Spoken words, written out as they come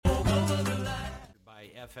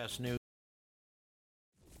FS News.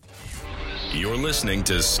 You're listening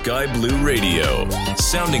to Sky Blue Radio,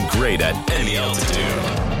 sounding great at any altitude.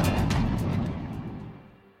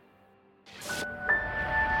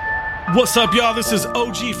 What's up, y'all? This is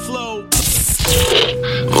OG Flow.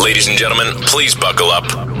 Ladies and gentlemen, please buckle up.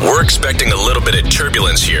 We're expecting a little bit of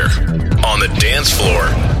turbulence here on the dance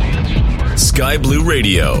floor. Sky Blue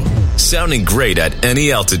Radio, sounding great at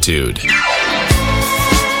any altitude.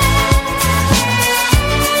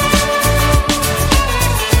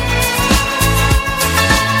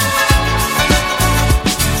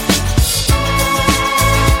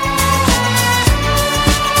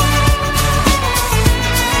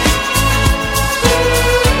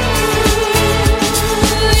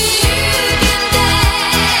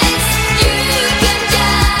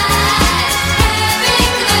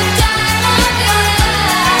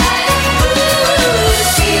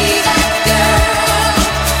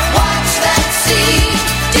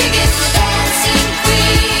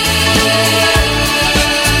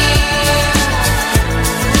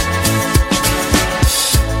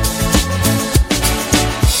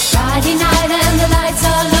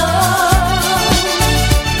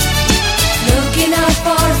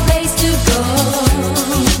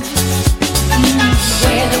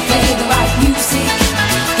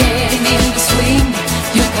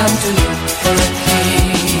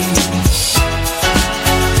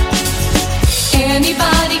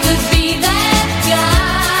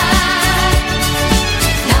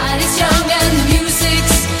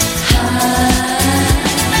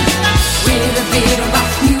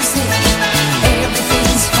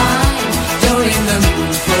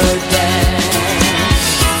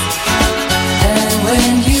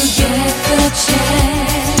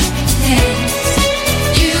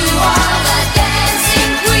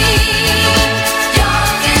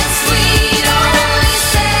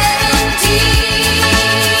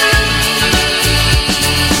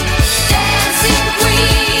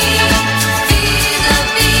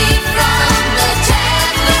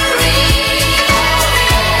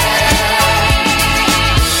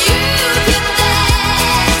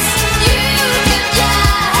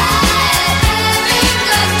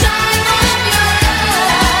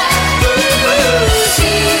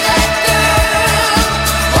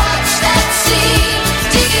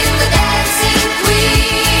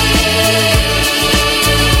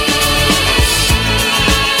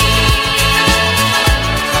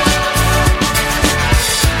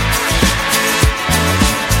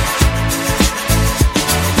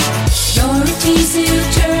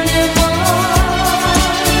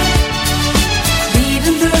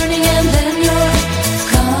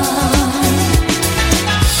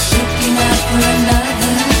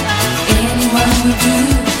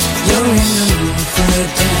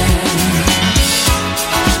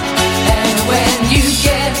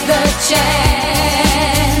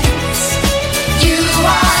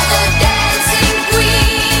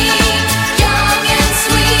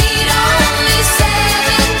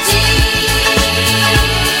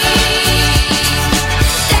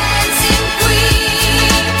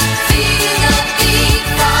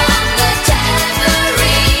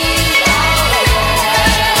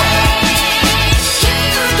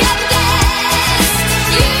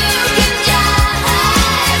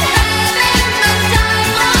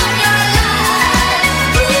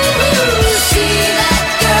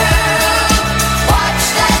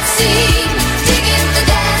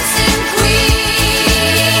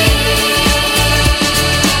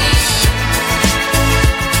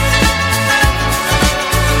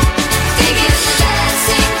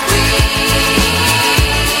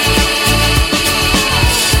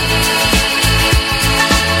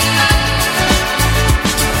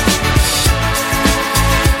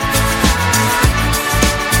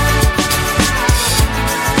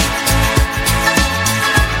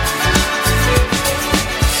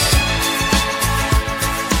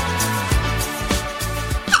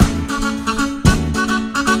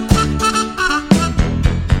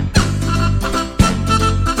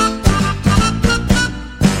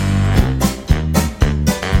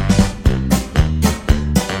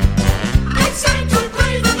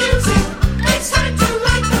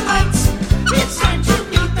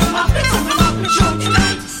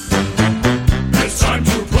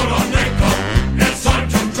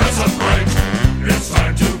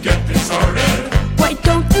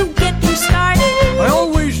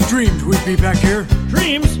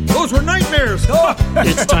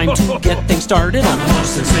 It's time to get things started on the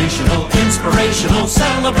most sensational, inspirational,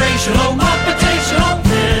 celebrational, motivational.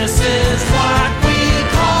 This is what we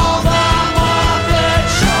call the Muppet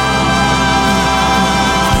Show.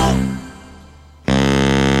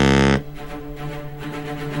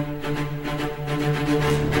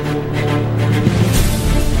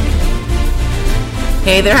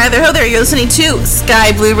 Hey there, hi there, ho there. You're listening to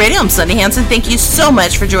Sky Blue Radio. I'm Sunny Hansen. Thank you so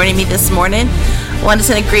much for joining me this morning. I want to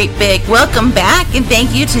send a great big welcome back and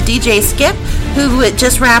thank you to DJ Skip, who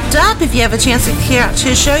just wrapped up. If you have a chance to hear out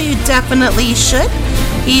his show, you definitely should.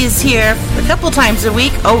 He's here a couple times a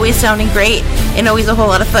week, always sounding great, and always a whole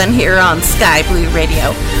lot of fun here on Sky Blue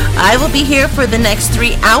Radio. I will be here for the next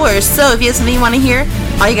 3 hours, so if you have something you want to hear,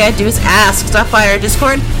 all you gotta do is ask. Stop by our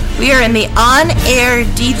Discord. We are in the on-air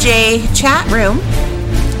DJ chat room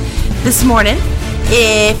this morning.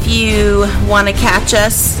 If you want to catch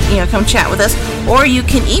us, come chat with us, or you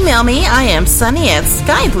can email me. I am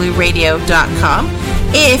sunny@skyblueradio.com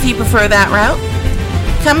if you prefer that route.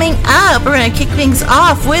 Coming up, we're going to kick things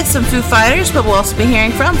off with some Foo Fighters, but we'll also be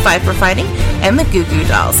hearing from Five for Fighting and the Goo Goo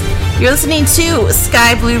Dolls. You're listening to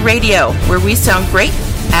Sky Blue Radio, where we sound great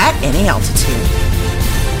at any altitude.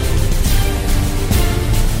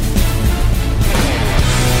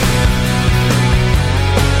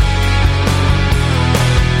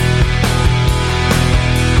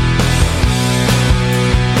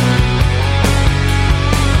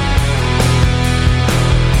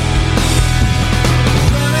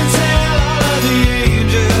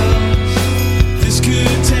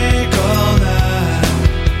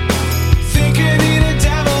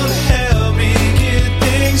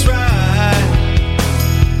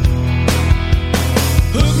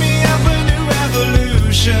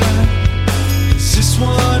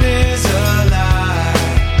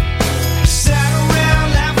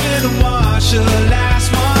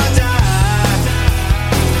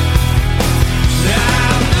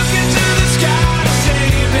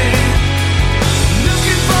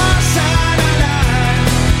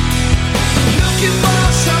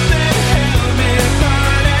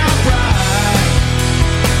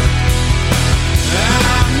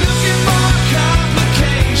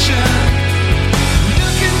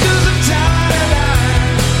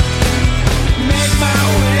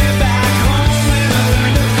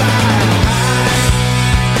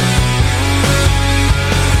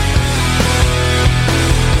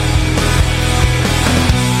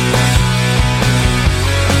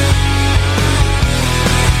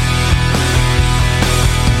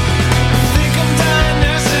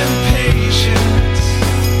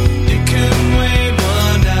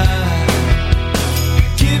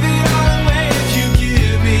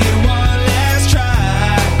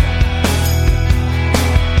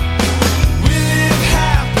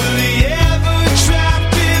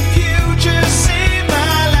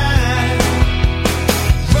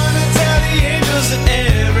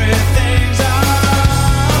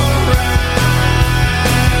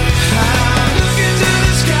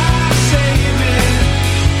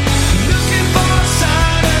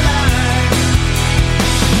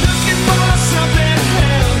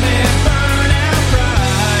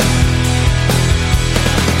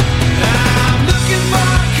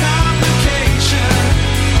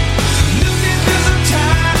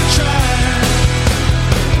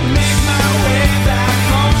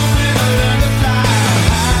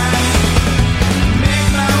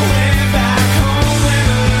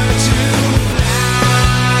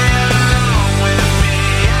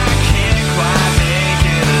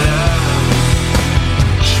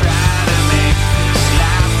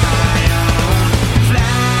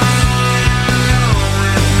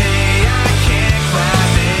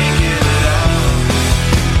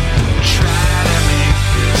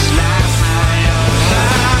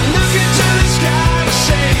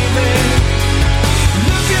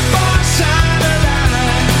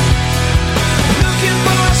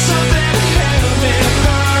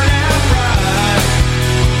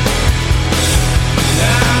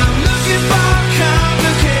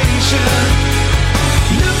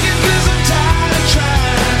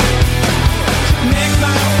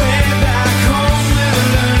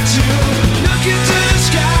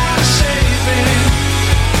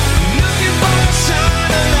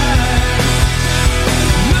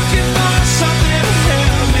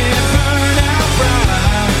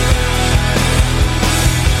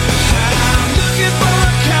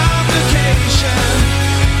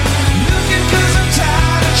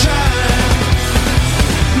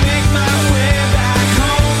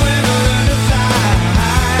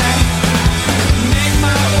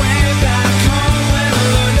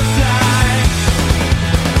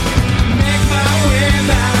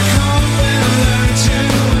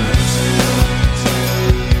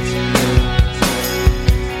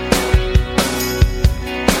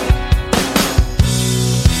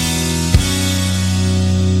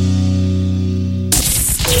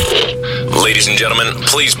 Ladies and gentlemen,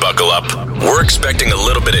 please buckle up. We're expecting a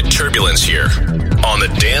little bit of turbulence here on the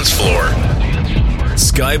dance floor.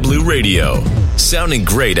 Sky Blue Radio. sounding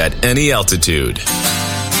great at any altitude.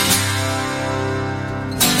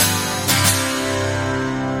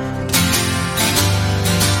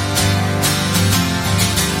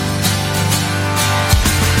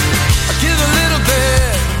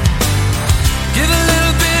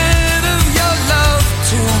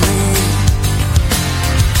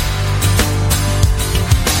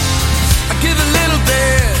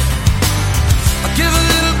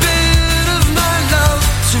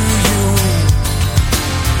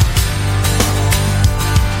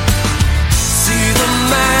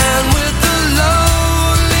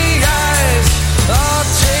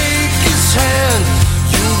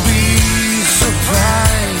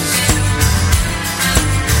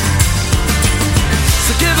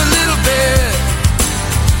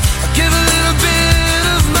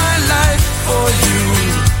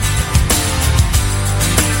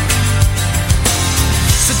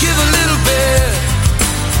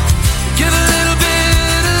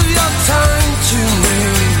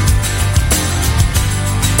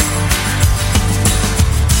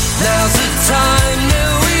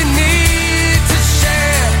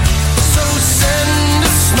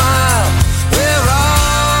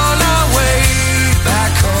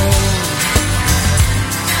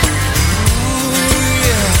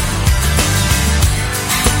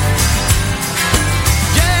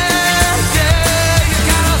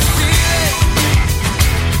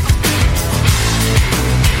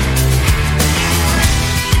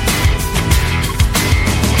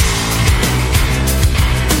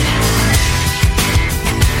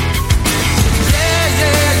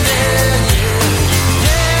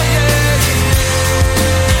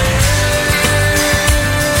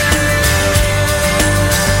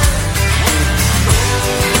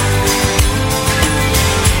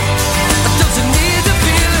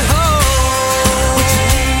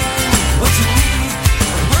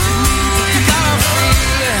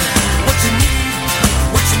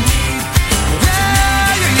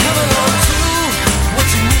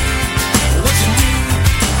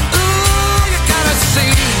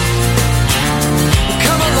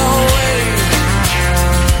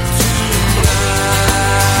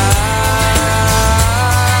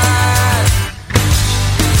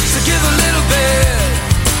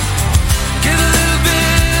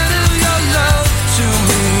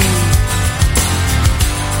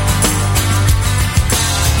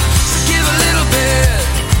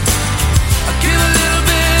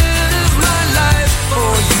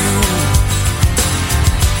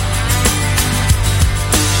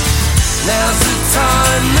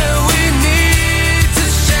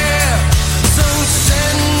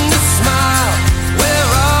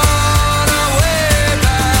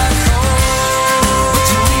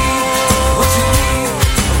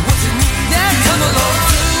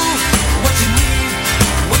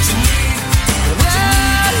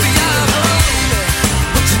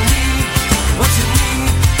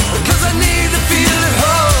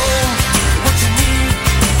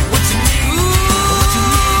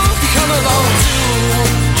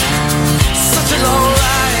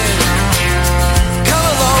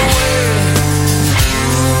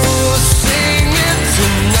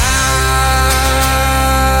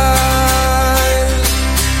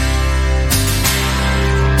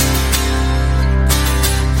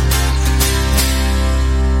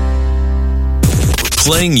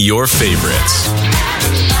 Playing your favorites.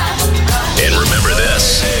 And remember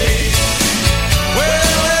this.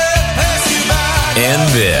 And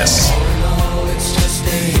this.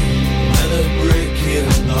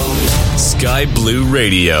 Sky Blue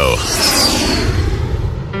Radio.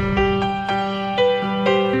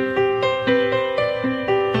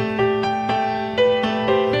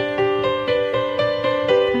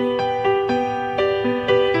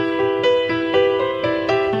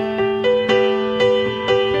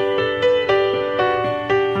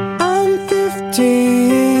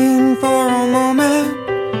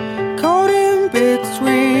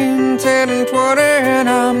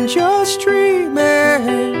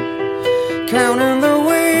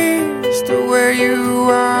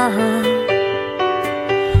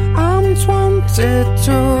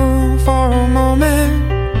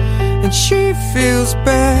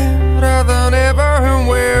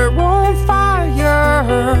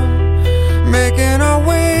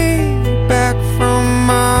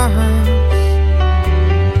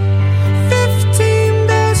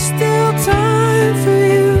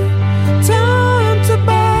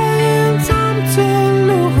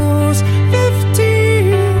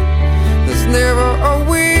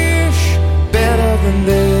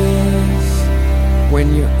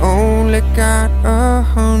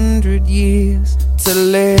 years to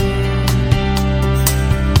live.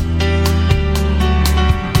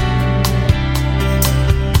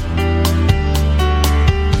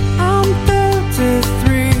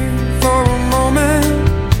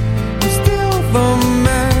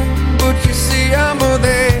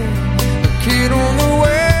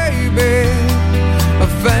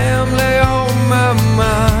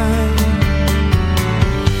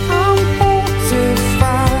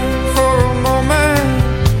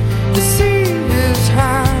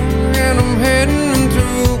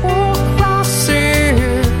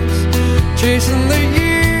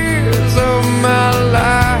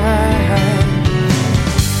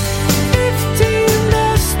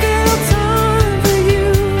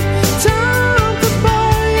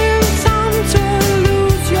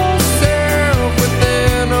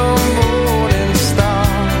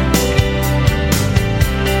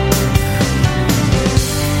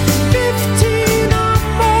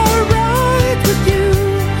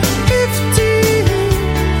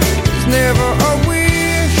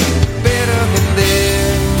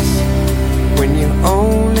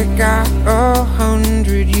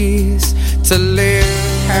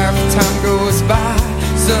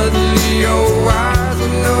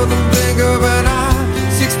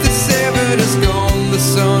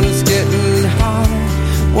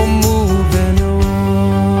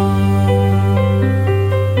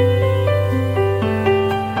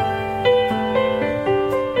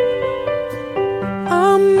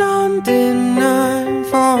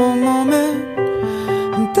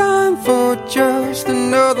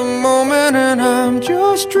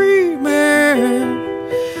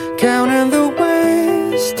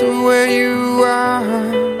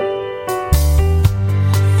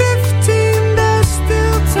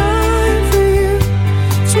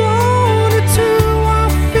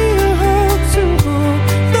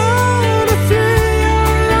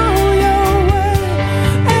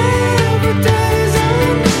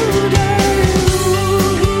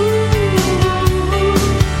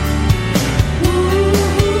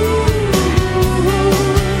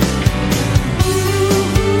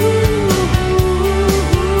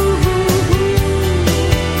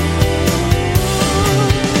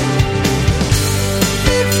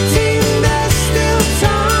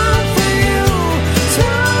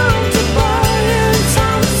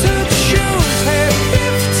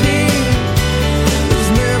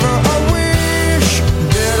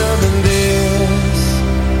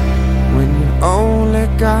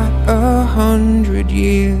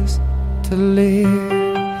 to live.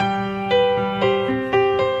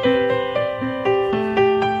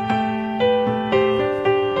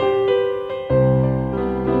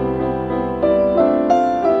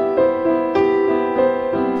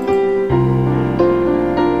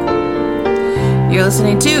 You're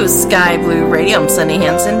listening to Sky Blue Radio. I'm Sunny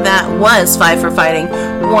Hansen. That was Five for Fighting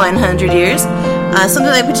 100 Years.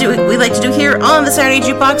 Something we like to do here on the Saturday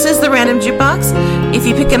Jukebox is the random jukebox. If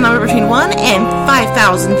you pick a number between 1 and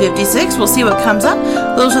 5,056, we'll see what comes up.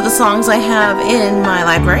 Those are the songs I have in my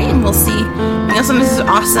library, and we'll see. You know, sometimes it's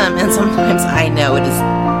awesome, and sometimes I know it is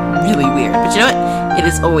really weird. But you know what? It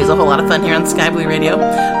is always a whole lot of fun here on Sky Blue Radio.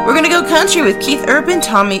 We're going to go country with Keith Urban,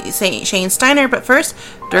 Shane Steiner, but first,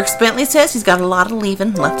 Dierks Bentley says he's got a lot of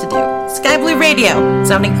leaving left to do. Sky Blue Radio,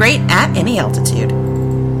 sounding great at any altitude.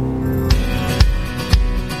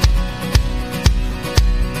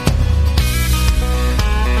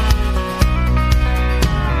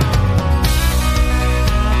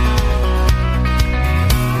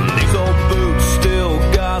 These old boots still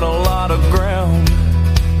got a lot of ground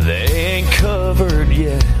they ain't covered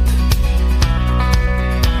yet.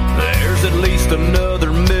 There's at least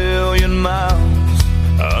another 1,000,000 miles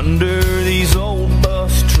under these old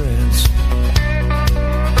bus treads.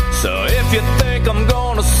 So if you think I'm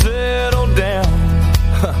gonna settle down,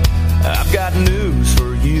 I've got news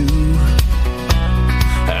for you.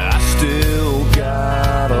 I still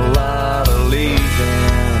got a lot of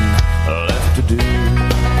leaving left to do.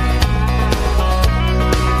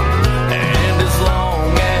 And as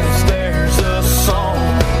long as there's a song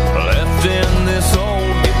left in this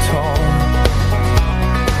old guitar,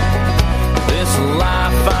 this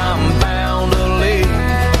life I'm bound to live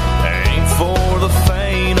ain't for the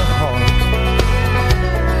faint of heart.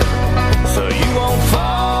 So you won't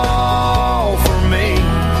fall for me,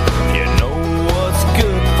 you know what's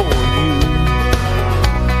good for you.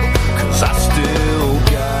 'Cause I still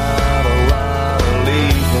got a lot of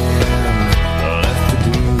leaving left to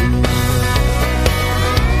do.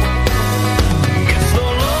 Guess the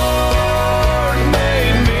Lord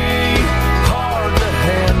made me hard to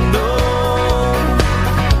handle,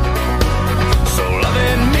 so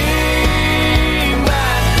loving me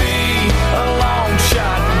might be a long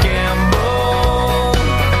shot gamble.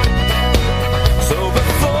 So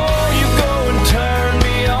before you go and turn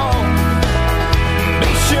me on,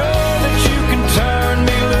 be sure that you can turn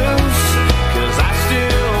me loose. 'Cause I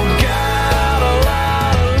still got a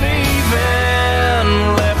lot of leaving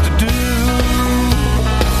left to do.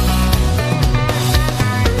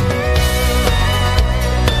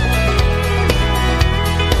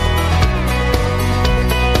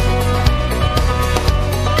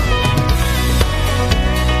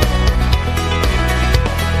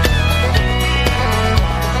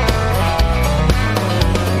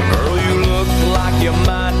 Girl, you look like you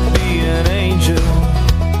might be an angel,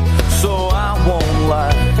 so I won't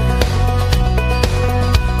lie.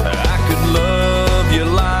 I could love you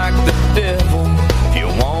like the devil if you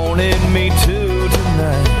wanted me to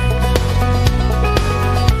tonight.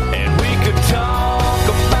 And we could talk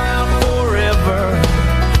about forever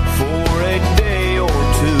for a day or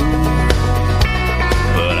two.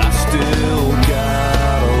 But I still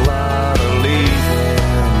got a lot of leaving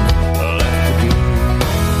left to do.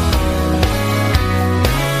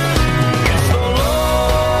 Guess the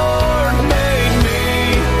Lord made me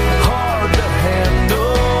hard to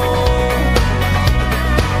handle,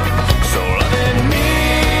 so loving me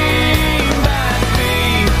might be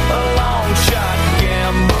a long shot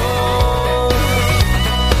gamble.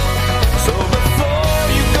 So before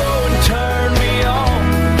you go and turn me on,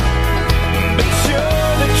 be sure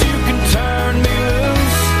that you can turn me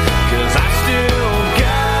loose. 'Cause I still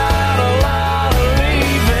got a lot of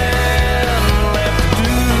leaving left to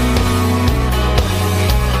do.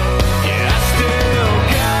 Yeah, I still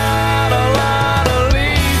got a lot of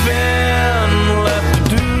leaving left to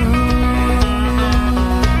do.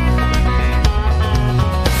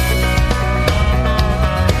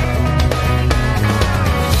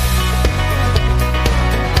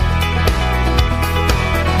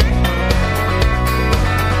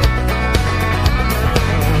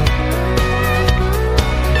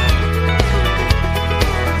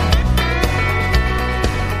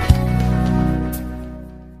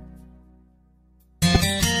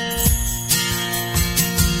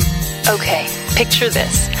 Okay, picture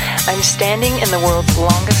this. I'm standing in the world's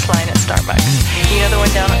longest line at Starbucks. You know the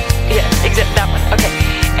one down? Yeah, except that one. Okay.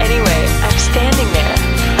 Anyway, I'm standing there.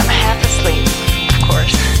 I'm half asleep, of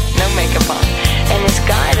course. No makeup on. And this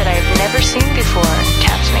guy that I've never seen before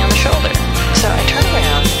taps me on the shoulder. So I turn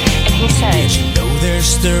around and he says, Did you know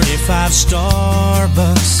there's 35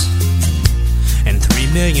 Starbucks and 3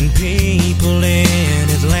 million people in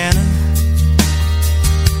Atlanta.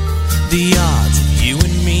 The odds of you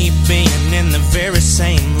and me being in the very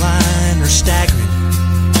same line are staggering.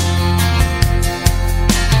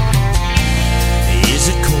 Is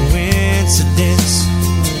it coincidence?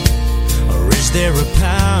 Or is there a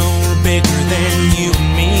power bigger than you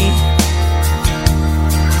and me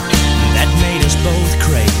that made us both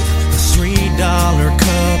crave a $3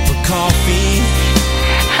 cup of coffee?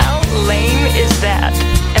 How lame is that?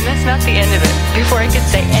 And that's not the end of it. Before I could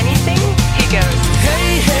say anything, he goes,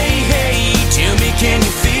 Hey, hey, hey, tell me, can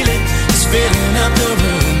you feel it? It's filling up the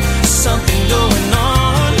room, something going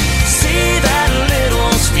on. See that little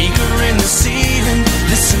speaker in the ceiling?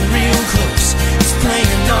 Listen real close, it's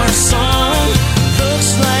playing our song.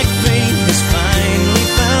 Looks like fate has finally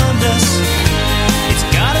found us. It's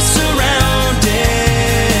got us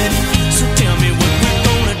surrounded. So tell me what we're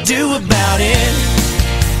gonna do about it.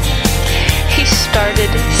 he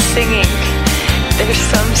started singing. There's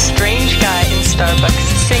some strange guy in Starbucks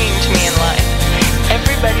singing to me in line.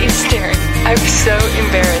 Everybody's staring. I'm so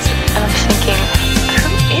embarrassed. And I'm thinking,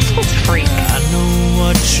 who is this freak? I know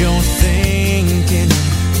what you're thinking.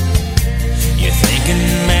 You're thinking,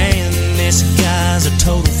 man, this guy's a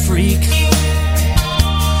total freak.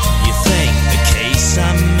 You think the case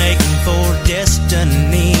I'm making for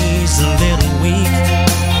destiny's a little weak.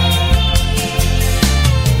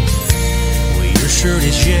 Well, your shirt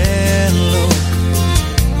is yellow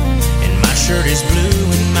and my shirt is blue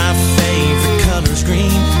and my favorite color's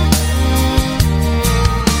green.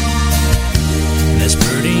 That's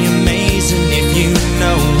pretty amazing if you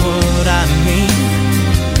know what I mean.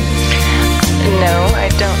 No, I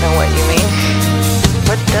don't know what you mean.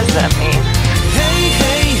 What does that mean? Hey,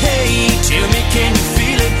 hey, hey, tell me, can you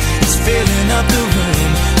feel it? It's filling up the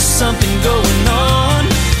room, something going on.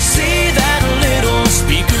 See that little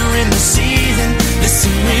speaker in the ceiling?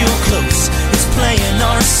 Listen real close, it's playing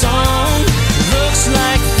our song. Looks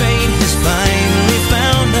like fate has finally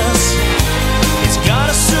found us. It's got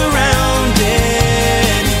us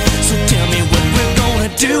surrounded. So tell me what we're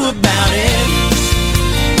gonna do about it.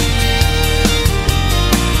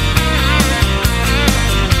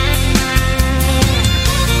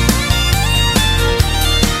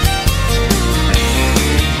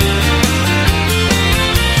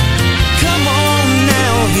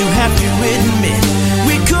 You have to admit,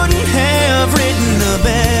 we couldn't have written a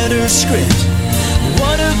better script.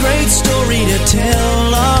 What a great story to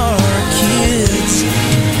tell our kids.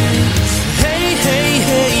 Hey, hey,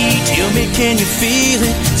 hey, tell me, can you feel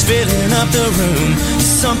it? It's filling up the room,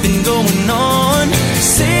 something going on.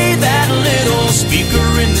 See that little speaker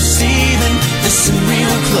in the ceiling? Listen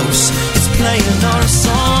real close, it's playing our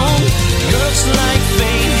song. Looks like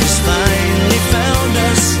fate has finally found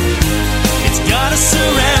us. It's got us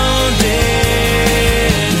surrounded.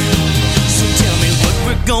 So tell me what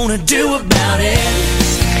we're gonna do about it.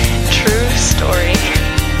 True story.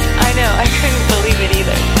 I know, I couldn't believe it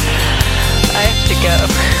either. I have to go.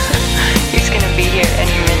 He's gonna be here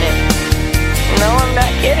any minute. No, I'm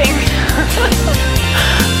not kidding.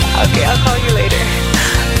 Okay, I'll call you later.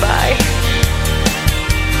 Bye.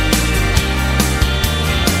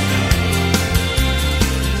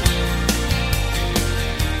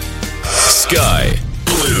 Sky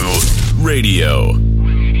Blue Radio.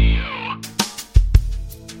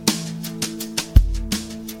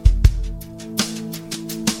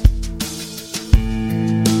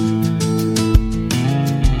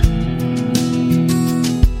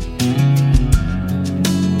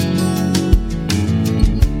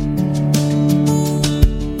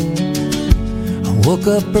 I woke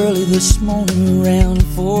up early this morning around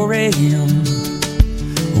 4 a.m.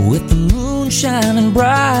 with the moon shining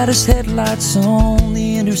bright as headlights on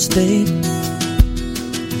the interstate.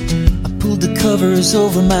 I pulled the covers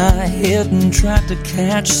over my head and tried to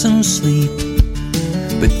catch some sleep,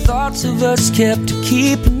 but thoughts of us kept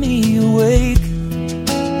keeping me awake.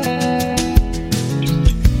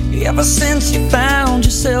 Ever since you found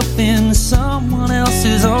yourself in someone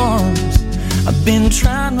else's arms, I've been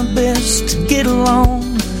trying my best to get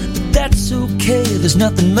along, but that's okay, there's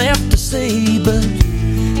nothing left to say but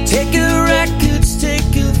take your records,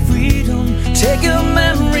 take your freedom, take your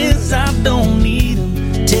memories, I don't need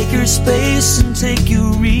them. Take your space and take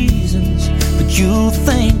your reasons, but you'll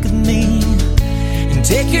think of me. And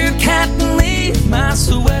take your cat and leave my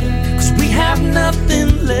sweater, 'cause we have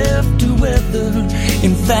nothing left to weather.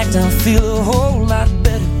 In fact, I feel a whole lot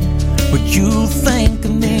better, but you'll think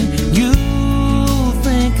of me, you'll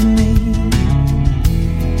think of me.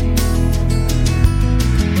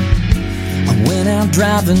 I went out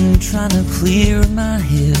driving, trying to clear my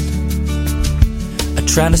head. I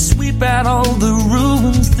trying to sweep out all the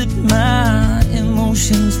ruins that my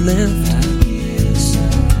emotions left.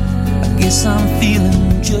 I guess I'm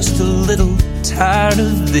feeling just a little tired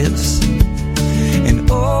of this,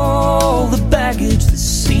 and all the baggage that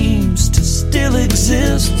seems to still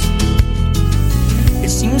exist. It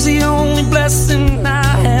seems the only blessing I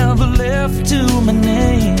have left to my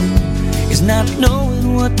name is not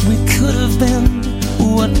knowing what we could have been,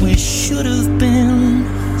 what we should have been.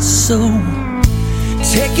 So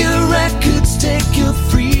take your records, take your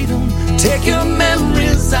freedom, take your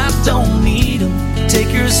memories, I don't need them.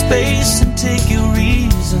 Take your space and take your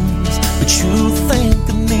reasons, but you think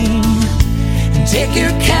of me. And take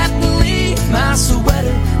your cat and leave my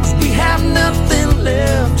sweater, 'cause we have nothing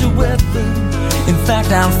left to weather. In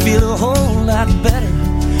fact, I'll feel a whole lot better,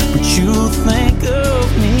 but you think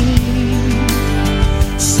of me.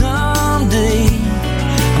 Someday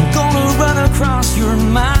I'm gonna run across your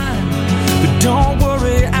mind, but don't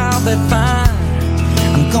worry, I'll be fine.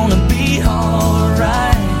 I'm gonna be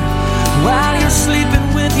alright while you're sleeping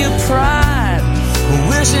with your pride,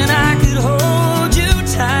 wishing I could hold you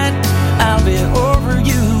tight. I'll be over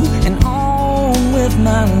you and on with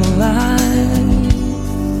my life.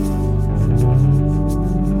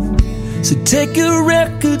 So take your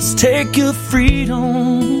records, take your freedom,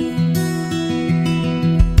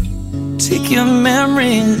 take your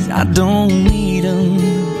memories, I don't need them.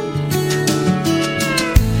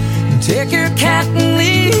 Take your cat and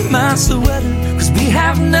leave my sweater, 'cause we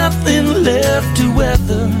have nothing left to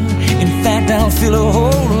weather. In fact, I'll feel a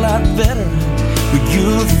whole lot better when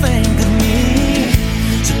you think of me.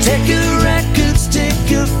 So take your records, take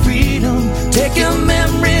your freedom, take your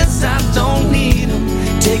memories, I don't need them.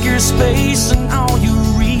 Take your space and all your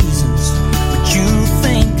reasons, but you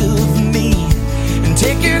think of me. And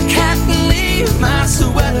take your cat and leave my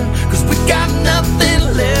sweater, 'cause we got nothing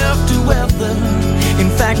left to weather. In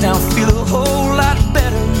fact, I'll feel a whole lot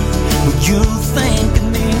better when you think of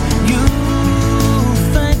me. You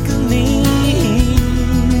think of me,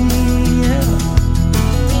 yeah.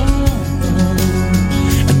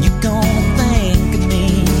 And you gonna think of me,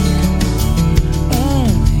 yeah.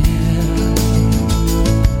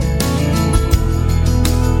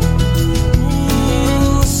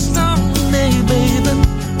 Ooh, someday, baby,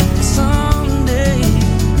 someday.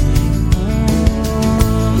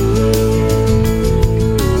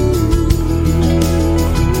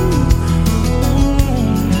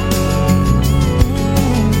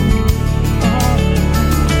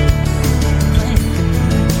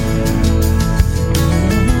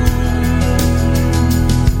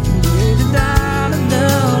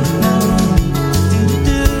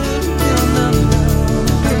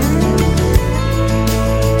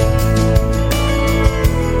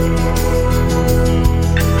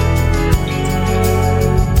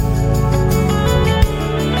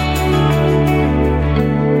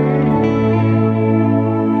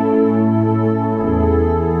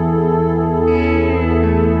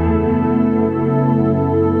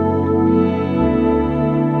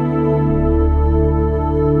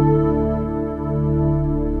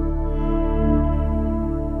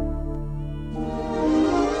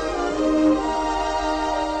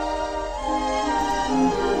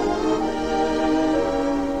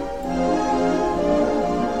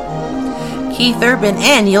 Keith Urban,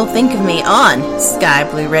 and You'll Think of Me on Sky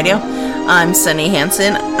Blue Radio. I'm Sunny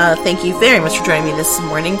Hansen. Thank you very much for joining me this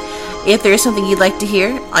morning. If there is something you'd like to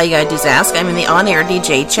hear, all you gotta do is ask. I'm in the on-air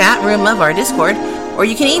DJ chat room of our Discord, or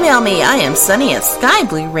you can email me. I am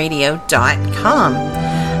sunny@skyblueradio.com.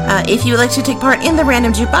 If you would like to take part in the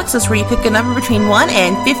random jukebox, that's where you pick a number between 1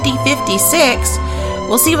 and 5056.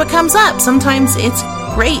 We'll see what comes up. Sometimes it's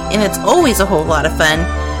great, and it's always a whole lot of fun.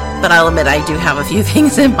 But I'll admit I do have a few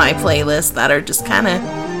things in my playlist that are just kind of a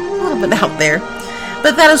little bit out there.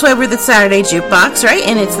 But that is why we're the Saturday Jukebox, right?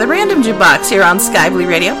 And it's the Random Jukebox here on Sky Blue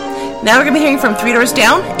Radio. Now we're going to be hearing from Three Doors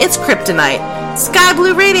Down. It's Kryptonite. Sky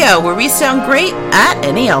Blue Radio, where we sound great at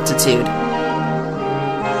any altitude.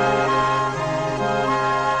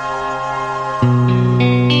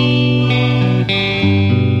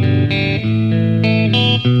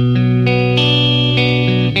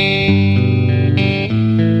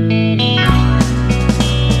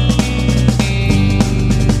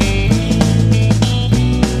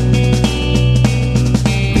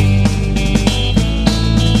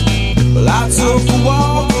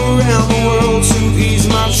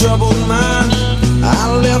 Troubled mind, I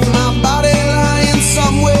left my body lying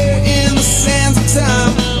somewhere in the sands of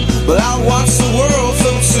time. But I watched the world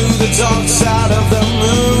float to the dark side of the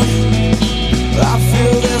moon. I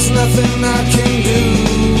feel there's nothing I can do.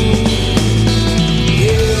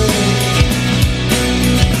 Yeah.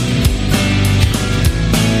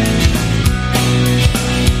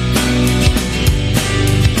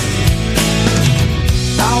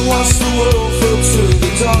 I watched the world float to the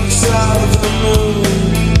dark side of the moon.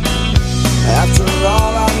 After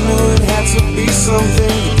all, I knew it had to be something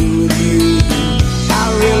to do with you.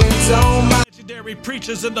 I really don't mind. Legendary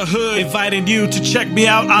Preachers in the Hood, inviting you to check me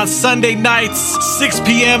out on Sunday nights, 6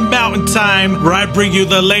 p.m. Mountain Time, where I bring you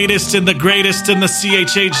the latest and the greatest in the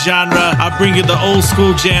CHH genre. I bring you the old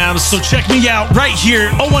school jams, so check me out right here,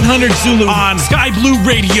 0100 Zulu on Sky Blue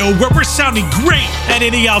Radio, where we're sounding great at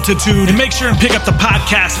any altitude. And make sure and pick up the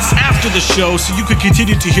podcasts after the show so you can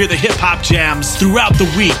continue to hear the hip-hop jams throughout the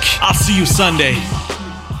week. I'll see you Sunday.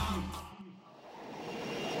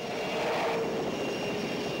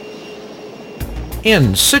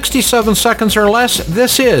 In 67 seconds or less,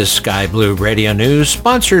 this is Sky Blue Radio News,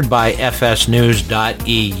 sponsored by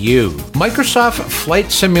fsnews.eu. Microsoft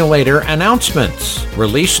Flight Simulator announcements.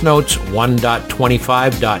 Release notes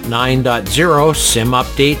 1.25.9.0 Sim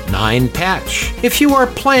Update 9 patch. If you are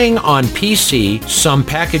playing on PC, some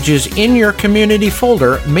packages in your community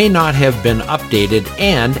folder may not have been updated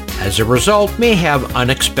and, as a result, may have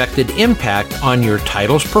unexpected impact on your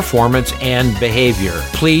title's performance and behavior.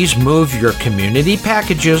 Please move your community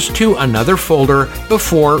packages to another folder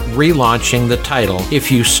before relaunching the title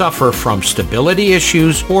if you suffer from stability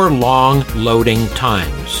issues or long loading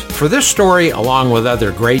times. For this story, along with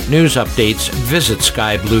other great news updates, visit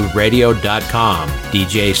skyblueradio.com.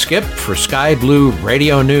 DJ Skip for Sky Blue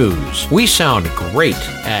Radio News. We sound great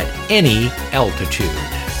at any altitude.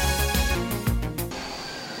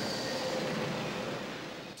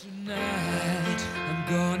 Tonight, I'm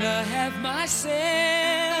gonna have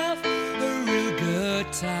myself a real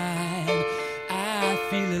good time. I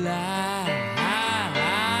feel alive,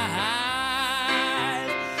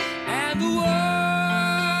 and the world,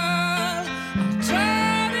 I'm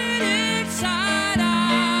turning inside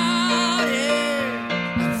out.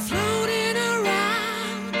 Yeah, I'm floating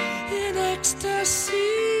around in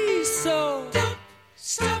ecstasy. So don't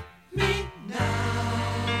stop me now.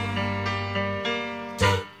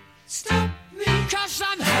 Don't stop me, 'cause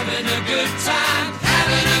I'm having a good time,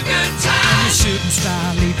 having a good time. I'm a shooting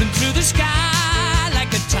star leaping through the sky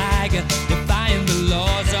like a tiger, defying the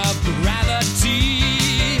laws of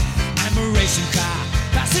gravity. I'm a racing car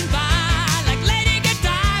passing by like Lady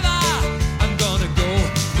Godiva. I'm gonna go,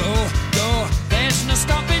 go, go. There's no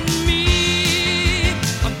stopping me.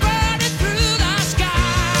 I'm burning through the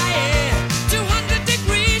sky, yeah. 200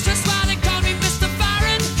 degrees, that's why they call me Mr.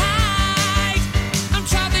 Fahrenheit. I'm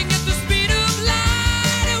traveling at the speed of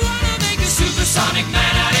light. I wanna make a supersonic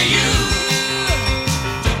man out of you.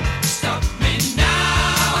 Don't stop me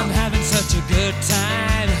now. I'm having such a good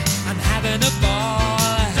time. I'm having a ball.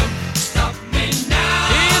 Don't stop me now.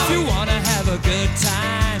 If you wanna have a good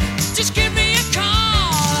time, just give me a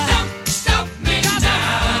call. Don't stop me now. 'Cause I'm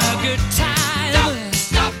having a good time. Don't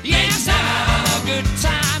stop me yes, now. I'm having a good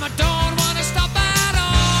time. I don't wanna stop at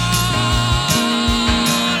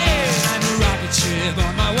all. Yeah. I'm a rocket ship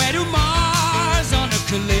on my way to Mars on a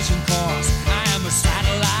collision course. I am a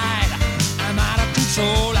satellite. I'm out of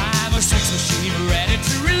control. I'm a sex machine ready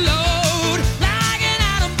to reload like an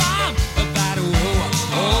atom bomb about to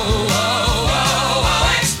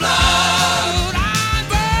explode. I'm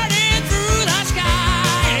burning through the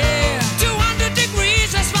sky, yeah. 200 degrees,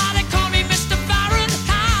 that's why they call me Mr.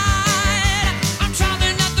 Fahrenheit. I'm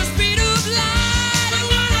traveling at the speed of light. I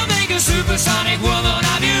wanna make a supersonic woman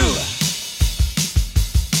of you.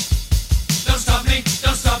 Don't stop me,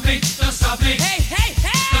 don't stop me, don't stop me. Hey, hey,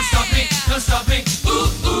 hey! Don't stop me, don't stop me. Ooh,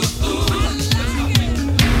 ooh, ooh.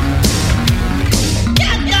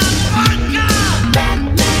 Get the fuck up!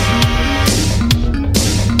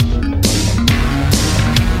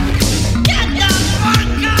 Get the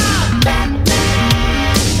fuck up!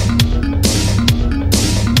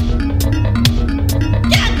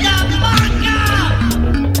 Get the fuck up!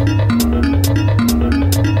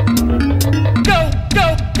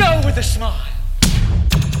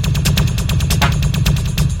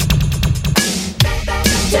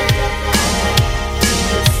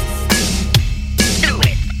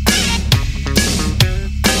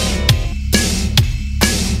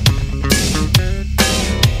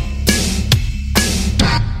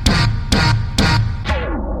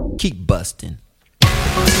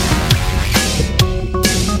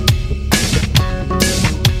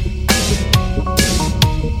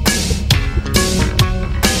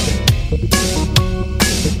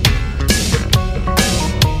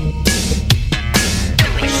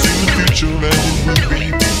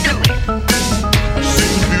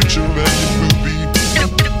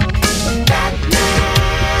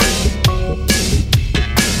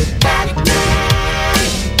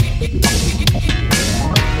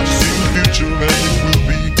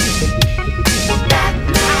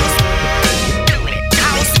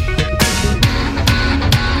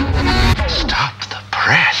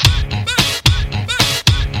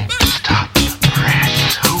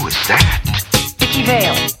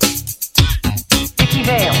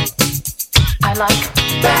 like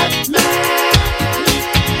Batman.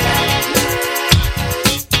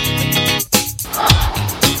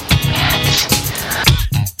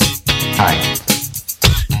 Hi.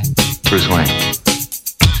 Bruce Wayne.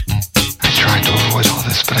 I tried to avoid all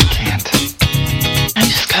this, but I can't. I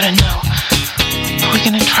just gotta know, are we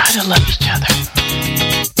gonna try to love each other?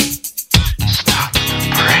 Stop the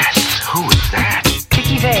press. Who is that?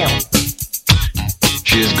 Vicky Vale.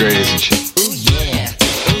 She is great, isn't she? Ooh yeah,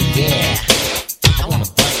 ooh yeah. I wanna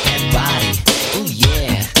bust that body. Ooh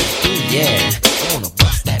yeah, ooh yeah. I wanna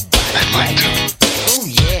bust that body. I'd like to. Ooh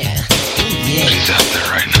yeah, ooh yeah. But he's out there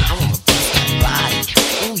right now. I wanna bust that body.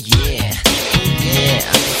 Ooh yeah, ooh yeah.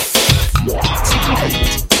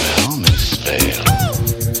 Well, Miss Vale.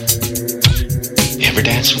 You ever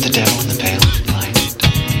dance with the devil in the pale moonlight?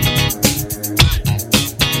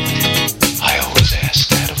 I always ask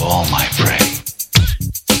that of all my prey.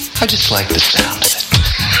 I just like the sound of it.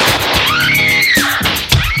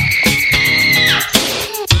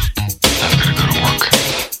 I've gotta go to work.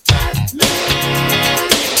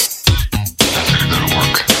 I've gotta go to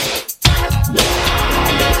work.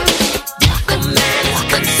 The man is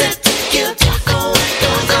consented guilty for what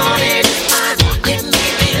goes on in his mind. Give me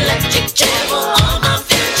the electric chair for all my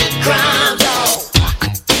future crimes. Oh,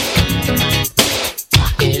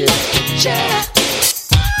 electric chair.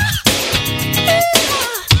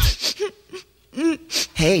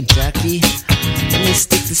 Hey, Jackie, let me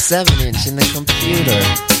stick the 7-inch in the computer.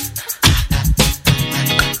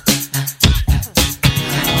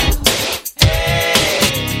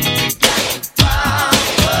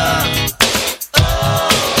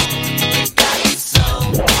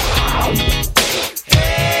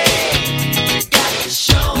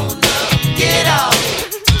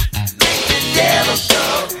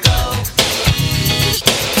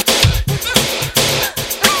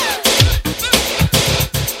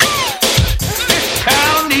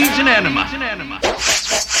 Town needs an enema.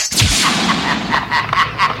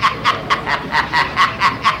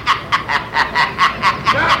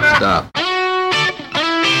 Stop. I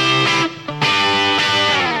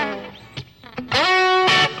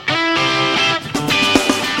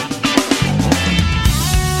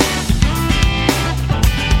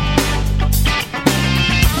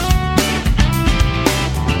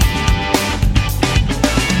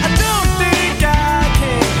don't think I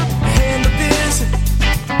can handle this.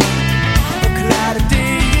 A cloudy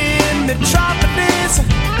day in the metropolis.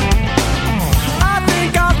 I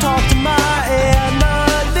think I'll talk to my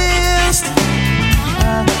analyst. I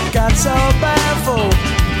got so bad for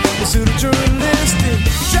the pseudo-journalistic.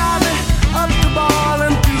 Drive me up the ball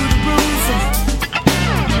and through the roof.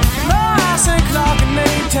 No house and clock and a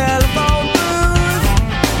telephone booth.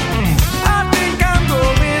 I think I'm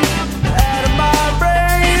going out of my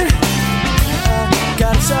brain. I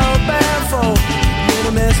got so bad for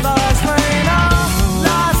little Miss Lois Lane. Oh,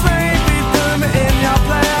 Lois Lane, please put me in your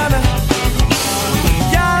plan.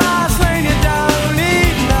 Yeah, Lois Lane, you don't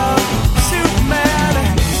need no Superman.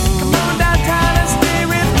 Come on downtown and stay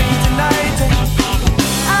with me tonight.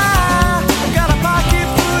 I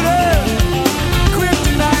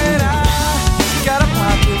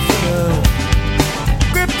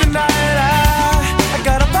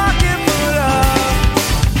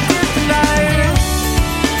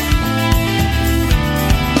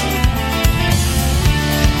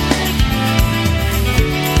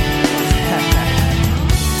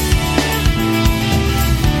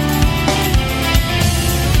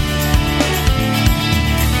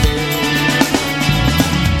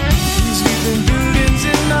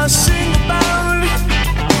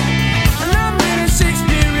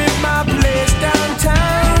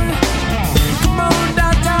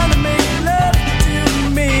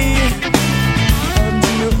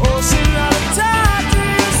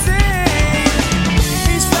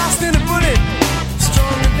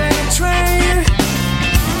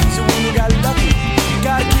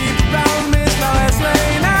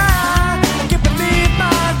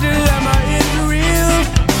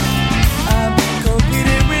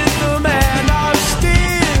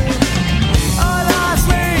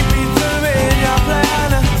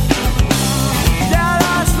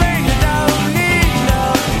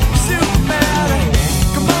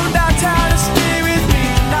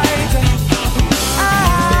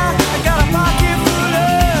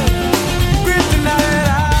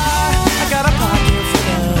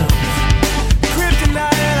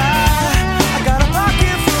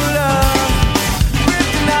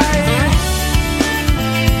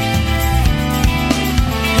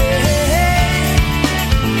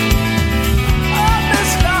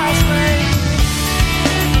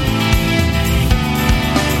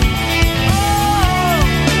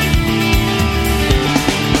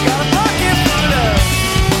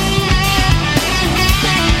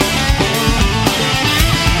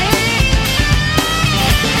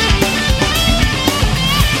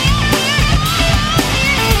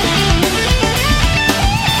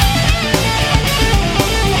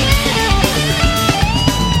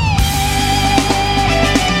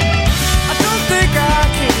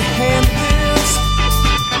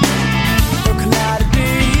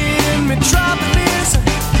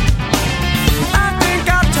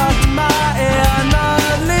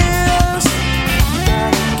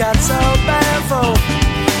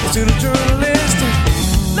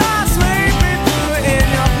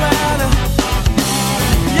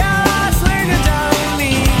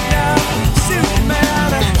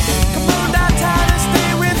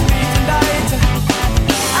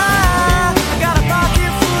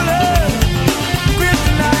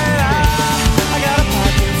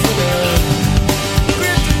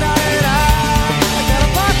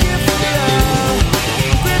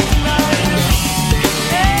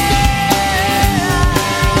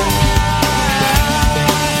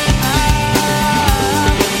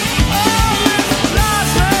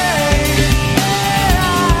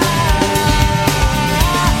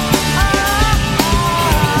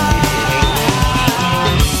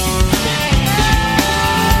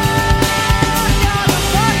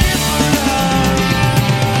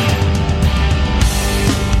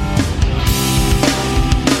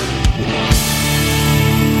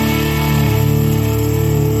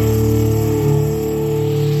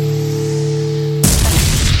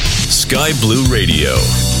Sky Blue Radio.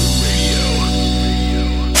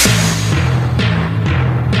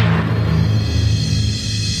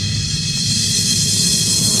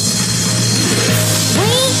 We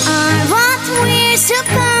are what we're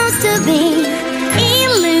supposed to be.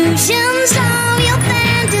 Illusions of your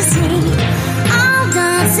fantasy. All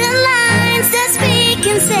dots and lines that speak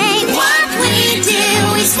and say what we do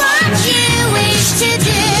is what you wish to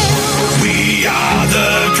do. We are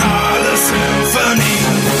the color symphony.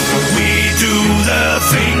 We do the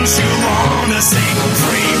things you wanna see.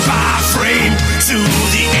 Frame by frame to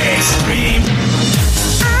the extreme.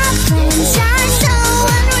 Our friends are so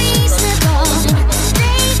unreasonable.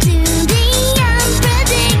 They do the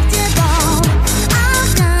unpredictable. All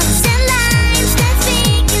dots and lines that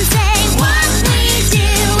speak and say what we do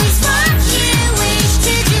is what you wish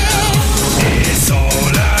to do. It's all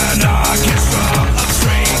an orchestra of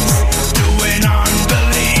strings, doing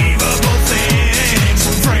unbelievable things.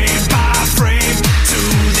 Frame by frame to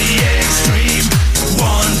the extreme.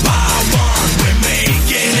 One by one, we're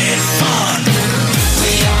making it fun.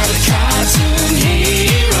 We are the cartoon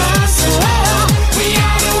heroes. Oh, we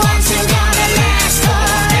are the ones who gonna last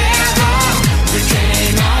forever. We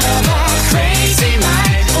came out of a crazy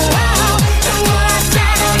mind. Oh, the world's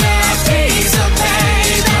down on a piece of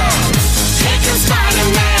paper. Here comes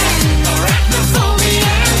Spider-Man,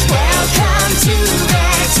 arachnophobian. Welcome to the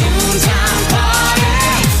Toontown Party.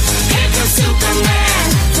 Here comes Superman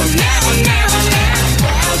from Never Never Land.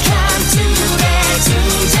 Welcome to the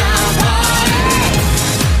Toontown Party.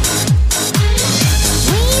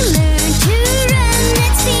 We learn to run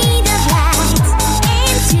at speed of light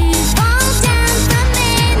and to fall down from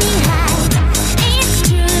any height. It's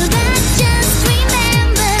true, but just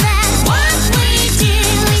remember that what we do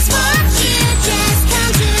is what you just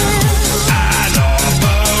can't do. An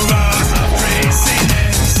opera of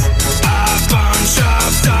craziness, a bunch of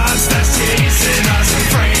dots that's chasing us.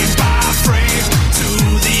 Frame by frame to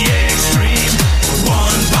the extreme.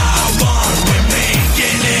 One by one, we're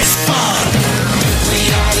making it fun. We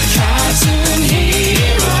are the cartoon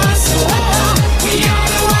heroes. Oh, we are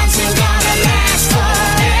the ones who gonna last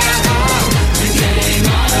forever. We came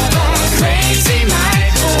out of a crazy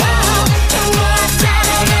mind. Oh, the world's down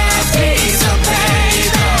on a piece of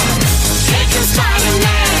paper. Here comes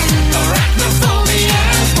Spider-Man,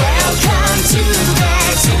 arachnophobian. Welcome to the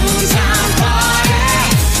Toontown Party.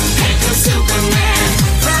 Here comes Superman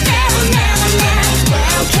from Never Never Land.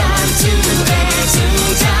 Welcome to the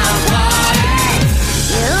Toontown Party.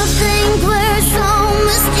 You think we're so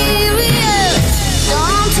mysterious?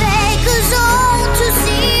 Don't take us all too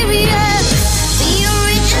serious. Be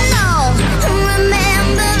original.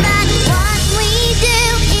 Remember that what we do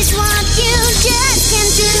is what you just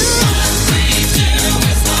can't do.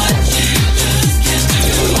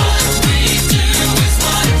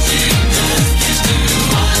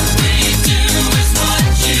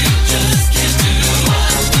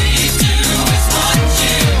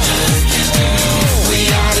 We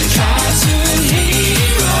are the cartoon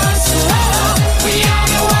heroes. Oh, we are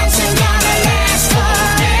the ones who gonna last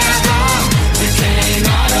forever. We came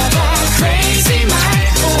out of a crazy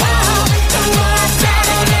mind. Oh, the world's down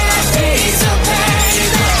on a piece of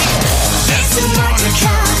paper. There's so much to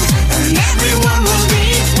come, and everyone will be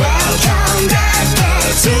welcomed at the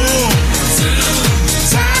Toontown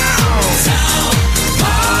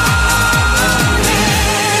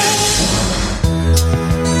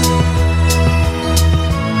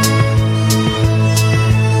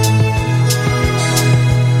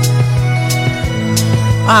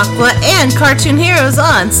Aqua and Cartoon Heroes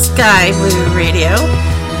on Sky Blue Radio.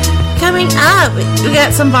 Coming up, we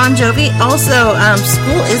got some Bon Jovi. Also,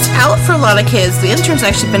 school is out for a lot of kids. The intern's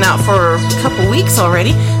actually been out for a couple weeks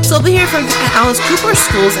already. So we'll be here from Alice Cooper.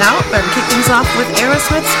 School's out. We're going to kick things off with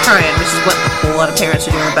Aerosmith's Crying, which is what a whole lot of parents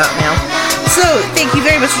are doing about now. So thank you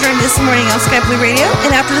very much for joining me this morning on Sky Blue Radio.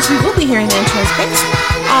 And after this, we will be hearing the intern's picks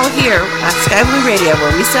all here at Sky Blue Radio,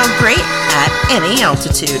 where we sound great at any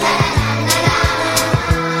altitude.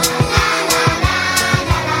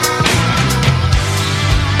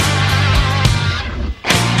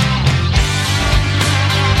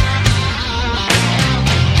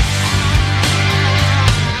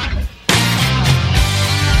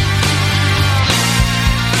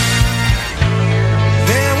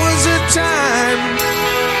 There was a time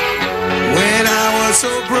when I was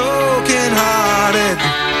so broken hearted.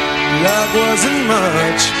 Love wasn't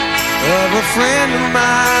much of a friend of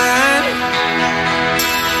mine.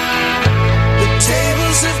 The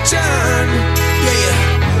tables have turned, yeah,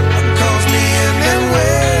 calls me in and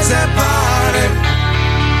ways that parted.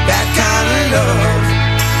 That kind of love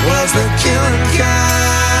was the killing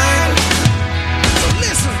kind. So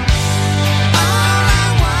listen,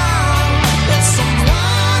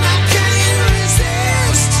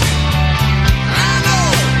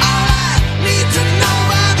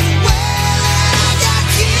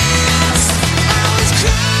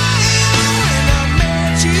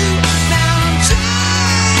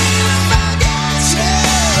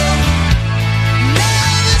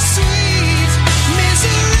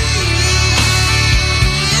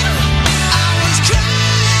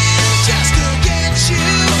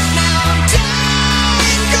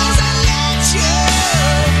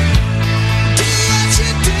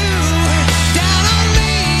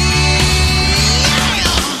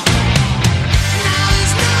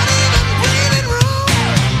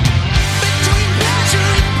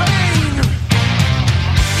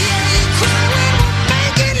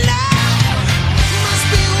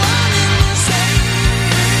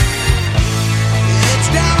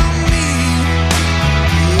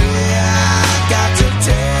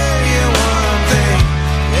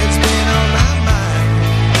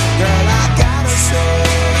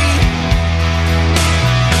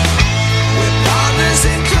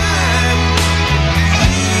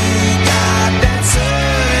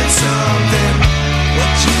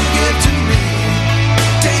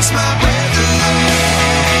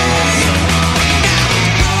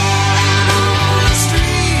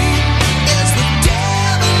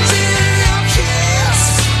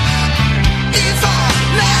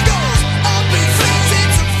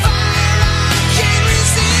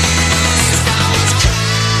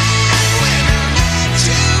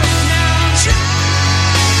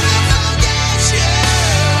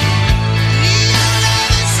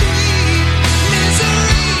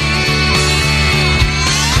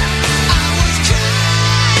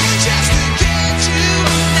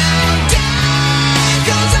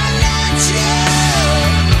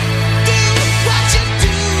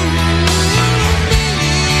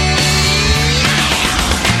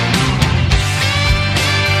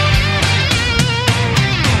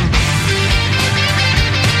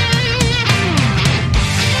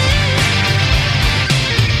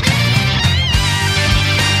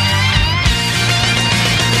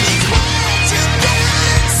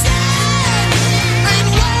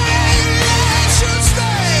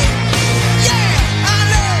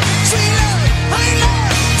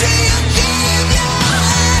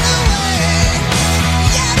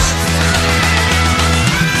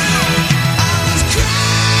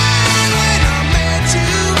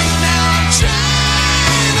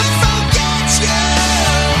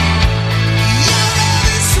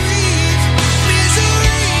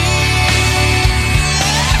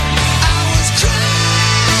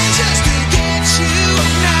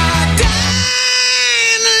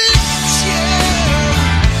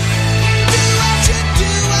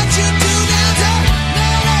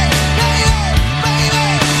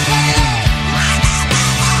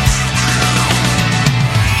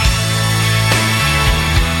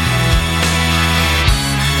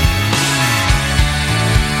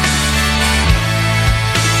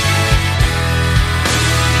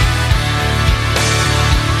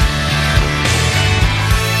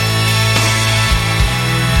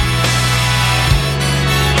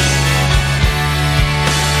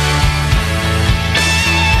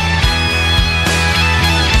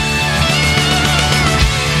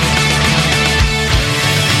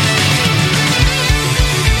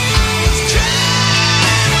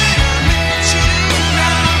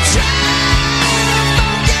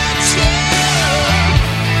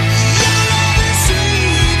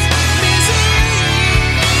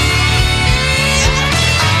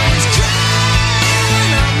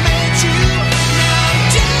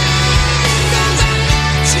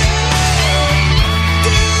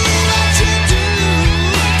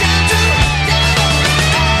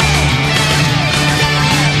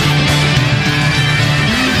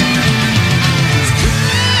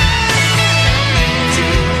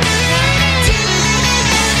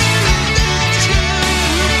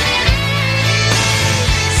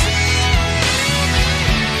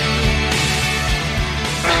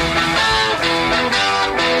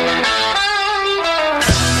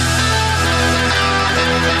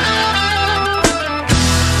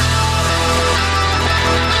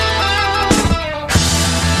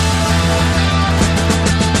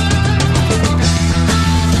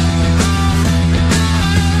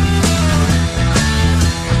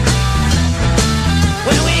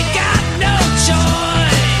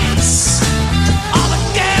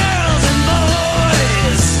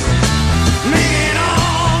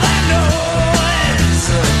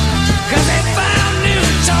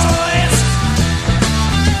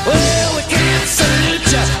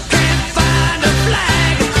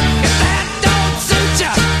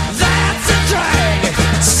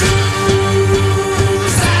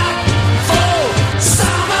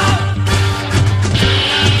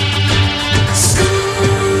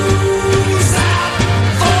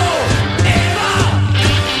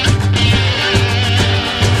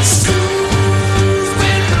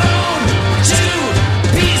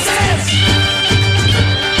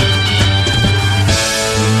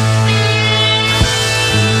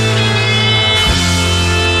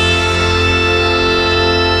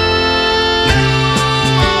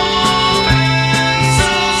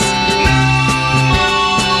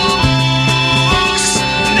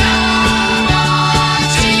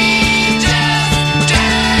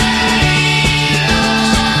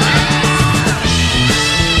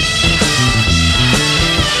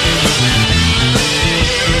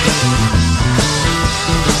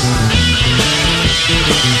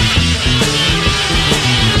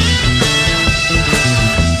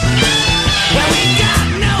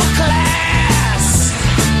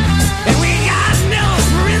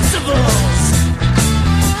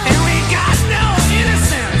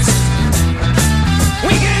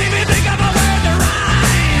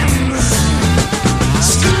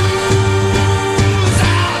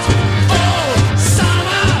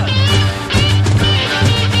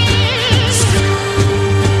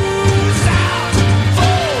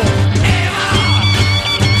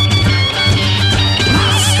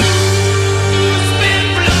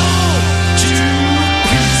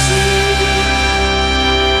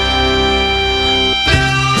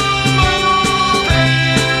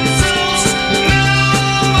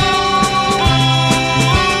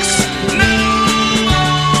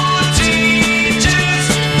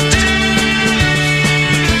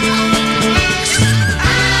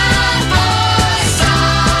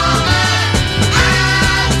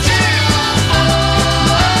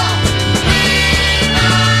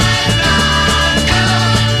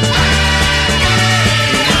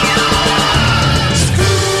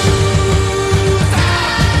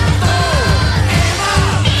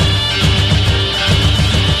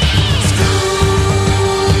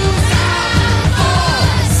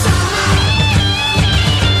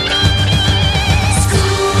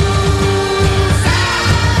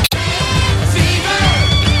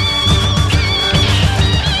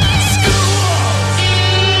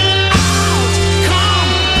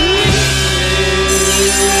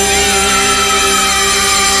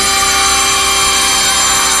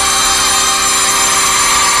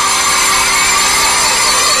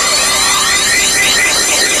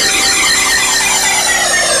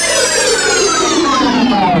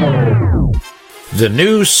 The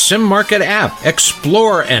new SimMarket app.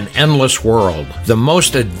 Explore an endless world. The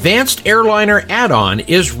most advanced airliner add-on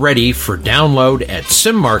is ready for download at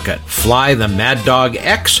SimMarket. Fly the Mad Dog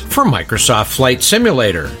X for Microsoft Flight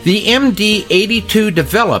Simulator. The MD-82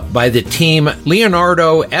 developed by the team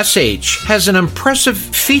Leonardo SH has an impressive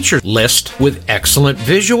feature list with excellent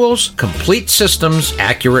visuals, complete systems,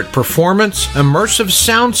 accurate performance, immersive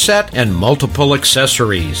sound set, and multiple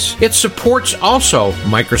accessories. It supports also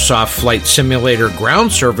Microsoft Flight Simulator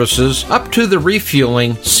ground services up to the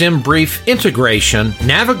refueling, SimBrief integration,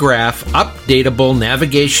 Navigraph, updatable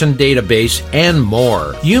navigation database, and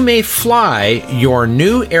more. You may fly your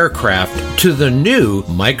new aircraft to the new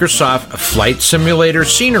Microsoft Flight Simulator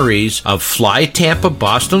sceneries of Fly Tampa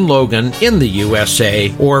Boston Logan in the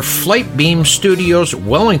USA or Flight Beam Studios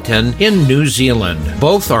Wellington in New Zealand.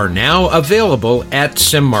 Both are now available at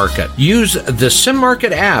SimMarket. Use the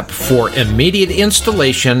SimMarket app for immediate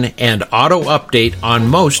installation and auto update on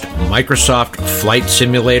most Microsoft Flight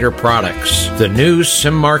Simulator products. The new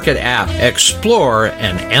SimMarket app. Explore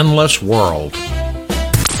an endless world.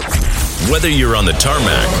 Whether you're on the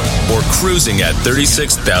tarmac or cruising at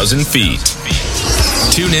 36,000 feet,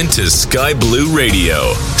 tune in to Sky Blue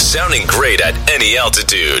Radio, sounding great at any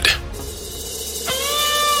altitude.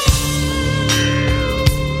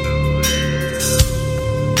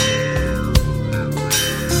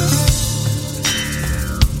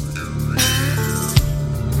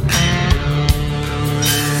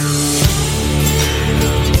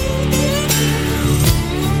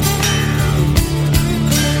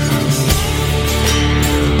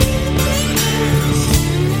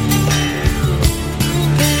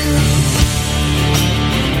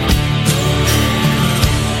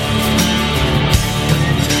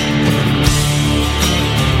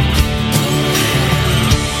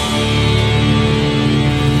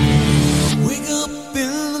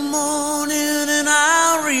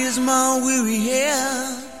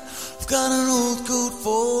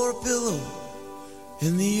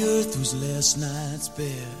 Last night's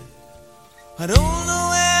bed. I don't know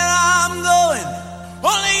where I'm going,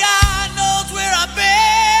 only God knows where I've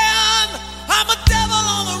been. I'm a devil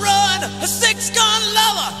on the run, a six-gun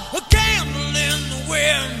lover, a candle in the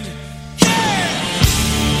wind.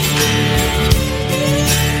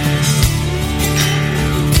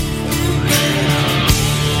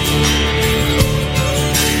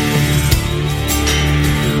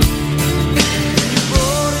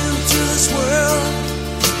 Brought into this world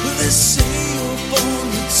with this sin.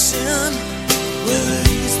 Well, at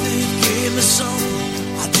least they gave me some.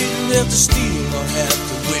 I didn't have to steal or have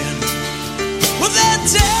to win. Well, they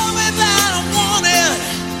tell me that I'm wanted.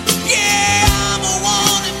 Yeah, I'm a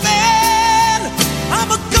wanted man.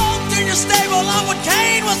 I'm a goat in your stable. I'm what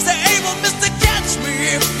Cain was to Abel. Mr. Catch me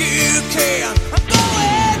if you can. I'm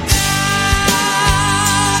going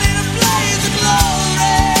down in a blaze of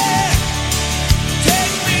glory.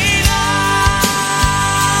 Take me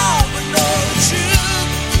now, but no truth.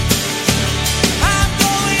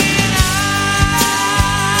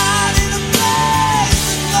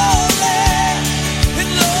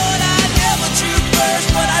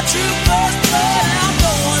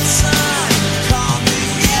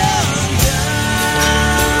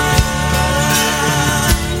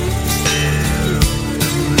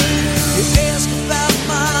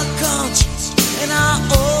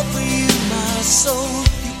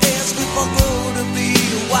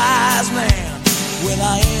 Well,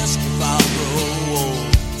 I ask if I'll grow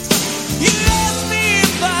old. You ask me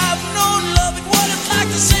if I've known love and what it's like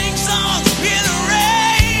to sing songs in the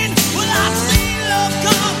rain. Well, I've seen love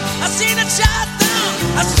come, I've seen it shot down,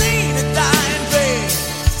 I've seen it die in vain.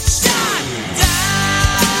 Shot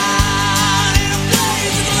down in a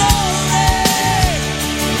blaze of glory.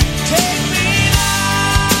 Take me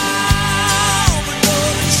now, but know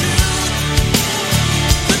the truth.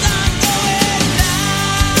 'Cause I'm going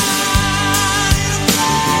down in a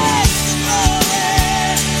blaze of glory.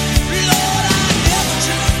 Lord, I never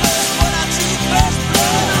took first, but I took first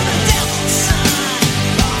blood on the devil's son.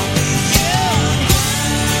 Call me young.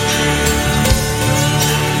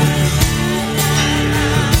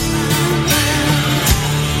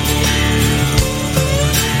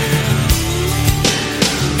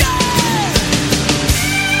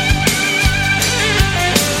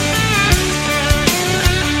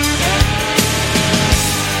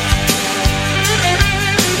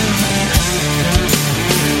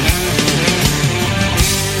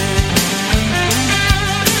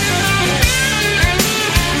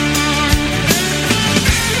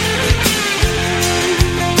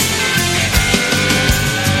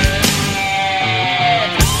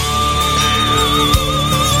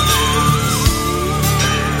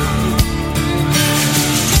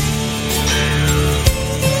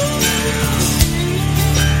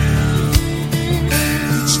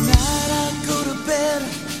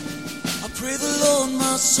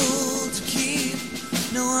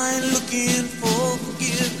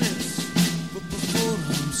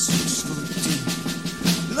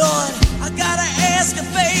 gotta ask a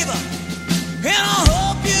favor, and I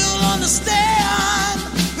hope you'll understand.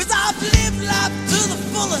 'Cause I've lived life to the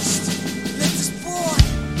fullest. Let this boy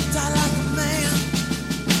die like a man,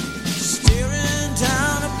 staring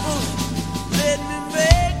down a bullet. Let me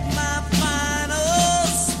make my final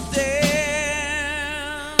stand.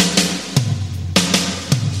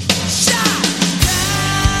 Shot down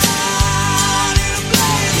in a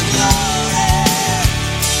blaze of glory.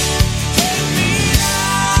 Take me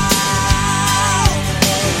out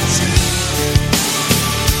for truth.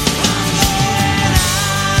 I'm going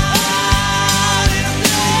out in a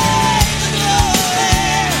blaze of glory.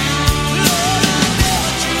 Lord, I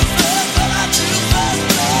never drew first, but I drew first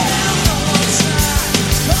blood. I'm gonna shine.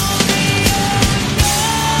 Call me up,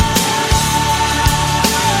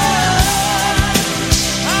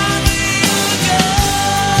 I'll be your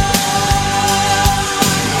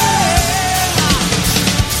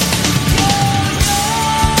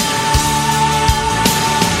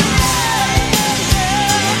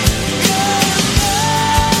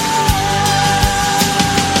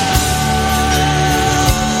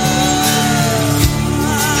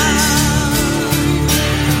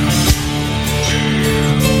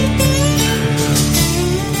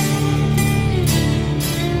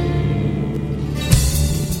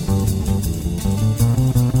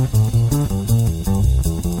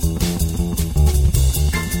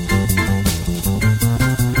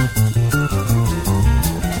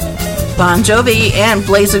Bon Jovi and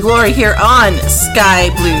Blaze of Glory here on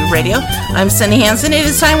Sky Blue Radio. I'm Sunny Hansen. It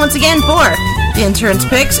is time once again for the intern's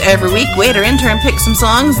picks. Every week, Wade, our intern, picks some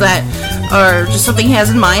songs that are just something he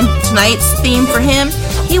has in mind. Tonight's theme for him,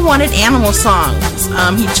 he wanted animal songs.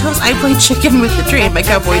 He chose I Play Chicken with the Train by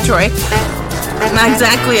Cowboy Troy. Not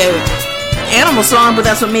exactly a animal song, but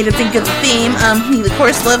that's what made him think of the theme. He, of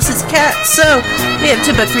course, loves his cat, so we have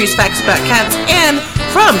Timbuk3's Facts About Cats, and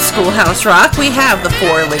from Schoolhouse Rock, we have the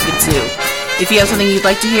Four-Legged Zoo. If you have something you'd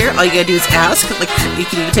like to hear, all you gotta do is ask. Like, you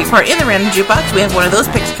can even take part in the Random Jukebox. We have one of those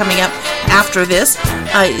picks coming up after this.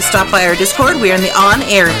 Stop by our Discord. We are in the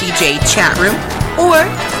on-air DJ chat room. Or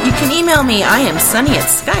you can email me. I am Sunny at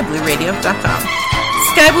skyblueradio.com.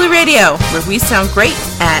 Sky Blue Radio, where we sound great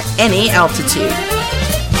at any altitude.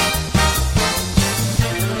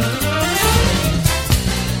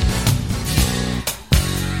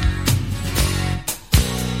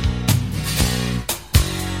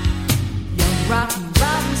 Rockin'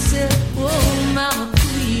 Robin said, "Whoa, mama,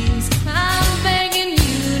 please, I'm begging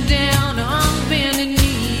you down on bended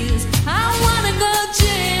knees. I wanna go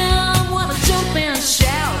jam, wanna jump and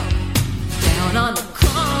shout down on the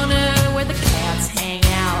corner where the cats hang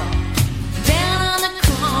out. Down on the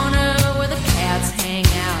corner where the cats hang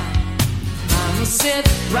out." Mama said,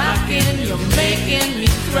 "Rockin', you're making me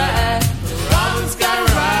cry. The robin's gotta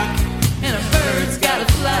rock and a bird's gotta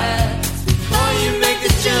fly. Before you make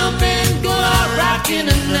the jump and go out rockin'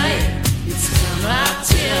 tonight, it's time I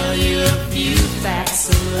tell you a few facts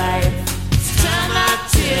of life. It's time I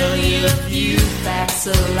tell you a few facts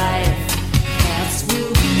of life. Cats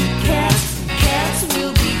will be cats, and cats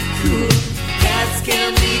will be cool. Cats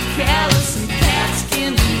can be callous, and cats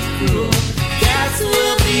can be cruel. Cats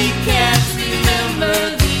will be cats, remember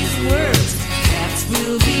these words. Cats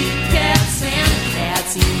will be cats, and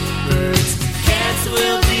cats eat birds. Cats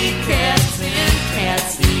will be cats, and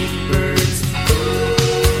cats eat birds.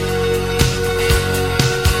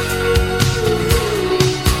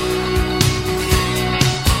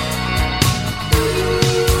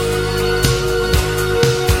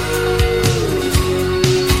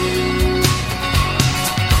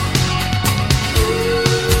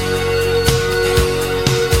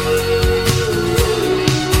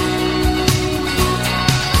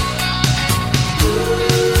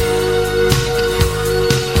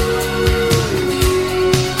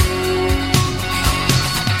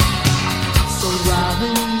 So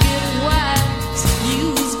Robin, get wise,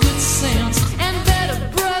 use good sense, and better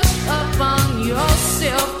brush up on your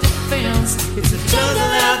self-defense. It's a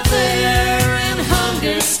jungle out there and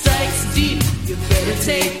hunger strikes deep. You better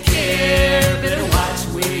take care, better watch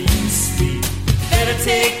where you sleep. Better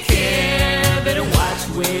take care, better watch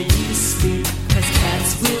where you sleep. 'Cause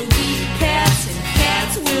cats will be cats and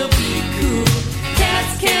cats will be cool.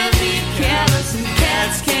 Cats can be callous and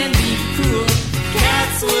cats can be cruel.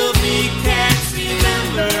 Cats will be cats,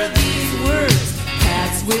 remember these words.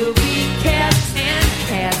 Cats will be cats and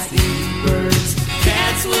cats eat birds.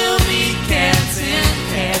 Cats will be cats and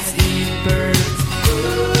cats eat birds.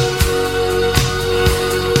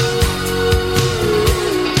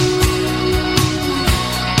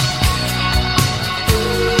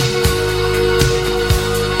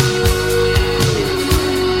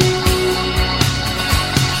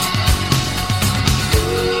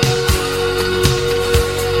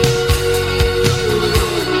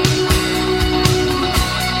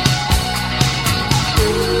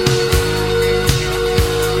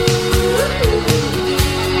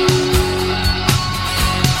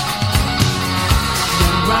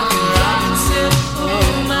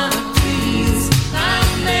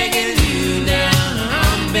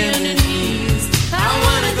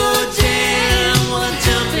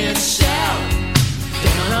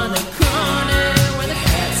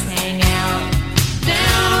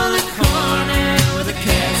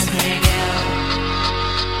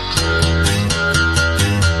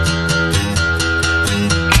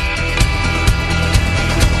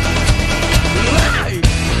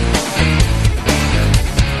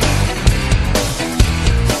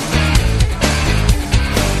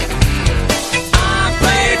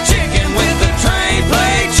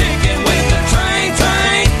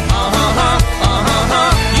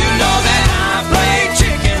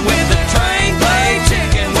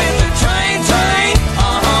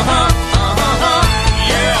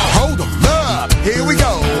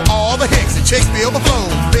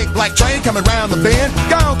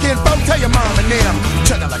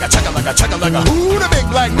 like a chugga like a who, the big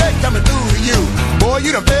black neck coming through to you. Boy,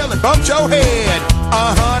 you done fell and bumped your head.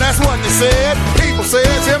 That's what they said. People say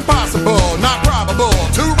it's impossible, not probable,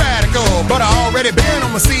 too radical. But I already been on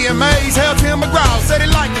my CMAs. Hell, Tim McGraw said he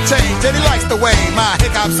liked the change, said he likes the way my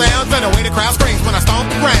hip-hop sounds and the way the crowd screams when I stomp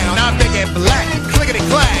the ground. I'm thinking black,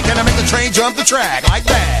 clickety-clack, and I make the train jump the track like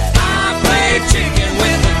that. I play chicken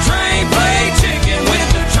with the train, play chicken with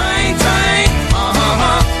the train, train.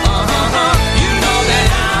 You know that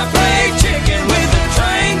I play chicken with the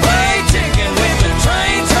train, play chicken with the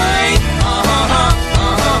train, train.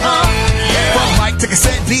 Yeah. From mic to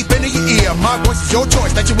cassette deep into your ear, my voice is your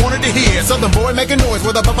choice that you wanted to hear. Southern boy making noise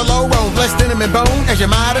with a buffalo roll, blessed denim and bone, as you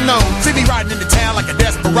might have known. See me riding into town like a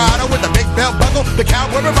desperado with a big belt buckle, the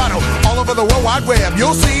cowboy bravado. All over the World Wide Web,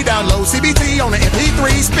 you'll see download CBT on the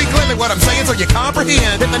MP3. Speak clearly what I'm saying so you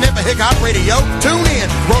comprehend. Hit the net for hip-hop radio, tune in.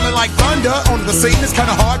 Rolling like thunder onto the scene. It's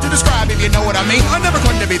kinda hard to describe if you know what I mean. I never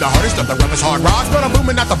claimed to be the hardest of the roughest hard rocks, but I'm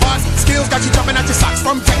booming out the box. Skills got you jumping out your socks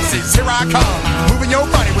from Texas. Here I come, moving your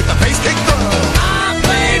body with the bass kick drum. I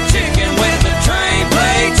play chicken with the train,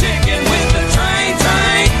 play chicken with the train,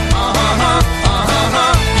 train.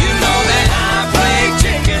 You know that I play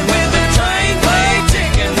chicken with the train, play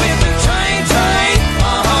chicken with the train, train.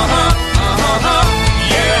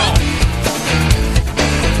 Yeah.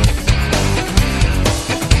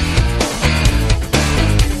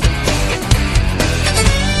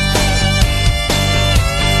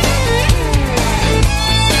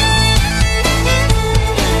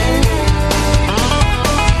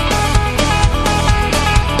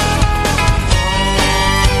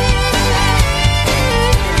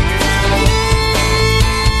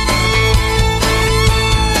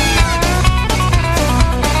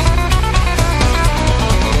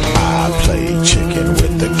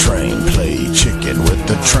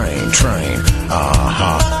 Train, train, I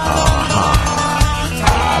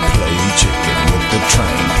play chicken with the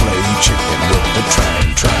train, play chicken with the train,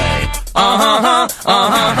 train.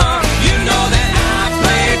 You know that I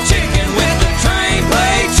play chicken with the train,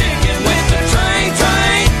 play chicken with the train,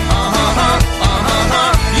 train.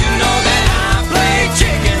 You know that I play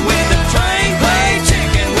chicken with the train, play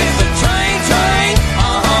chicken with the train, train.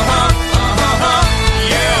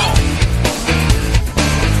 Yeah.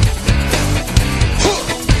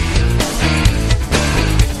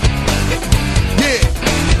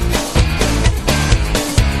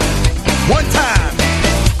 One time.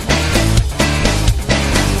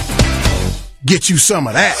 Get you some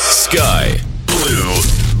of that. Sky Blue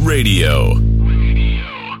Radio.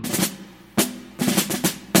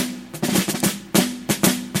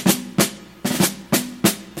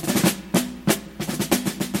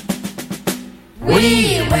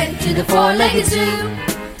 We went to the four-legged zoo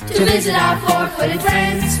to visit our four-footed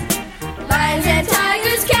friends. Lions and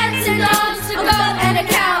tigers, cats and dogs, a goat and a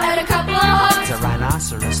cow and a couple of hogs. A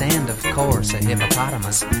rhinoceros and of course a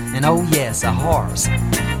hippopotamus, and oh yes, a horse.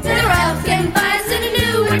 There were elk and bison, a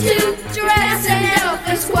new or two, giraffes and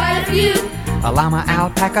elephants, quite a few. A llama,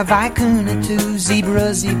 alpaca, vicuna, two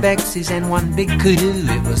zebras, ibexes, and one big kudu.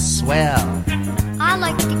 It was swell. I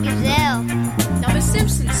like the gazelle. Now Miss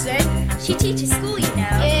Simpson said She teaches school, you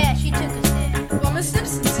know. Yeah, she took us there. Well, Miss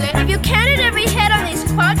Simpson said If you counted every head on these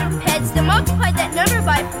quadrupeds, then multiplied that number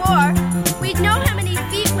by 4, we'd know how many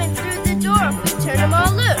feet went through the door if we turned them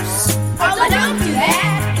all loose. Although don't do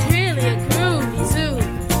that. it's really a groovy zoo.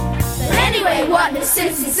 But anyway, what Miss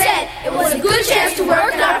Simpson said, it was a good chance to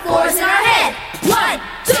work our floors in our head. 1,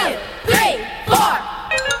 2, 3, 4.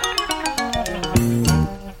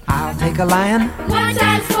 I'll take a lion. 1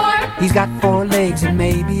 times 4. He's got 4 legs and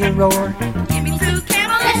maybe a roar. Give me 2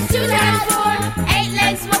 camels. That's 2 times 4. 8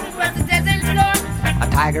 legs walking across the desert floor. A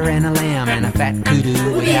tiger and a lamb and a fat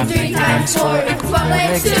kudu. We have 3 times 4 equals 12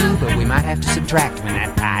 legs too. But we might have to subtract when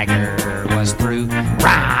that tiger was through.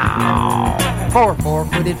 Row! 4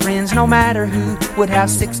 four-footed friends, no matter who, would have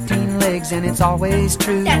 16 legs, and it's always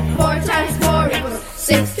true. That 4 times 4 equals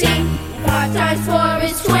 16. 5 times 4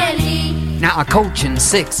 is 20. Now a coach and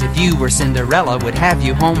 6, if you were Cinderella, would have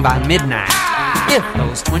you home by midnight. If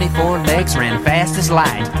those 24 legs ran fast as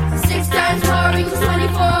light. 6 times 4 equals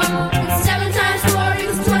 24. And 7 times 4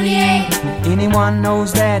 equals 28. Anyone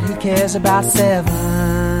knows that, who cares about 7?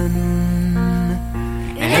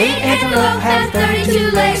 And 8 antelope has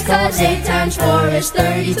 32 legs, cause 8 times 4 is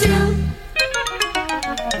 32.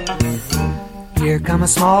 Here come a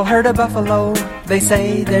small herd of buffalo. They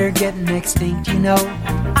say they're getting extinct, you know.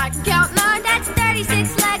 I can count 9, that's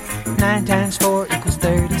 36 legs. 9 times 4 equals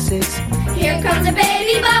 36. Here comes a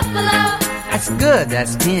baby buffalo. That's good,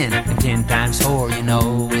 that's 10. And 10 times 4, you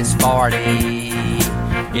know, is 40.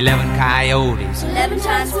 11 coyotes 11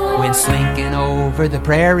 times 4 went slinking over the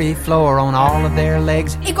prairie floor on all of their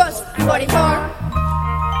legs equals 44.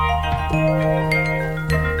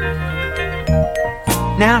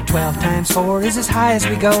 Now 12 times 4 is as high as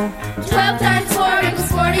we go, 12 times 4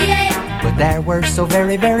 equals 48. but there were so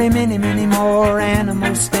very, very many, many more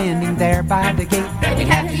animals standing there by the gate That we'd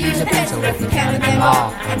have to use a pencil if we counted them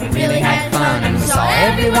all. And we really had fun and we saw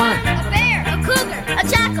everyone. A bear, a cougar, a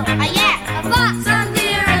jackal, a yak, a fox, some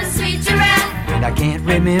deer, and a sweet giraffe. And I can't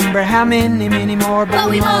remember how many, many more, but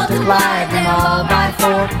we multiplied them all by 4,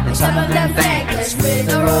 and some of them thanked us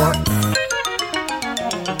with a roar.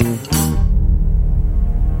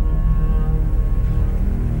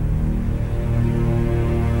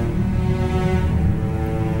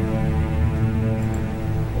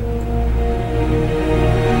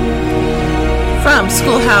 From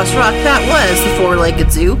Schoolhouse Rock, that was the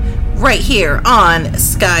Four-Legged Zoo, right here on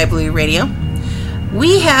Sky Blue Radio.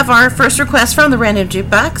 We have our first request from the Random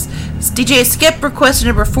Jukebox. It's DJ Skip requested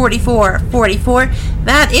number 4444.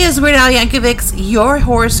 That is Weird Al Yankovic's Your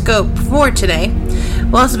Horoscope for today.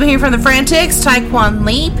 We'll also be hearing from the Frantics, Taekwon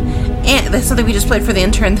Leap, and that's something we just played for the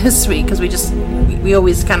intern this week because we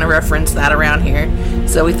always kind of reference that around here.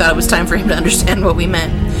 So we thought it was time for him to understand what we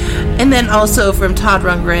meant. And then also from Todd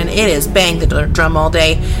Rundgren, it is Bang the Drum All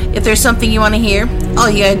Day. If there's something you want to hear, all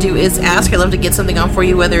you gotta do is ask. I'd love to get something on for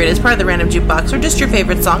you, whether it is part of the Random Jukebox or just your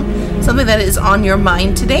favorite song, something that is on your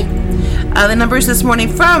mind today. The numbers this morning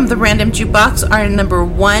from the Random Jukebox are number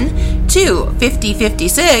 1 to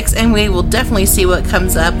 5056, and we will definitely see what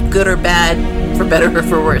comes up, good or bad, for better or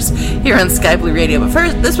for worse, here on Sky Blue Radio. But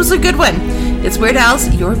first, this was a good one. It's Weird Al's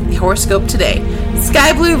Your Horoscope Today.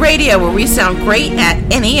 Sky Blue Radio, where we sound great at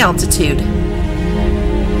any altitude.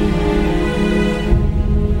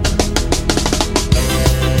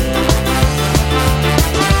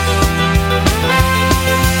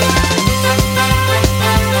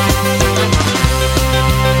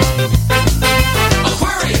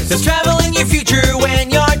 There's travel in your future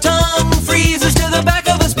when your tongue freezes to the back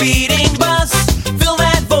of a speeding bus. Fill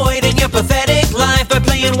that void in your pathetic life by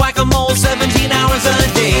playing whack-a-mole 17 hours a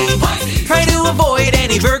day. Try to avoid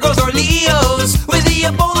any Virgos or Leos with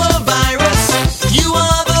the Ebola virus. You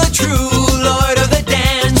are the true lord of the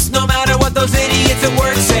dance, no matter what those idiots at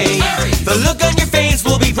work say. The look on your face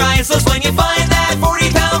will be priceless when you find that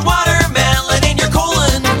 40-pound watermelon in your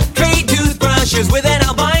colon. Trade toothbrushes with an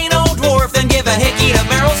albino dwarf, then give a hickey to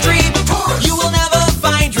Meryl Streep. You will never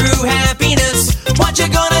find true happiness. What you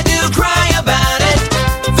gonna do? Cry about it.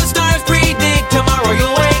 The stars predict tomorrow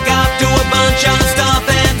you'll wake up to a bunch of stuff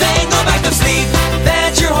and then go back to sleep.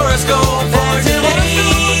 That's your horoscope for today.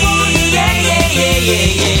 Yeah, yeah, yeah,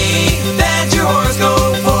 yeah, yeah. That's your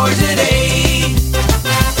horoscope for today.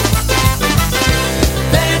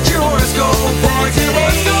 That's your horoscope for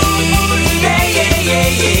today. Yeah, yeah, yeah,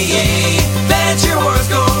 yeah, yeah. That's your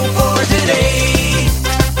horoscope for today.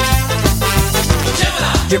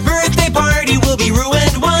 Your birthday party will be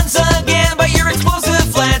ruined once again by your explosive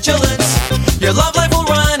flatulence. Your love life will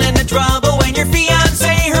run into trouble when your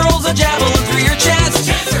fiancé hurls a javelin through your chest.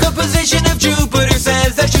 The position of Jupiter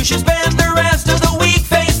says that you should spend the rest of the week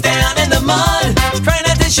face down in the mud. Try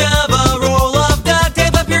not to shove a roll of duct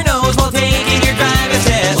tape up your nose while taking your driver's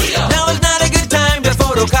test. Now is not a good time to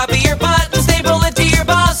photocopy your butt and staple it to your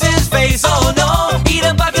boss's face. Oh no, eat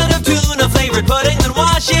a bucket of tuna flavored pudding, then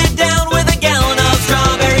wash it down with a gallon of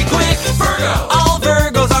strawberry quick. All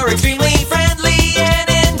Virgos are extremely friendly and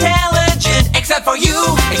intelligent, except for you.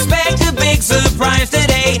 Expect a big surprise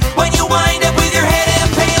today when you wind up with your head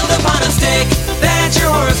impaled upon a stick. That's your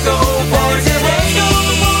horoscope for today.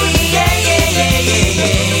 Yeah, yeah, yeah, yeah,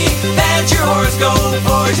 yeah. That's your horoscope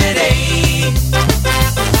for today.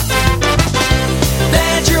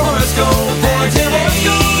 That's your horoscope for today.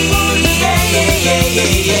 Yeah, yeah, yeah,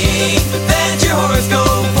 yeah, yeah. That's your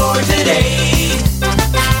horoscope for today.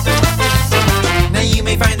 Now you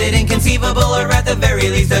may find it inconceivable, or at the very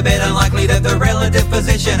least a bit unlikely, that the relative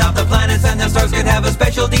position of the planets and the stars could have a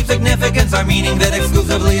special deep significance, or meaning that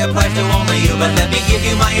exclusively applies to only you. But let me give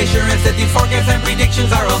you my assurance that these forecasts and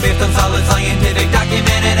predictions are all based on solid scientific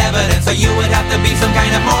documented evidence. So you would have to be some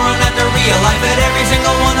kind of moron not to realize that every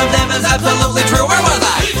single one of them is absolutely true. Where was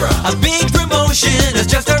I? A big promotion is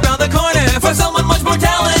just around the corner for someone much more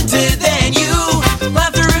talented than you.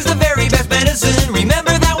 Laughter is the very best medicine.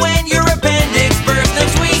 Remember that when your appendix bursts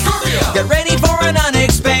next week. Get ready for an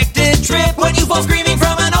unexpected trip when you fall screaming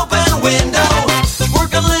from an open window.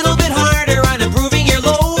 Work a little bit harder on improving your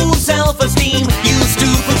low self-esteem, you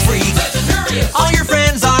stupid freak. All your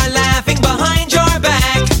friends are laughing behind your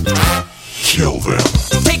back. Kill them.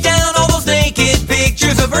 Take down all those naked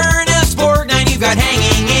pictures of Ernest Borgnine you've got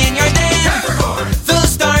hanging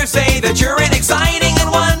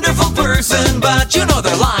but you know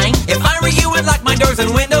they're lying. If I were you, I'd lock my doors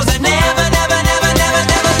and windows and never, never, never, never,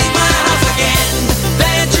 never leave my house again.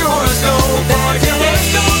 That's your horoscope for today.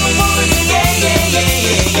 Yeah, yeah, yeah,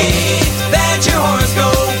 yeah, yeah. That's your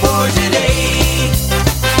horoscope for today.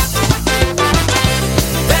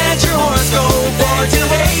 That's your horoscope for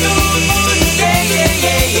today. Yeah, yeah,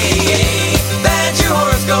 yeah, yeah, yeah. That's your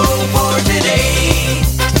horoscope for today.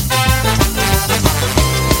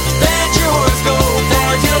 That's your horoscope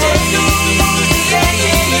for today. Yeah,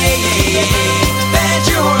 yeah, yeah, yeah, yeah. That's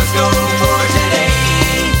your horoscope for today.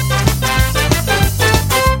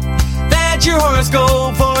 That's your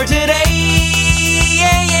horoscope for today.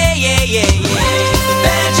 Yeah, yeah, yeah, yeah, yeah.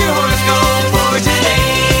 That's your horoscope for today.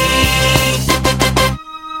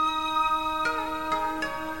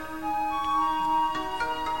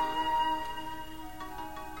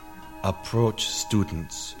 Approach,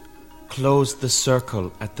 students. Close the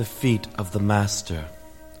circle at the feet of the Master.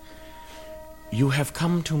 You have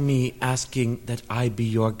come to me asking that I be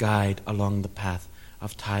your guide along the path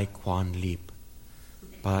of Tai Quan Leap.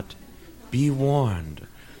 But be warned,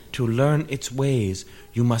 to learn its ways,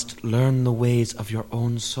 you must learn the ways of your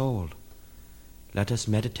own soul. Let us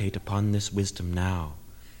meditate upon this wisdom now.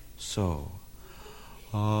 So,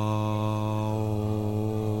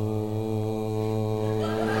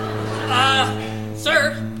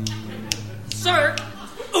 Sir. Sir.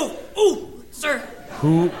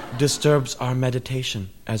 Who disturbs our meditation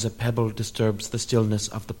as a pebble disturbs the stillness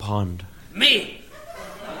of the pond? Me.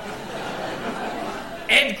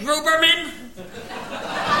 Ed Gruberman.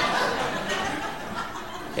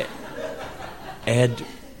 Ed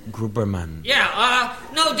Gruberman. Yeah,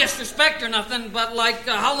 no disrespect or nothing, but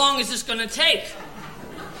how long is this gonna take?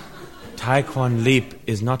 Tai Quan Leap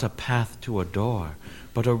is not a path to a door,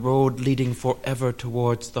 but a road leading forever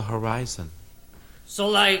towards the horizon. So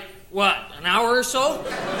what, an hour or so?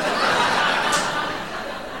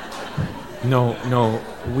 No,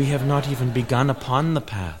 we have not even begun upon the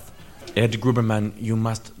path. Ed Gruberman, you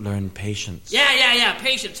must learn patience. Yeah,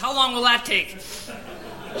 patience. How long will that take?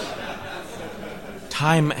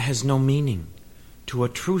 Time has no meaning. To a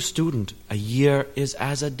true student, a year is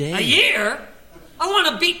as a day. A year? I want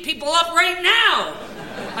to beat people up right now.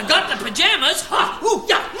 I got the pajamas. Ha! Ooh,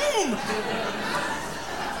 yeah.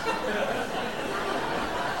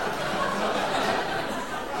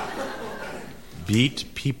 Beat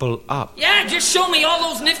people up. Yeah, just show me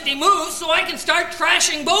all those nifty moves so I can start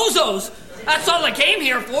trashing bozos. That's all I came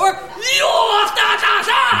here for.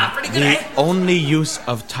 Pretty good, The eh? only use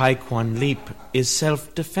of Tai Quan Leap is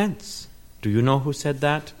self-defense. Do you know who said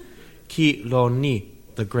that? Ki Lo Ni,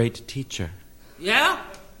 the great teacher. Yeah?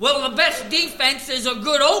 Well, the best defense is a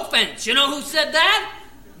good offense. You know who said that?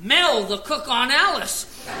 Mel, the cook on Alice.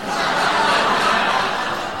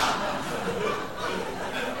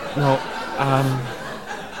 No,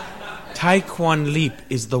 Tai Quan Leap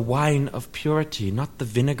is the wine of purity, not the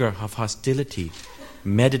vinegar of hostility.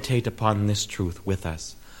 Meditate upon this truth with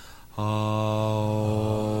us.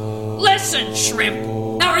 Oh. Listen, shrimp.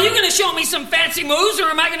 Now, are you going to show me some fancy moves, or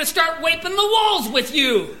am I going to start waping the walls with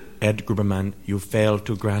you? Ed Gruberman, you failed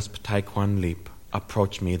to grasp Tai Quan Leap.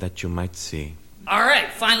 Approach me that you might see. All right,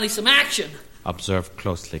 finally some action. Observe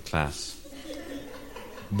closely, class.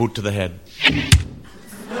 Boot to the head.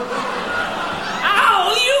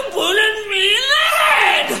 Ow, you booted me in the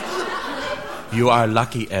head! You are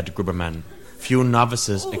lucky, Ed Gruberman. Few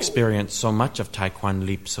novices experience so much of Tai Quan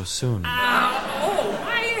Leap so soon.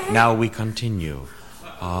 Now we continue.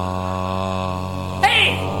 Hey,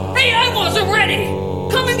 I wasn't ready.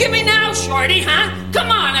 Come and get me now, shorty, huh?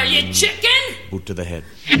 Come on, are you chicken? Boot to the head.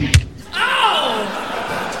 Oh!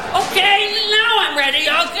 Okay, now I'm ready.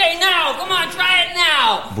 Okay, now. Come on, try it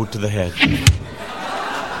now. Boot to the head.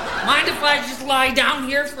 Mind if I just lie down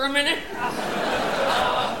here for a minute?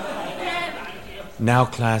 Now,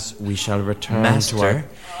 class, we shall return Master? to our...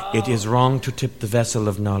 It is wrong to tip the vessel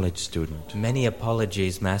of knowledge, student. Many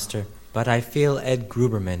apologies, Master, but I feel Ed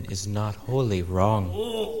Gruberman is not wholly wrong.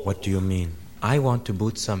 What do you mean? I want to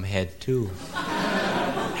boot some head, too.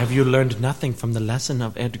 Have you learned nothing from the lesson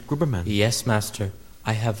of Ed Gruberman? Yes, Master.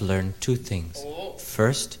 I have learned two things.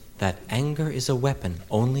 First, that anger is a weapon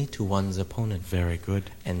only to one's opponent. Very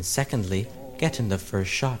good. And secondly, get in the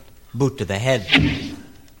first shot. Boot to the head.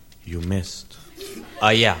 You missed.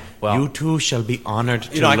 Yeah, well... You too shall be honored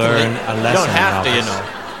to I can learn leave. a lesson. You don't have to, novice.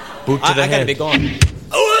 Boot to the I head. gotta be gone.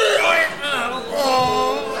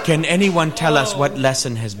 Can anyone tell us what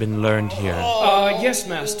lesson has been learned here? Yes,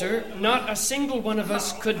 Master. Not a single one of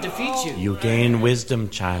us could defeat you. You gain wisdom,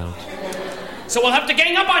 child. So we'll have to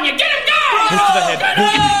gang up on you. Get him, go! Boot to the head.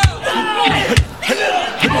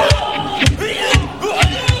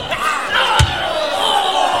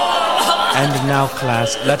 And now,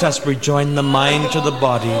 class, let us rejoin the mind to the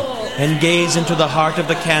body and gaze into the heart of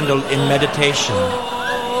the candle in meditation.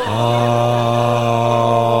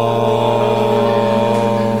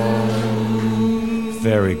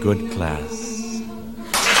 Very good, class.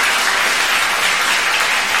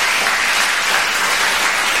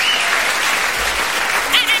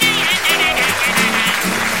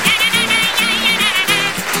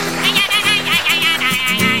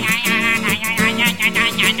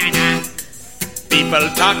 People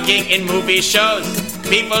talking in movie shows,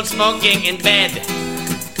 people smoking in bed,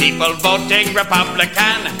 people voting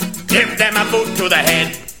Republican, give them a boot to the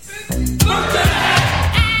head. Boot to the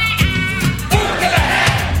head! Boot to the head!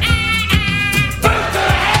 Boot to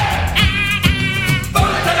the head!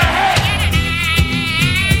 Boot to the head!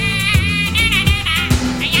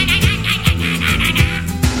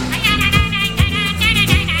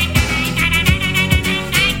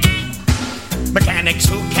 Mechanics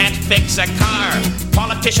who can't fix a car,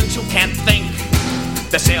 politicians who can't think,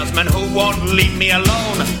 the salesman who won't leave me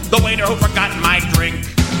alone, the waiter who forgot my drink.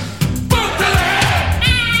 Boot to the head!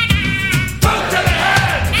 Boot to the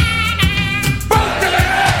head! Boot to the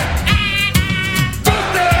head! Boot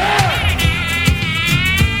to the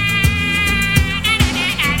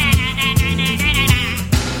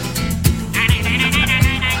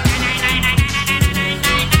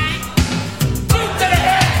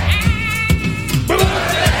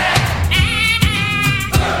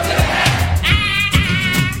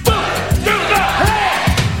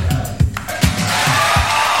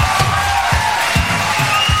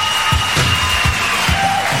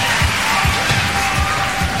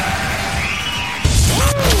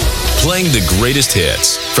Playing the greatest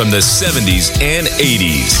hits from the 70s and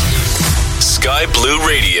 80s. Sky Blue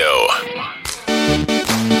Radio.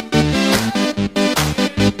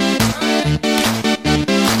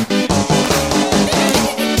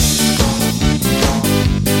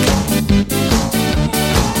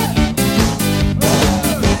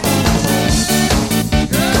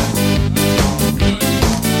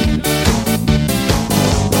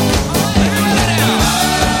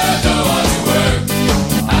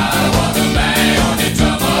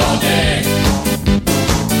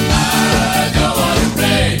 I don't want to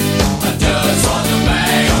play.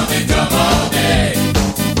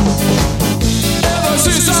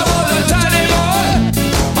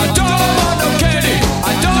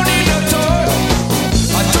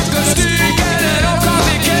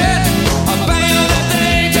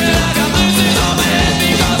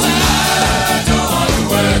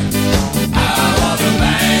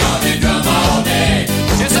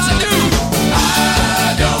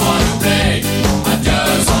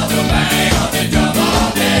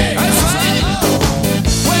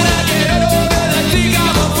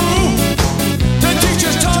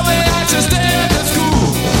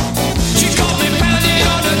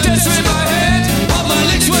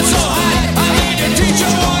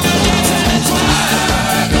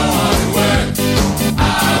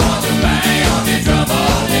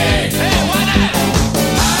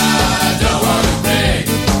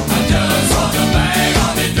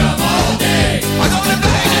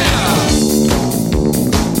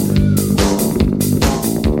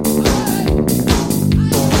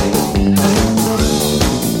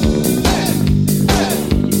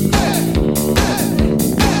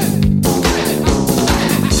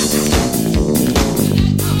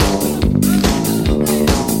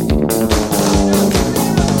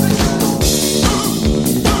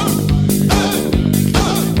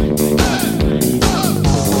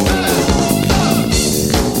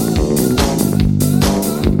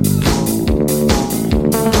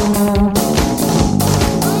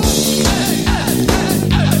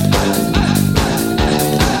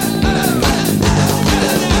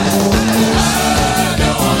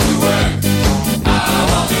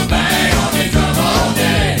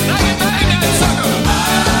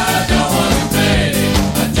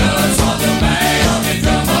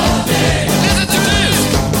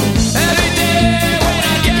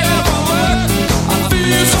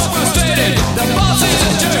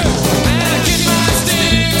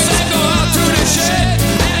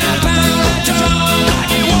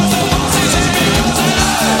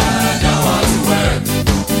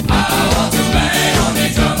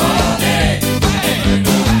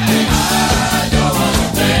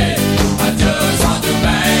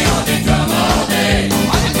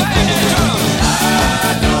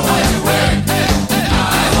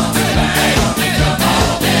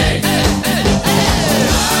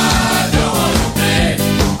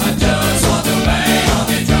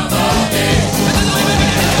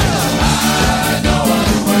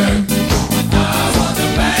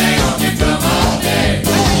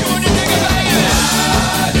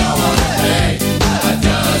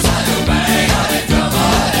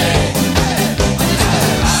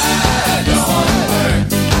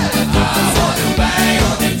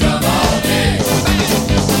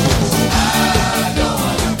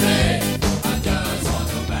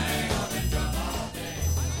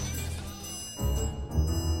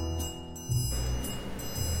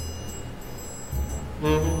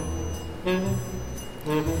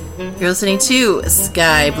 You're listening to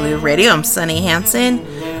Sky Blue Radio. I'm Sunny Hansen.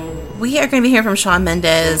 We are going to be hearing from Shawn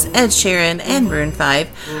Mendes, Ed Sheeran, and Maroon 5.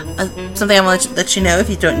 Something I want to let you know, if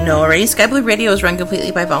you don't know already, Sky Blue Radio is run completely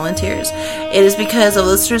by volunteers. It is because of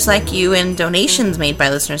listeners like you and donations made by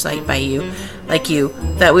listeners like you,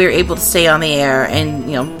 that we are able to stay on the air, and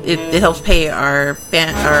it helps pay our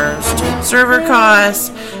server costs,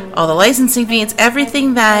 all the licensing fees,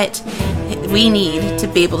 everything that we need to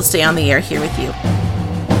be able to stay on the air here with you.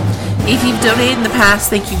 If you've donated in the past,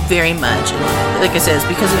 thank you very much. And like I said, it's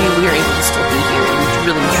because of you we are able to still be here, and we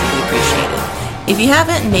really, truly appreciate it. If you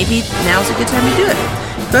haven't, maybe now's a good time to do it.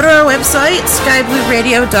 Go to our website,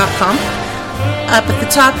 skyblueradio.com. Up at the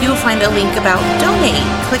top, you'll find a link about donate.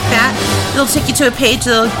 Click that. It'll take you to a page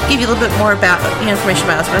that'll give you a little bit more about information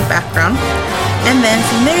about us, about our background. And then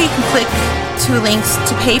from there, you can click to links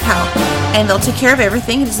to PayPal, and they'll take care of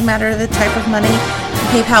everything. It doesn't matter the type of money.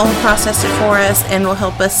 PayPal will process it for us and will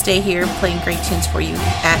help us stay here playing great tunes for you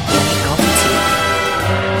at any altitude.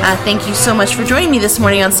 Thank you so much for joining me this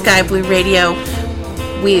morning on Sky Blue Radio,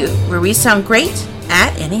 where we sound great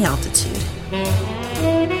at any altitude.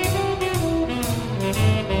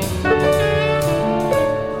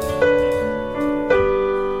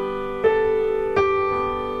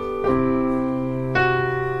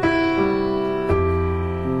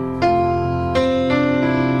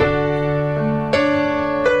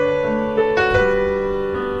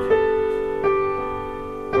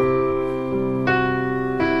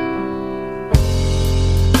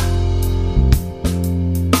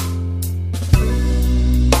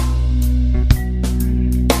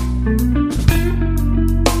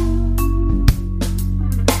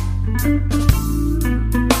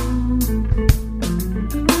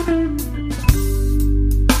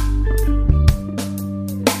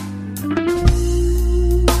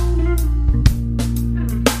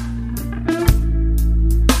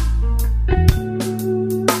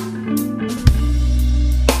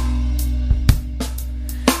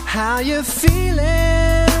 How you feeling?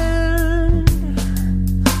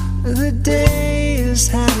 The day has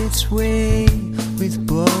had its way with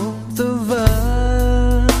both of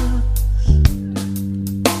us,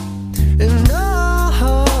 and oh,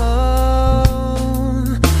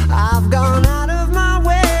 I've gone out of my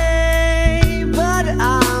way, but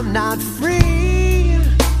I'm not free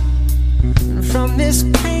from this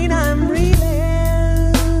pain I'm reeling.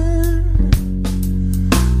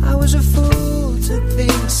 I was a fool to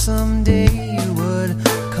think someday you would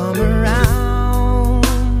come around,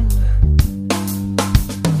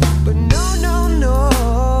 but no, no, no,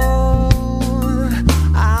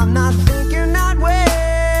 I'm not thinking that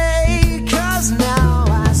way, 'cause now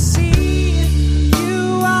I see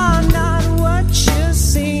you are not what you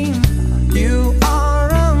seem. You are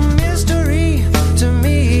a mystery to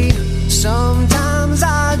me. Sometimes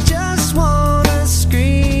I just wanna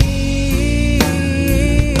scream.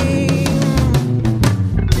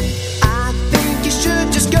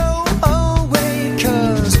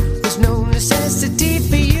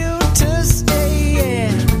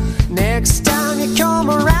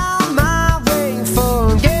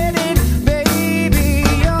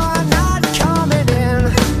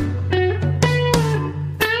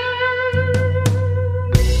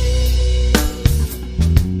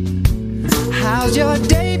 How's your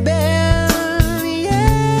day been?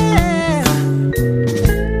 Yeah,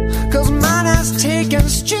 'cause mine has taken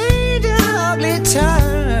strange and ugly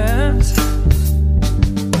turns.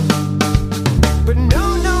 But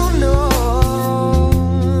no, no, no,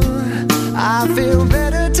 I feel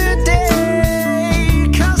better today,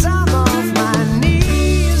 'cause I'm off my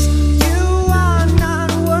knees. You are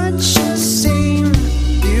not what you seem.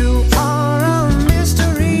 You are a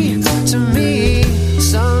mystery to me.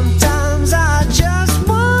 Sometimes I just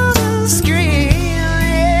wanna scream,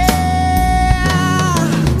 yeah.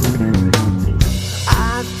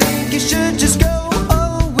 I think you should just go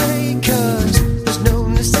away, 'cause there's no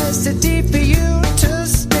necessity for you to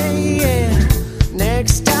stay, yeah.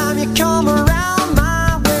 Next time you come around my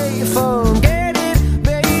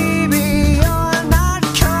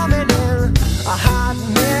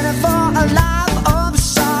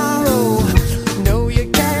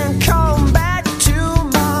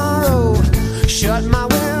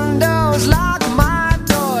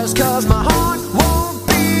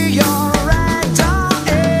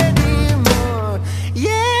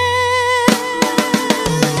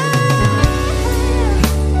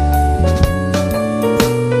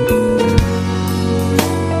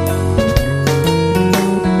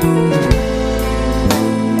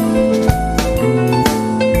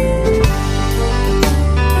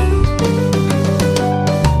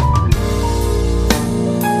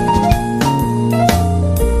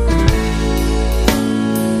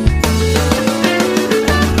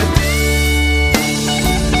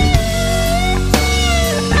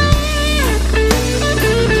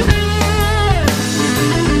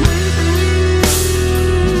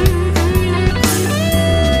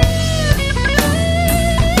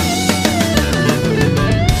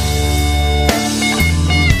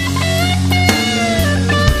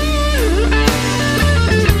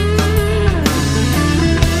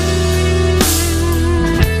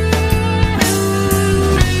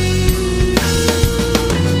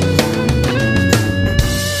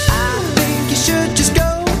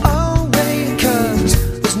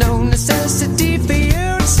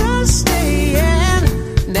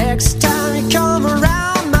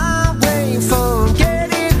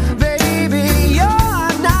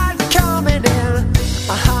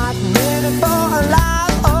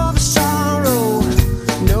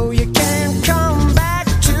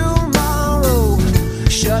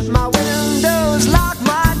shut my windows, lock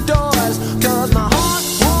my doors, 'cause my heart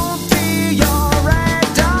won't be your rag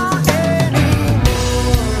doll anymore.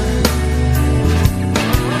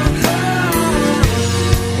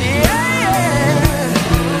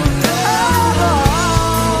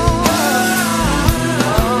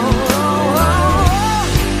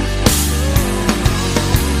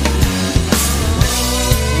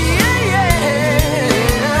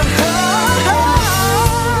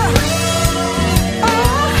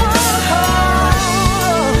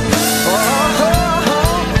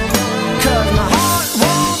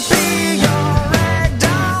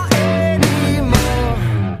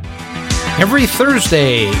 Every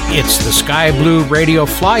Thursday, it's the Sky Blue Radio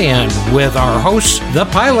Fly-In with our hosts, the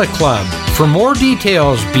Pilot Club. For more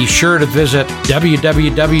details, be sure to visit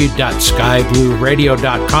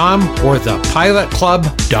www.skyblueradio.com or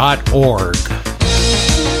thepilotclub.org.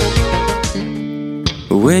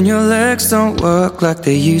 When your legs don't work like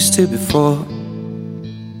they used to before,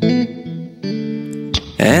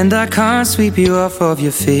 and I can't sweep you off of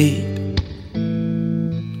your feet,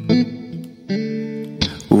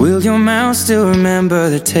 will your mouth still remember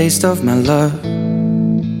the taste of my love?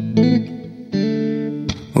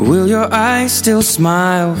 Will your eyes still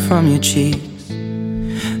smile from your cheeks?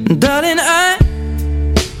 Darling, I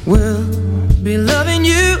will be loving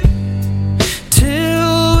you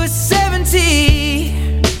till we're 70.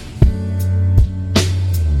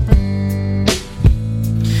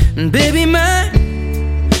 And baby, my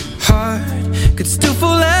heart could still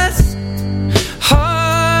fall less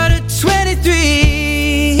hard at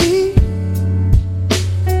 23.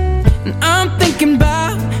 And I'm thinking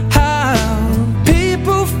about how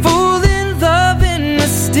people fall in love in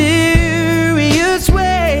mysterious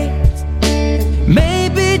ways.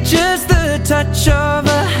 Maybe just the touch of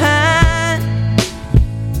a hand.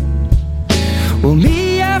 Well,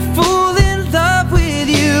 me, I fall in love with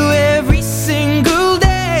you every single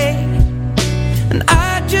day, and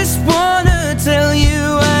I just wanna tell you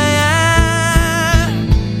I am.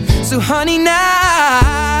 So honey,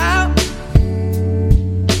 now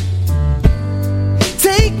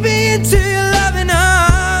take me into your loving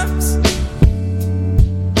arms,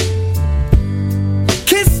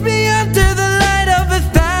 kiss me under the light of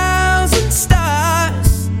 1,000 stars,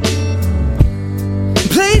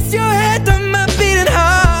 place your head on my beating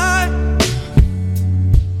heart.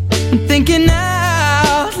 I'm thinking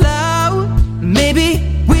out loud, maybe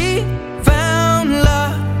we found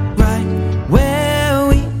love right where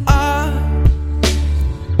we are.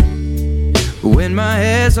 When my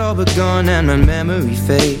hair's all but gone and my memory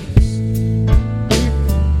fades,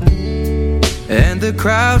 and the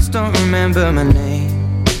crowds don't remember my name,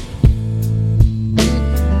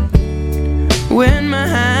 when my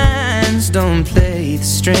hands don't play the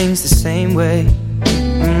strings the same way,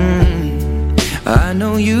 I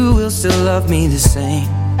know you will still love me the same.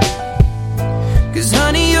 'Cause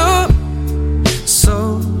honey, your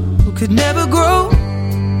soul could never grow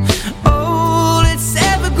old, it's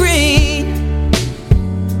evergreen.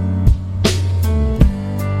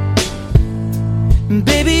 And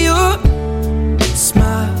baby, your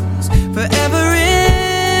smile's forever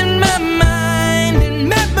in my mind and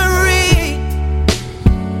memory.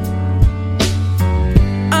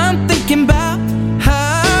 I'm thinking about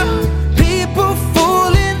how people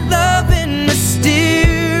fall in love in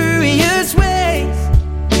mysterious ways,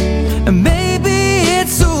 and maybe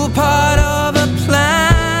it's all part of a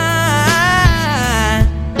plan.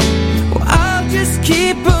 Well, I'll just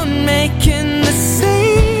keep on making the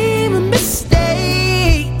same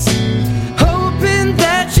mistakes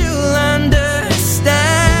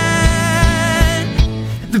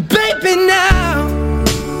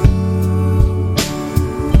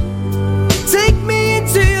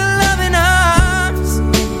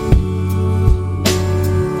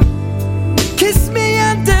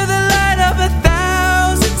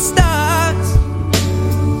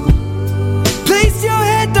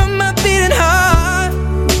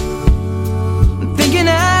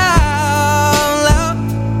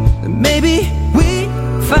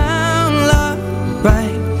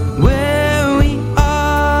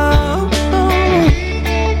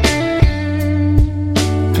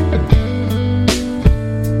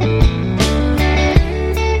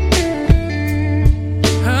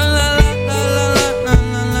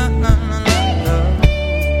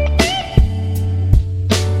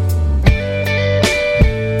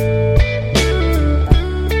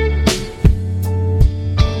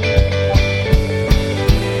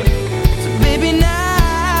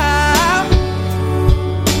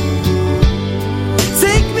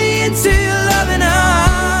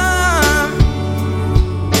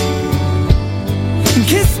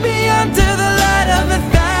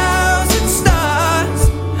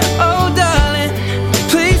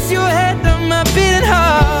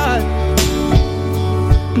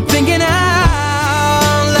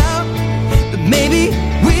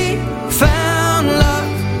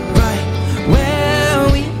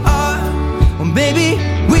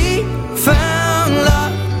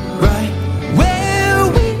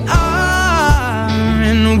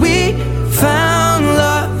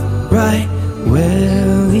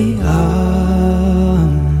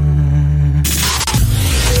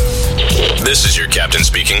captain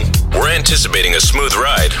speaking. We're anticipating a smooth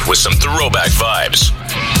ride with some throwback vibes.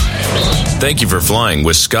 Thank you for flying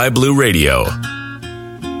with Sky Blue Radio.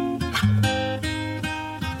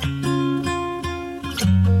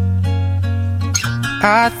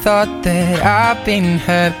 I thought that I've been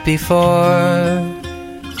hurt before,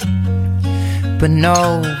 but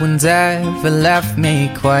no one's ever left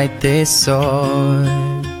me quite this sore.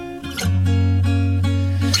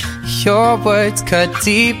 Your words cut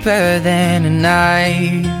deeper than a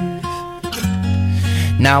knife.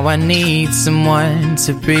 Now I need someone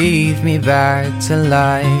to breathe me back to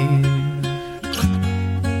life.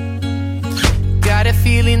 Got a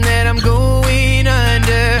feeling that I'm going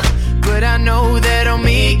under, but I know that I'll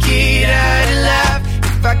make it out alive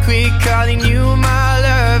if I quit calling you my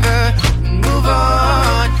lover and move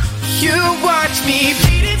on. You watch me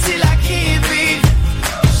bleed until I can't breathe,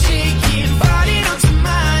 shaking, falling onto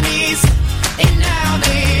my knees. And now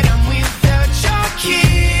that I'm without your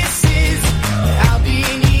kisses, I'll be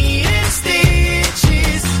needing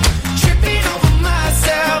stitches, tripping over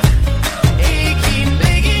myself, aching,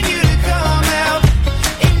 begging you to come out.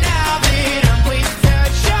 And now that I'm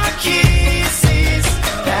without your kisses,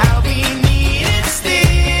 I'll be needing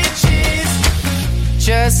stitches,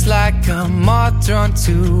 just like a moth drawn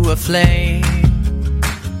to a flame.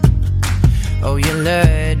 Oh, you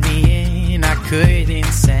lured me in, I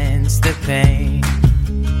couldn't sense the pain.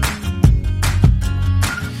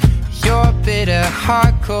 Your bitter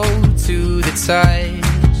heart cold to the touch.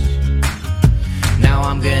 Now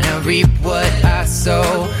I'm gonna reap what I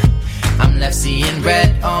sow. I'm left seeing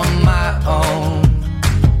red on my own.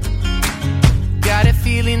 Got a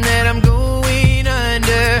feeling that I'm going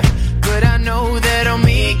under, but I know that I'll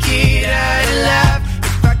make it out alive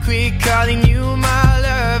if I quit calling you my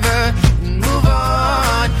lover and move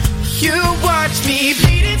on. You watch me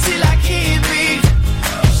bleed until I can't breathe,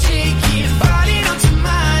 shaking, falling onto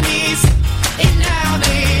my knees. And now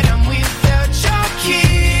that I'm without your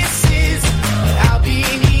kisses, I'll be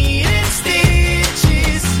needing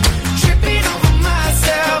stitches, tripping over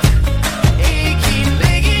myself, aching,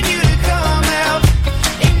 begging you to come out.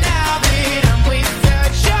 And now that I'm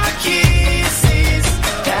without your kisses,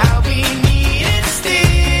 I'll be needing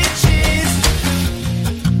stitches.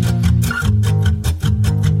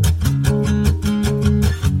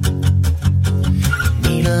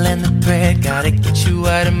 Needle in the thread, gotta get you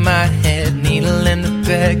out of my head. Needle in the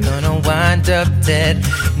thread, gonna wind up dead.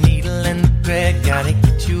 Needle in the thread, gotta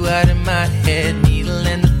get you out of my head. Needle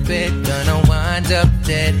in the thread, gonna wind up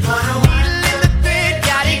dead. Needle in the thread,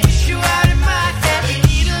 gotta get you out of my head.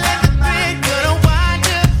 Needle in the thread, gonna wind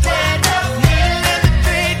up dead. Needle in the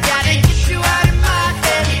thread, gotta get you out of my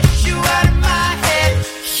head. Get you out of my head.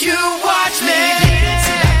 You watch me till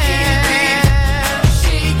I can't breathe,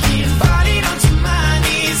 shaking, falling onto my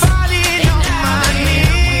knees, falling on my knees.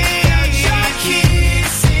 Without your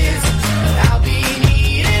kisses, I'll be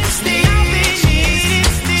needing stitches,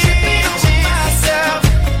 tripping over myself,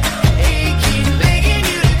 aching, begging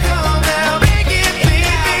you to come out, begging,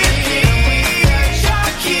 begging. Without your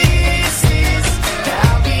kisses,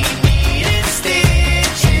 I'll be needing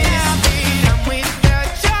stitches. I'm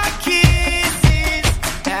without your kisses,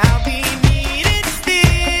 I'll be needing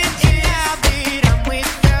stitches. I'm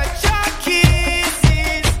without your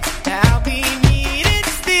kisses, I'll be needing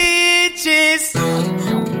stitches.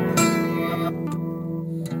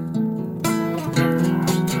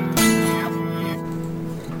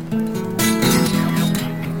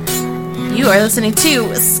 You are listening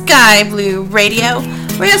to Sky Blue Radio.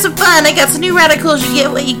 We're gonna have some fun. I got some new radicals. You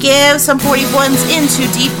get what you give. Some 41s into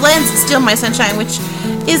deep blends. Still My Sunshine, which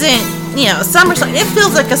isn't, a summer song. It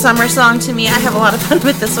feels like a summer song to me. I have a lot of fun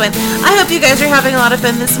with this one. I hope you guys are having a lot of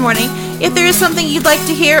fun this morning. If there is something you'd like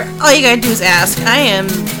to hear, all you gotta do is ask. I am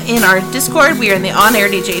in our Discord. We are in the On Air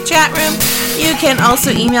DJ chat room. You can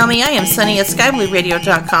also email me. I am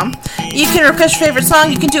sunny@skyblueradio.com. You can request your favorite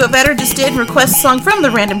song. You can do it better. Just did request a song from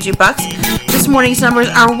the Random Jukebox. This morning's numbers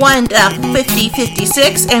are 1 to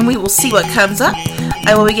 5056, and we will see what comes up.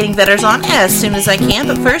 I will be getting vetters on as soon as I can,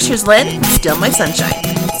 but first, here's Len, Still My Sunshine.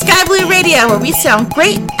 Sky Blue Radio, where we sound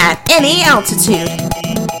great at any altitude.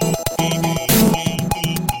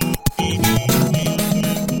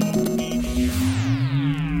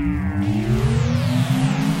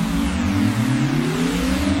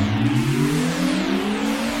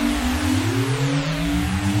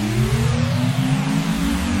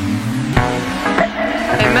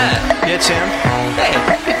 Yeah, Tim. Hey,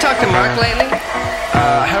 you talked to Mark lately?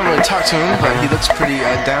 I haven't really talked to him, but he looks pretty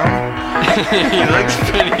down. He looks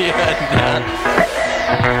pretty down.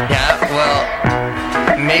 Yeah, well,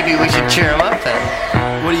 maybe we should cheer him up then.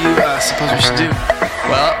 What do you suppose we should do?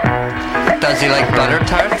 Well, Does he like butter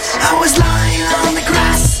tarts? I was lying on the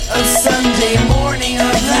grass a Sunday morning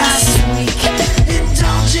of last week,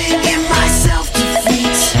 indulging in my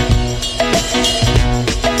self-defeat.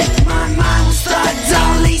 My mind was thugged,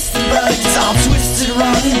 all laced and bugged, all twisted,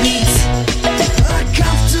 wrong and beat.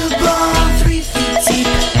 Uncomfortable, 3 feet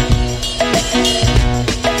deep.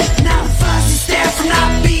 Now the fuzzy stare from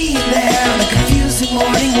not being there on a confusing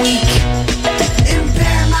morning week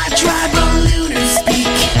impair my tribal lunar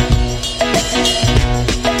speak.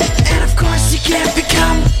 And of course you can't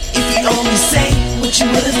become if you only say what you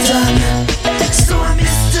would have done. So I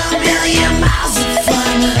missed a million miles of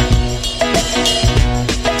fun.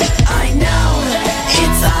 I know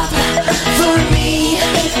it's up for me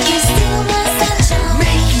if you steal my sunshine,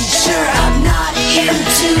 making sure I'm not in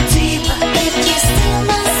too deep. If you steal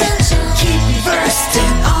my sunshine, keep me versed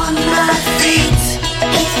and on my feet.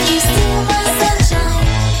 If you steal my sunshine.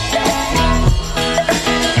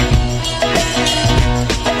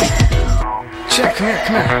 Jack, come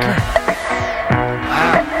here.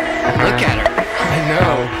 Wow, look at her. I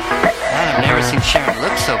know. Man, I've never seen Sharon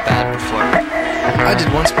look so bad before. I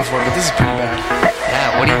did once before, but this is pretty bad.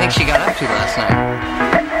 Yeah, what do you think she got up to last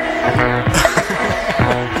night?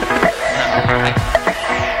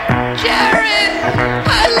 Sharon,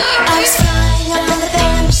 I love you. I was flying on the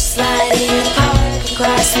bench, sliding in the park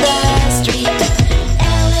across the street.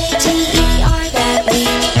 LATER that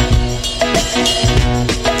week.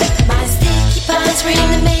 My sticky paws were in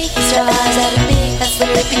the making straws at a big fat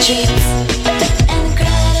slurpy treats. An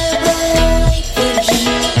incredible Lakewood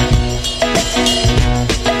heat.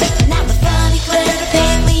 Now the funny glare to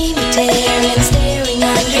pay me tear and staring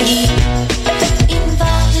under heat.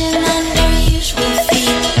 Involved in unusual feet.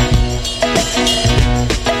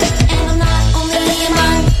 And I'm not only a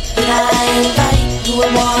monk, but I invite who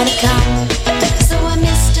would wanna come. So I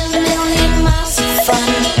missed a million miles of fun.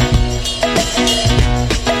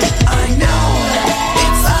 I know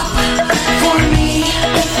it's up for me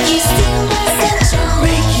If you steal my sunshine,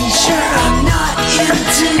 making sure I'm not in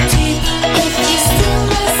too deep. if you steal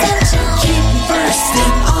my sunshine, Keep me versed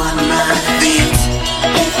and on my feet.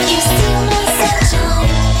 if you steal my sunshine,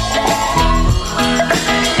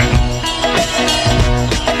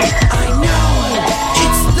 I know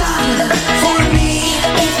it's done for me.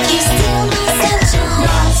 if you steal my sunshine,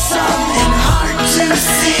 Not some and hard to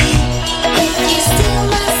see. if you steal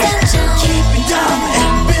my sunshine, Keep me dumb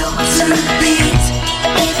and built to beat.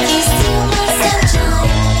 if you steal my sunshine,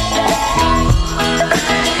 my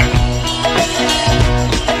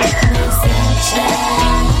sunshine,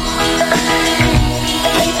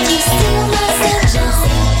 if you steal my sunshine,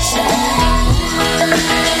 if you steal my sunshine,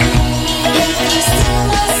 if you steal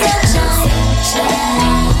my sunshine, if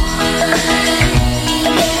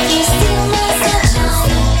you steal my sunshine,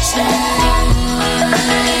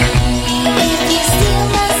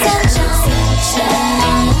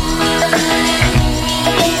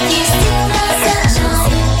 if you steal my sunshine, if you steal my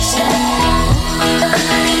sunshine,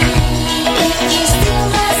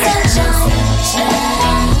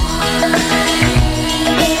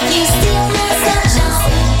 if you steal my sunshine,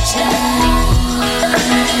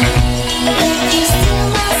 if you steal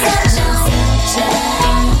my sunshine,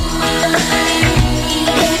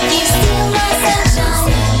 if you steal my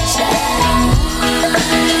sunshine,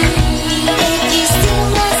 if you steal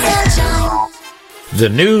my sunshine. The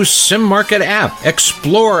new SimMarket app.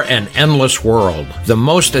 Explore an endless world. The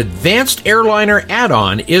most advanced airliner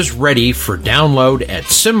add-on is ready for download at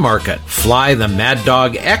SimMarket. Fly the Mad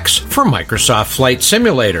Dog X for Microsoft Flight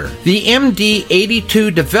Simulator. The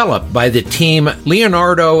MD-82 developed by the team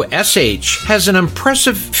Leonardo SH has an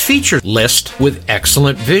impressive feature list with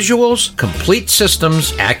excellent visuals, complete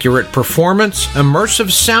systems, accurate performance, immersive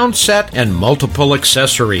sound set, and multiple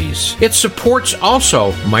accessories. It supports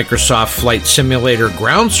also Microsoft Flight Simulator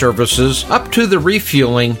ground services up to the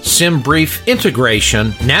refueling, SimBrief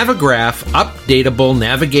integration, Navigraph, updatable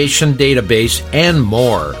navigation database, and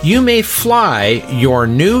more. You may fly your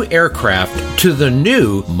new aircraft to the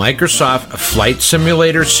new Microsoft Flight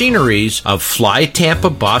Simulator sceneries of Fly Tampa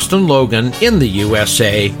Boston Logan in the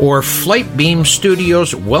USA or Flight Beam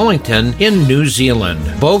Studios Wellington in New Zealand.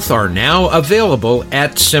 Both are now available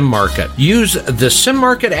at SimMarket. Use the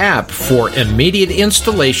SimMarket app for immediate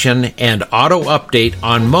installation and auto update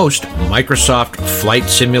on most Microsoft Flight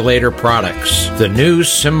Simulator products. The new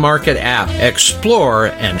SimMarket app. Explore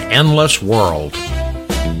an endless world.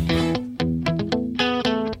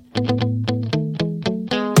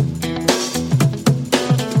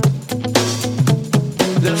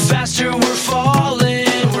 The faster we're falling,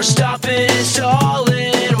 we're stopping and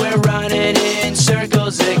stalling, we're running in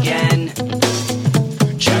circles again.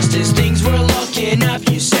 Just as things were looking up,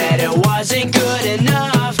 you said it wasn't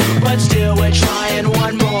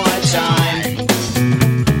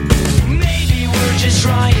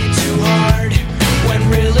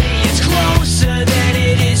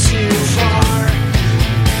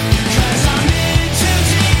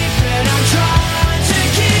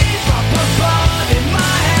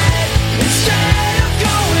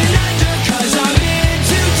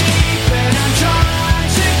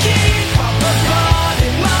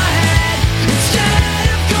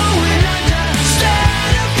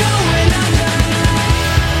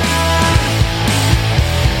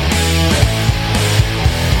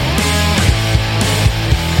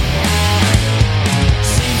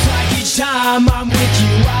time I'm with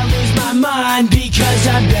you, I lose my mind because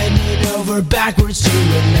I'm bending over backwards to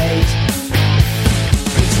relate.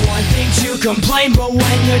 It's one thing to complain, but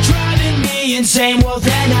when you're driving me insane, well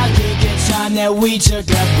then I think it's time that we took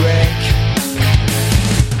a break.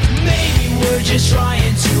 Maybe we're just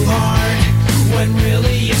trying too hard, when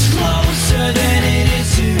really it's closer than it is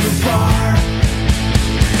too far.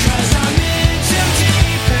 'Cause I'm in too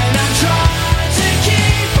deep and I'm trying to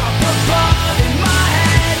keep up above in my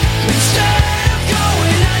head instead of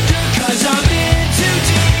going under. 'Cause I'm in too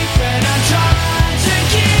deep and I'm trying to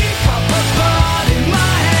keep up above in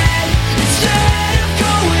my head instead of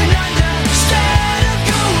going under. Instead of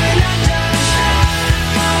going under.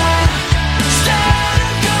 Instead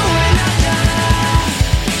of going under.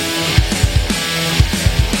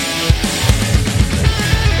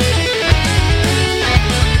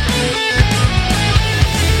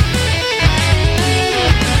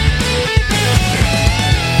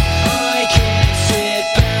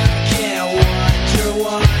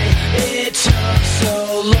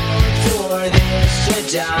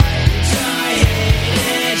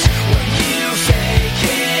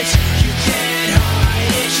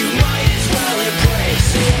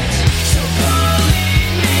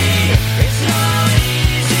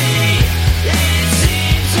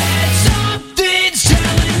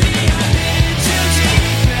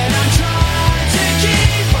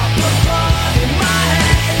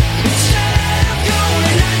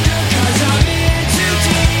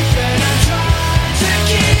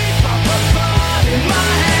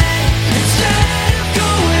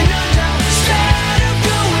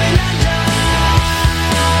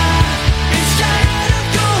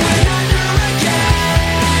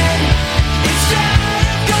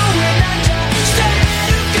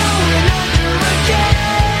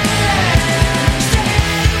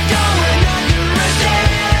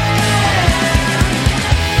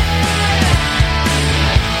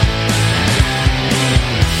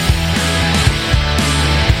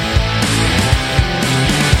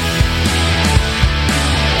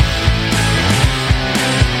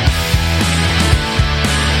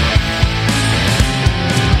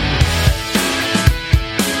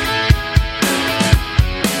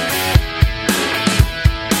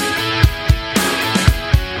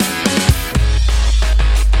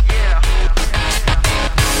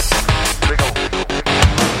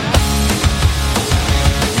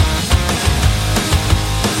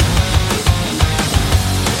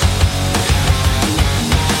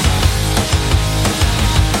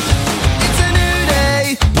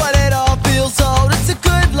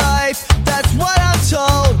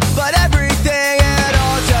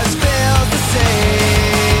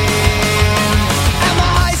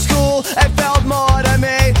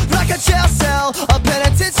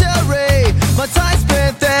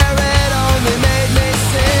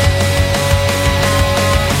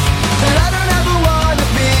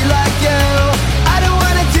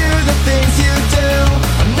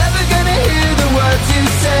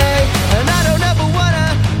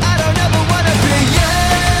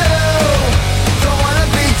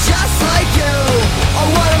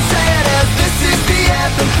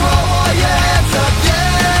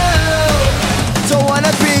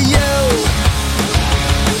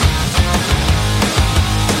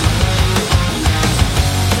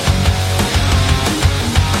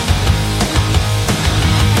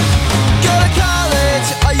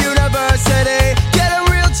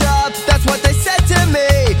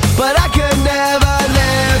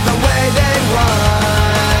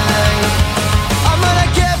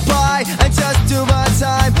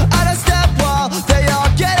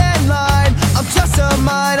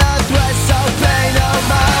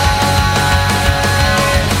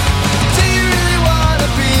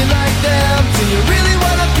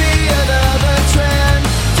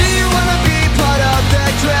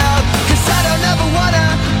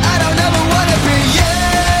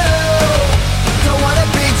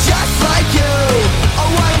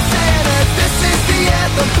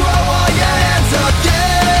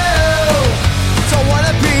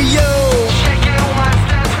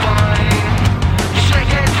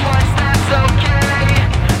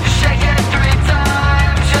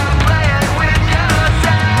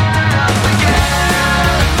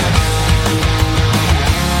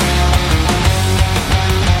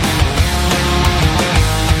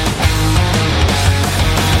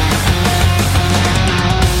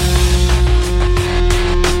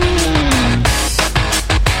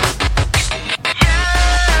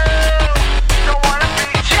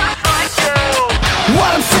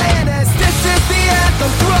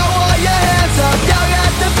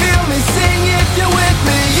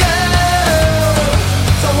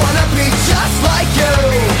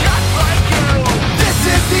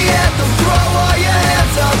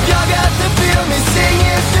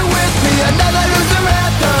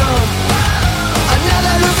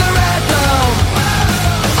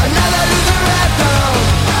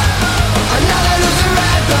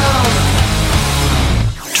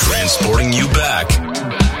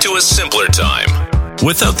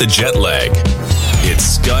 without the jet lag. It's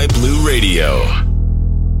Sky Blue Radio.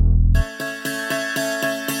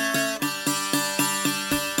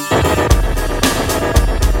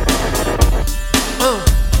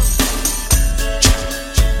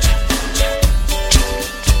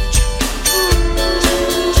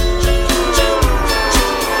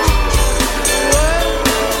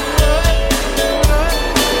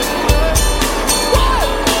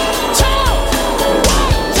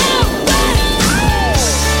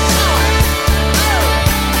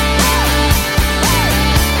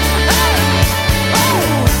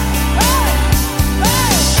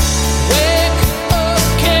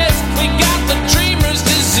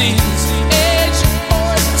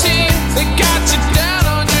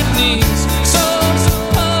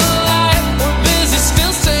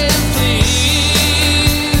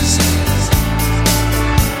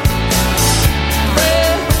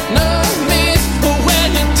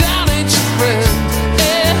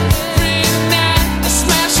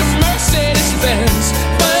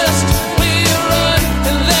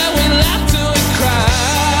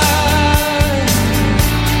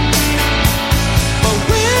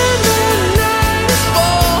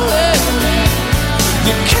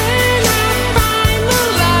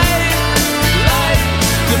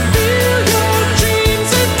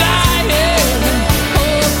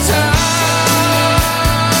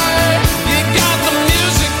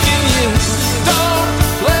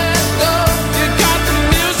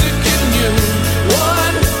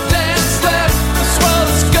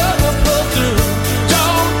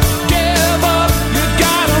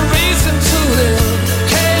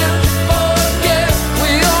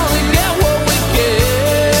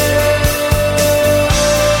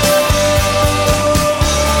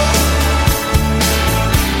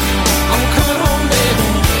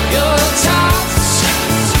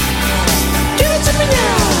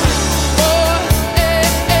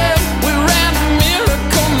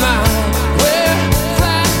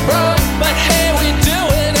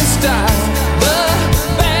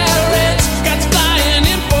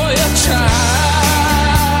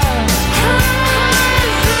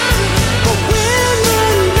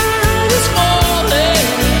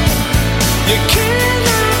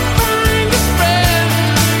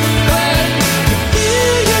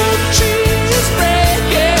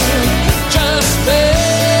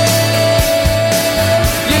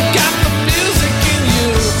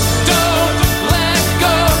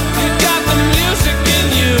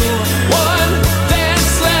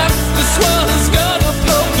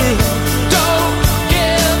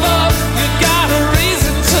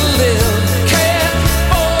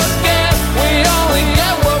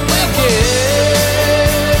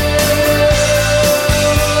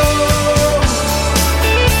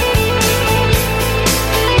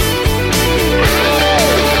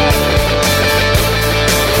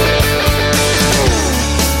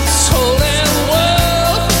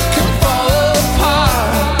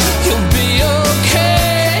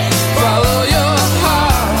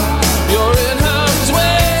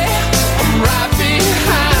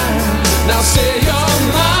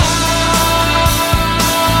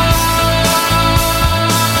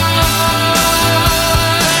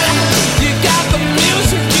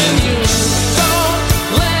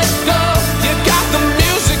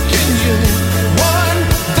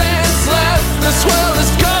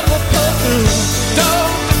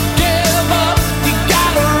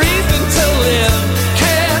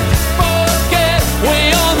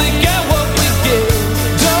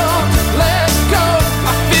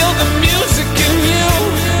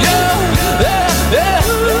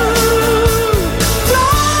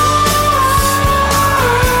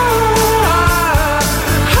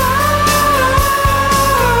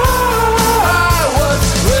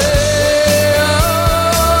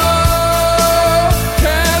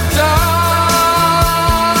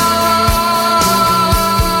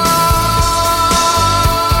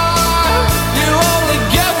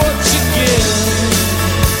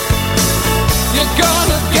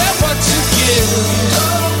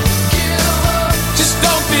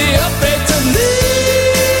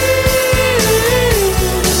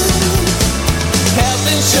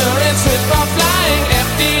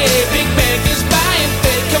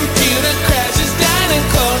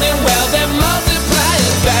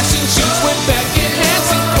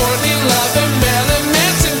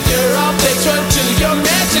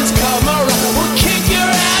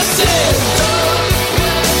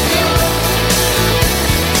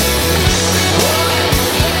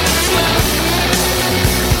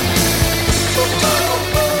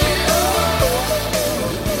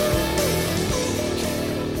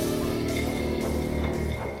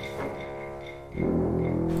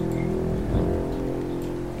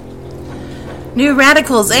 New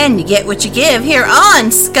Radicals, and you get what you give here on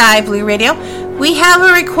Sky Blue Radio. We have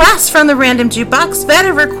a request from the Random Jukebox.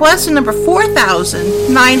 Better request number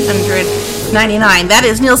 4,999. That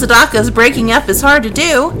is Neil Sedaka's Breaking Up Is Hard to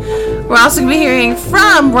Do. We're also going to be hearing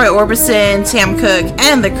from Roy Orbison, Sam Cooke,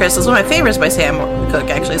 and the Crystals. One of my favorites by Sam Cooke,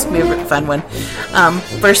 actually. It's going to be a fun one.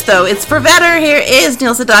 First, though, it's for Better. Here is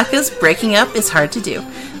Neil Sedaka's Breaking Up Is Hard to Do.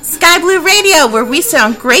 Sky Blue Radio, where we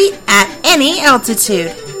sound great at any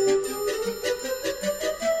altitude.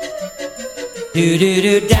 Do do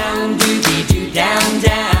do down, do be do down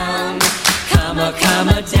down. Come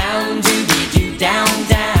down, do be do down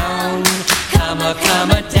down. Come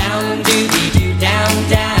down, do be do down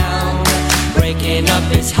down. Breaking up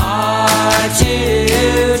is hard to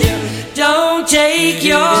do. Don't take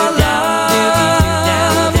your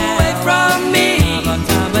love away from me.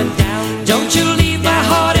 Don't you leave my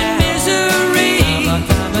heart in misery.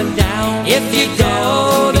 If you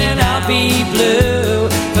go, then I'll be blue.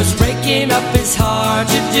 'Cause breaking up is hard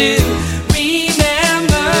to do.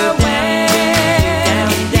 Remember when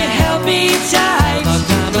you held me tight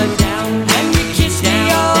and you kissed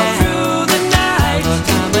me all through the night.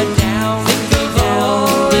 Think of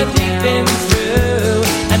all that we've been through,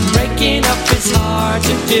 and breaking up is hard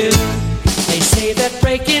to do. They say that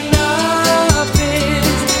breaking up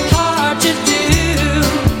is hard to do.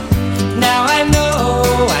 Now I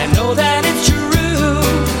know that it's true.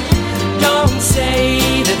 Don't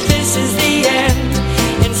say that this is the end.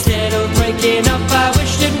 Instead of breaking up, I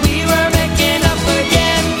wish that we were making up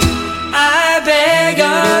again. I beg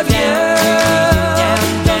of you,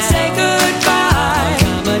 don't say goodbye.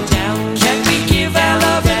 Can we give our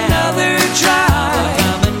love another try?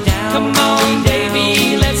 Come on,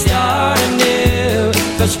 baby, let's start anew.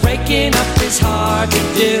 'Cause breaking up is hard to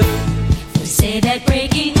do. They say that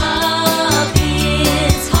breaking up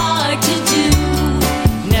is hard to do.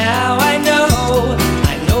 Now I know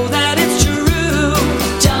that it's true.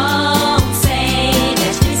 Don't say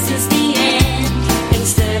that this is the end.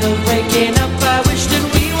 Instead of breaking up, I wish that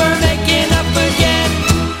we were making up again.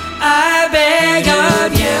 I beg of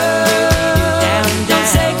you, don't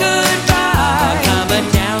say goodbye.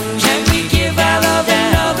 Can we give our love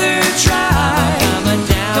another try?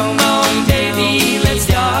 Come on, baby, let's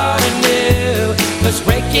start anew. 'Cause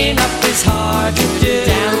breaking up is hard to do.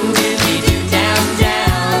 Down, diddy, do, down,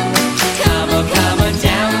 down. Come on,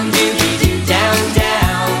 down, diddy, do, down,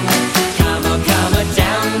 down. Come on,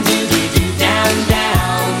 down, diddy, do, down,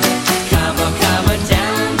 down. Come on,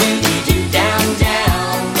 down, diddy, do, down,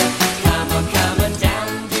 down. Come on, down,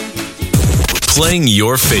 diddy, do. Playing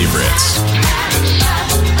your favorites.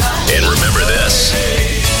 And remember this.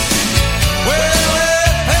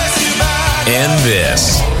 And this.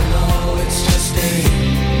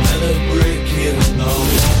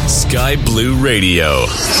 Sky Blue Radio.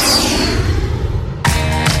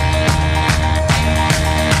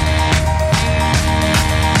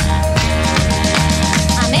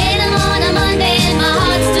 I made him on a Monday and my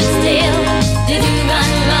heart stood still. Did you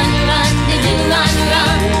run, run, run? Did you run,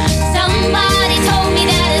 run? Somebody told me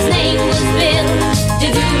that his name was Bill.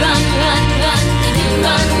 Did you run, run, run? Did you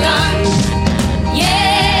run, run?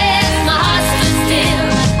 Yes, my heart stood still.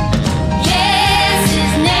 Yes,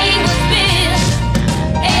 his name was Bill.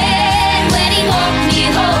 And when he walked me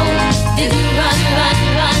home,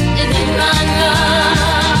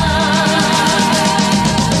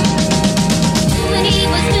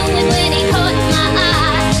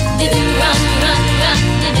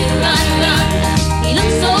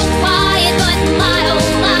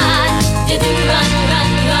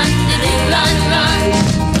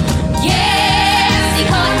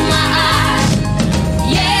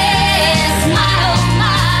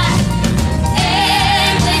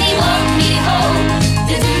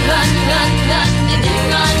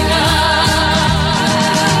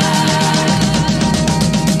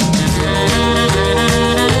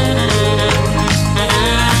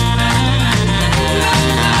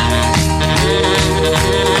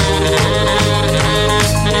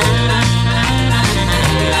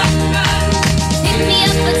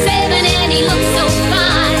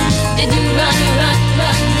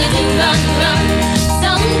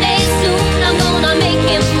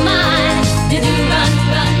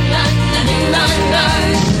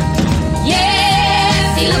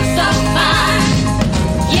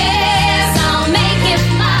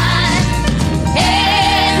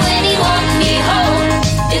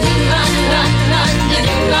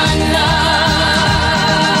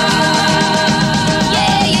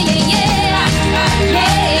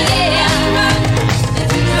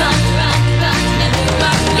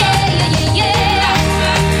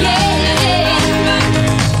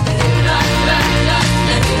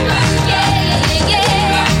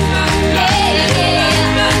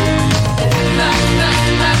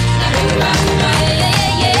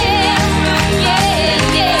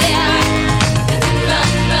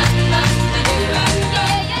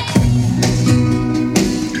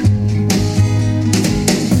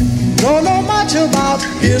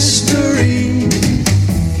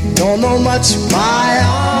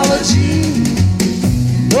 biology.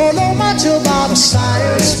 Don't know much about a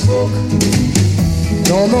science book.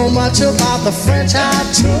 Don't know much about the French I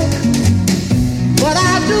took. But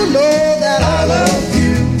I do know that I love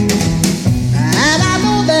you. And I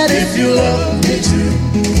know that if you love me too,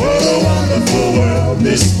 what a wonderful world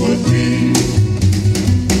this would be.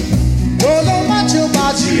 Don't know much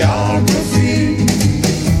about geography.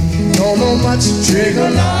 Don't know much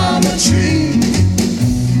trigonometry.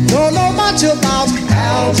 Don't know much about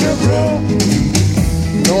algebra.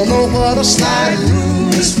 Don't know what a slide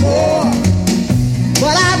rule is for.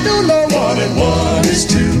 But I do know 1 and 1 is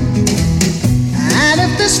 2. And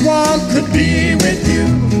if this one could be with you,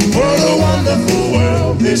 what a wonderful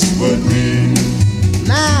world this would be.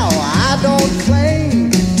 Now, I don't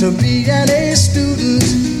claim to be an A student,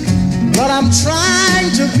 but I'm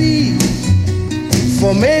trying to be.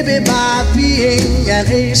 For maybe by being an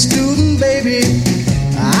A student, baby,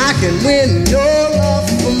 I can win your love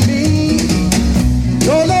for me.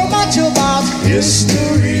 Don't know much about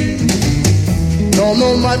history. Don't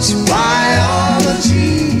know much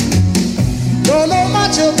biology. Don't know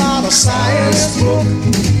much about a science book.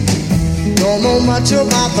 Don't know much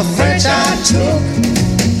about the French I took.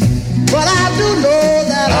 But I do know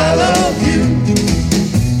that I love you.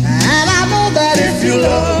 And I know that if you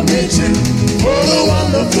love me too, what a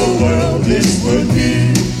wonderful world this would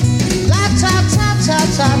be. La ta ta ta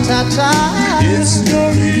ta ta ta.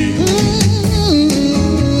 History.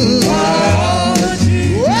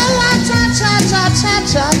 Biology. Well, la ta ta ta ta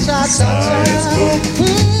ta ta ta. Science book.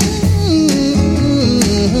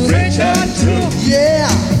 French I took. Yeah,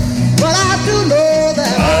 but I do know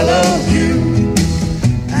that I love you.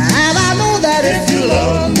 And I know that if you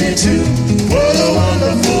love me too, what a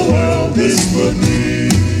wonderful world this would be.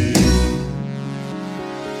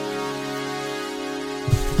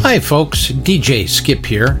 Hi folks, DJ Skip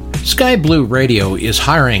here. Sky Blue Radio is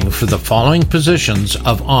hiring for the following positions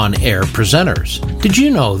of on-air presenters. Did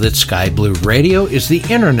you know that Sky Blue Radio is the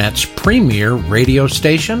internet's premier radio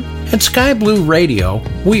station? At Sky Blue Radio,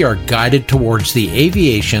 we are guided towards the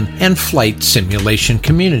aviation and flight simulation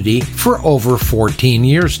community for over 14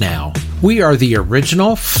 years now. We are the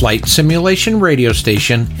original flight simulation radio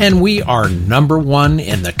station, and we are #1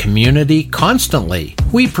 in the community constantly.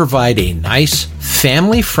 We provide a nice,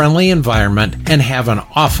 family-friendly environment and have an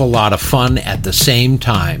awful lot of fun at the same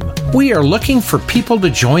time. We are looking for people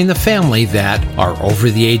to join the family that are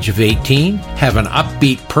over the age of 18, have an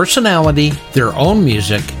upbeat personality, their own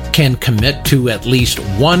music, can commit to at least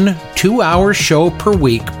 1 2-hour show per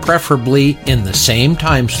week, preferably in the same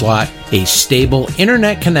time slot, a stable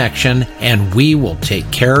internet connection, and we will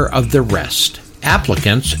take care of the rest.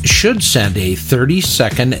 Applicants should send a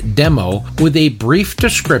 30-second demo with a brief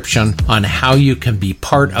description on how you can be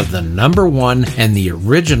part of the #1 and the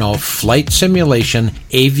original flight simulation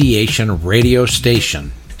aviation radio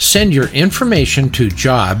station. Send your information to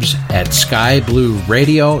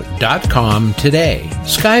jobs@skyblueradio.com today.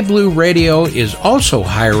 Sky Blue Radio is also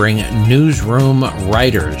hiring newsroom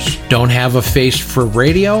writers. Don't have a face for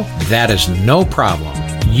radio? That is no problem.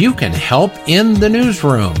 You can help in the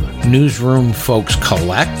newsroom. Newsroom folks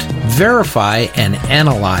collect, verify, and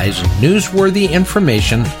analyze newsworthy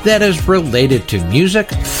information that is related to music,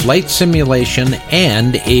 flight simulation,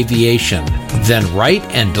 and aviation. Then write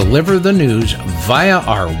and deliver the news via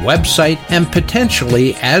our website and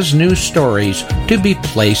potentially as news stories to be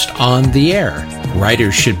placed on the air.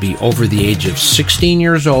 Writers should be over the age of 16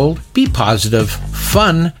 years old, be positive,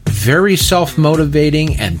 fun, very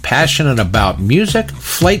self-motivating, and passionate about music,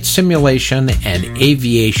 flight simulation, and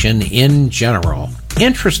aviation in general.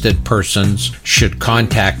 Interested persons should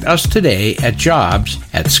contact us today at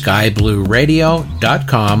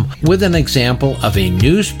jobs@skyblueradio.com with an example of a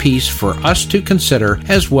news piece for us to consider,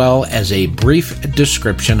 as well as a brief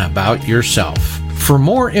description about yourself. For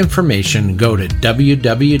more information, go to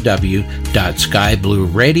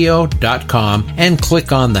www.skyblueradio.com and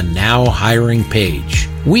click on the Now Hiring page.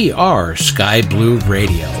 We are Sky Blue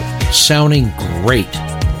Radio, sounding great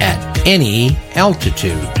at any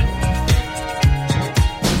altitude.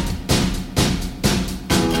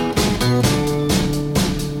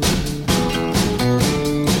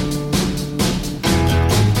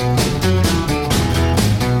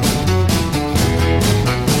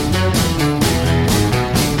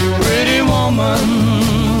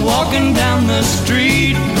 Walking down the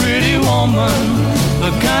street, pretty woman,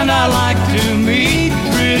 the kind I like to meet,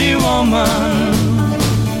 pretty woman.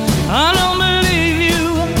 I don't believe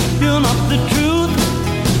you, you're not the truth.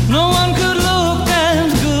 No one could look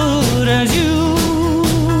as good as you.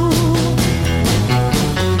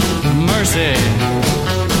 Mercy.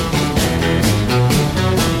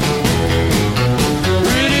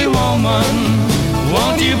 Pretty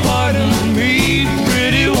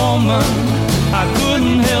I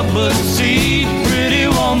couldn't help but see, pretty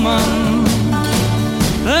woman,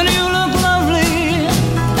 that you look lovely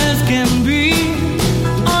as can be.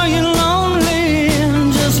 Are you lonely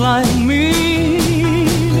just like me?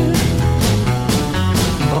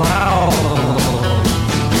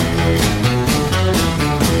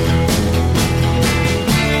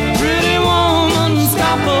 Pretty woman,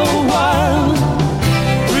 stop a while.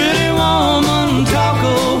 Pretty woman, talk a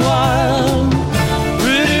while.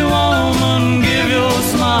 Pretty woman, give your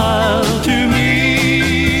smile to me.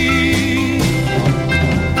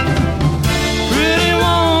 Pretty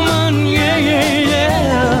woman, yeah, yeah,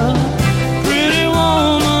 yeah. Pretty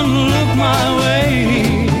woman, look my way.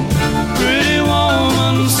 Pretty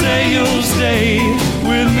woman, say you'll stay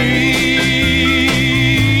with me.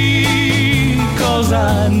 'Cause I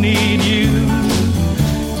need you,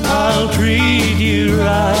 I'll treat you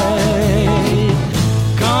right.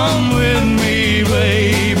 Come with me,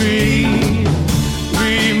 baby,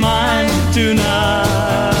 be mine tonight.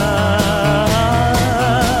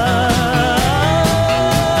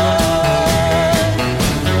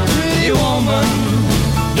 Pretty woman,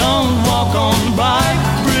 don't walk on by.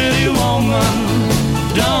 Pretty woman,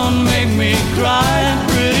 don't make me cry.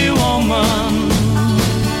 Pretty woman,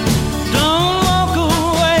 don't walk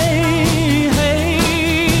away. Hey,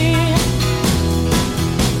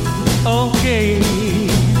 okay,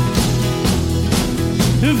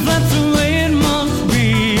 if that's the way it must be,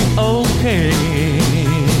 okay.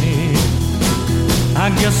 I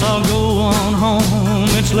guess I'll go on home,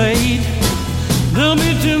 it's late. There'll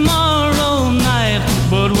be tomorrow night,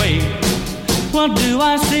 but wait, what do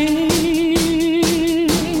I see?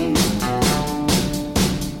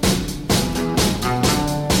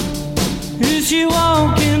 Is she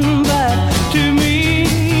walking back to me?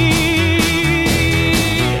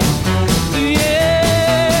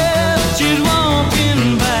 Yeah, she's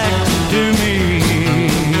walking back to me.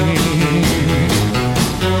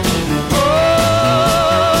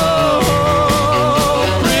 Oh,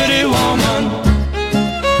 pretty woman.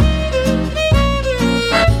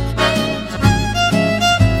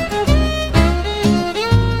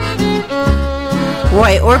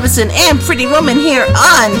 Roy Orbison and Pretty Woman here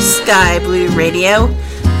on Sky Blue Radio.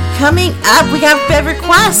 Coming up, we have bed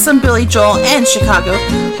requests on Billy Joel and Chicago.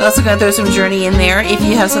 We're also going to throw some Journey in there if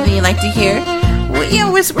you have something you'd like to hear. Well, you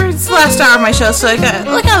know, it's the last hour of my show, so I got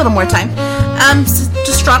a little more time.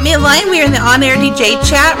 Just drop me a line. We are in the on-air DJ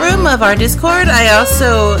chat room of our Discord. I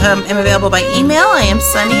also am available by email. I am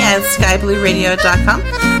sunny@skyblueradio.com.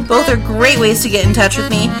 Both are great ways to get in touch with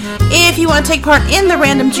me. If you want to take part in the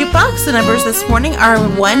random jukebox, the numbers this morning are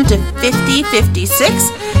 1 to 5056,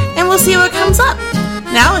 and we'll see what comes up.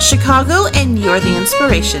 Now it's Chicago, and you're the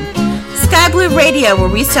inspiration. Sky Blue Radio, where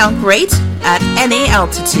we sound great at any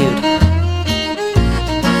altitude.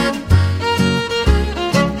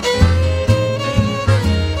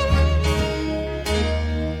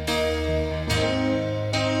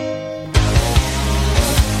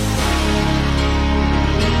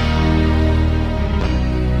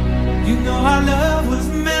 You know our love was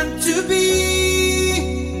meant to be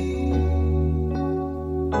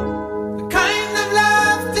the kind of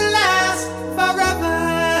love to last forever.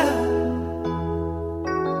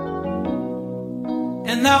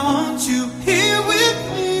 And I want you here with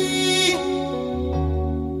me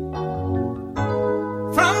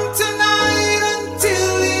from tonight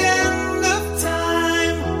until the end of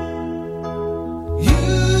time. You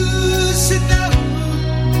should know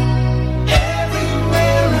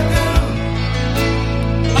everywhere I go,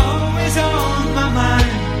 always on my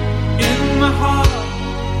mind, in my heart,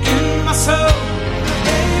 in my soul.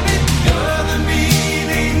 Baby, you're the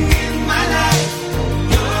meaning in my life.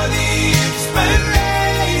 You're the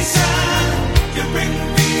inspiration. You bring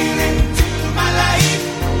me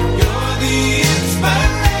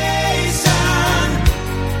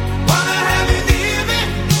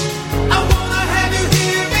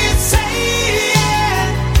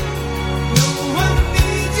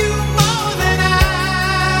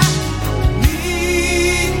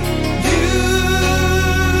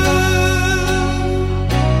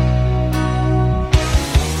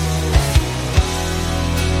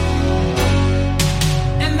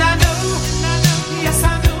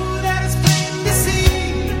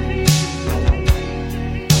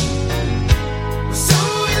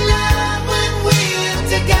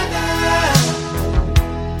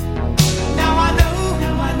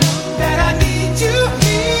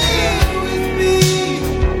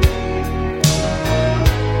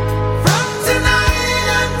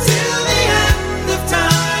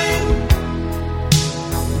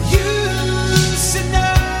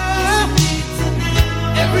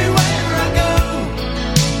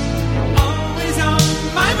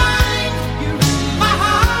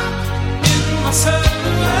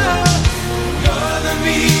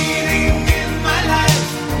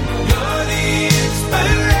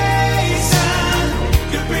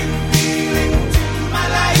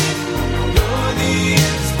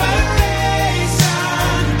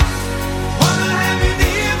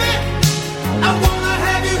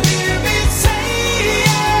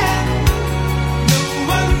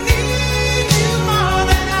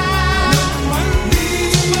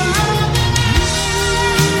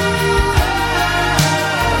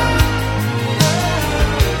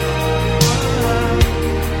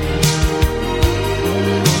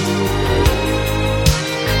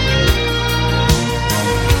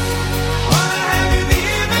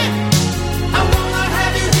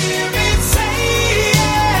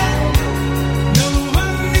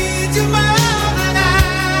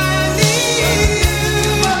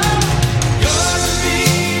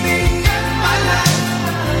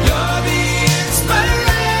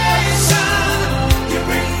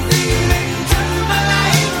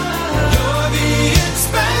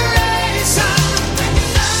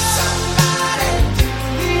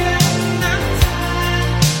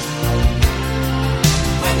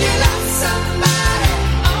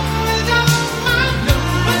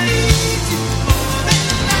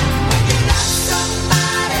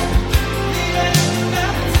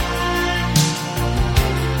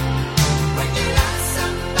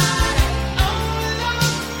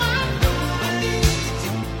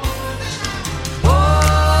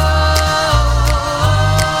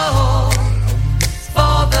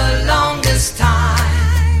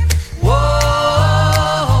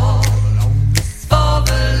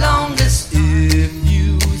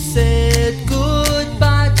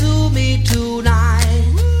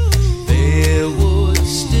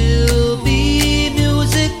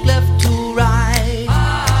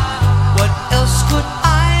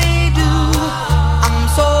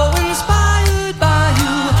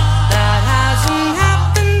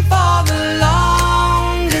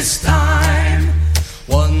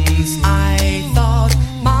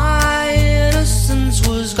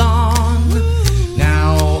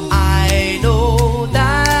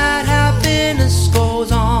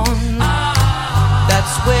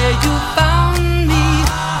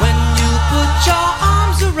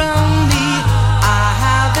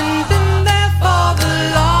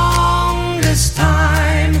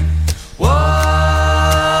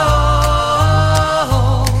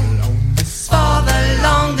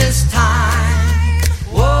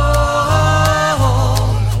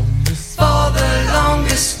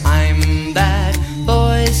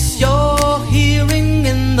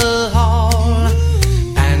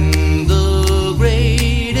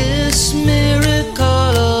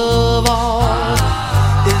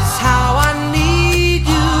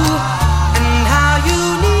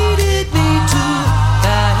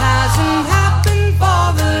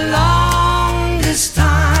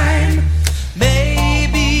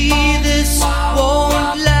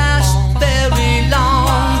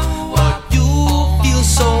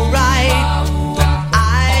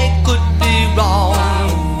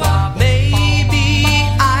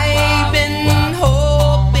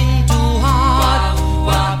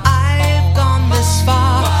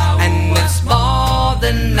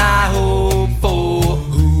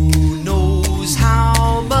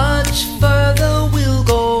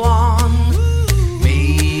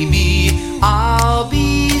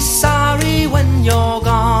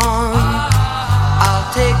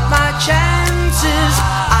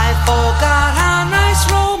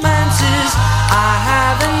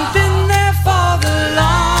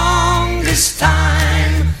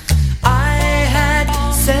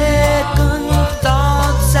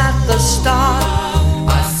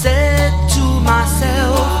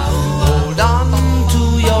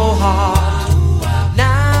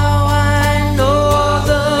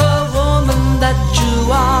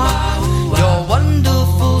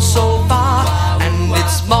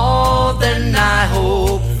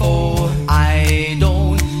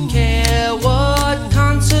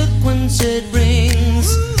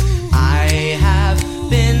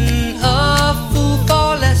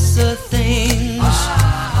things.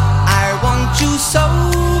 I want you so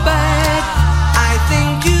bad. I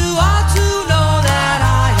think you ought to know that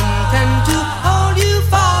I intend to hold you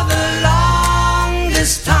for the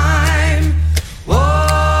longest time. Whoa,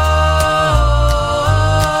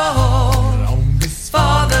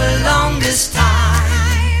 for the longest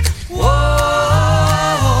time. Whoa,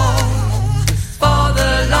 for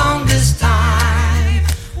the longest time.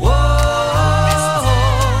 Whoa,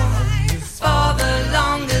 for the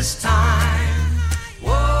longest time.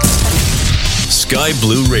 Sky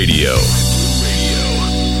Blue Radio.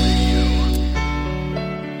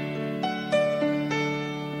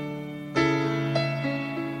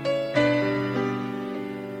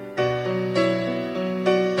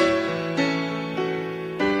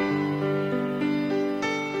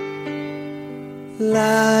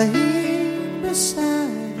 Lying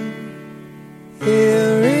beside you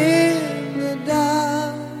here in the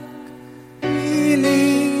dark,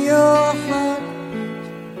 feeling your heartbeat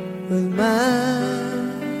with mine.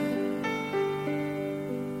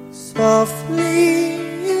 Softly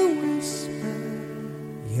you whisper,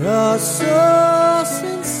 you're so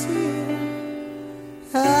sincere.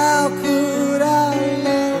 How could our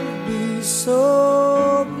love be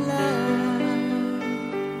so blind?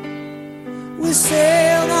 We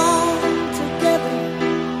sailed on together,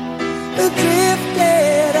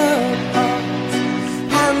 drifted apart,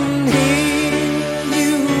 and here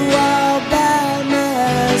you are by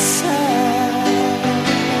my side.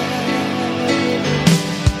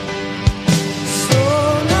 So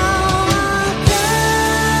now I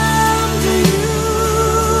come to you,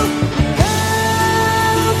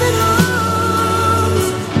 open arms,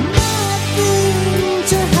 nothing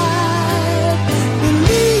to hide.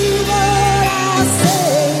 Believe what I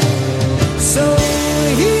say. So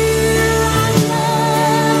here I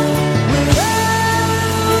am with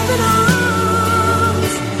open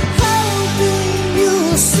arms, hoping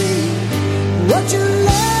you'll see what your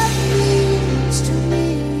love means to me.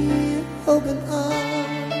 Open arms.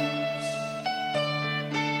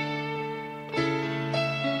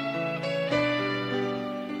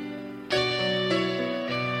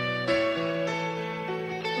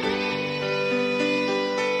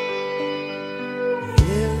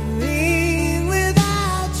 Living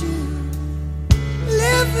without you,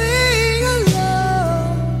 living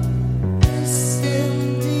alone. This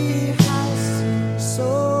empty house seems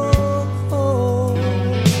so cold.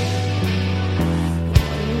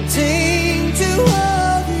 Wanting to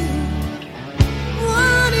hold you,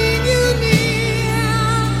 wanting you near.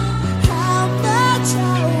 How much I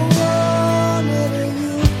wanted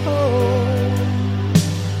you home.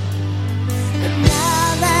 And now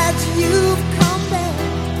that you've come back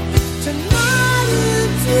tonight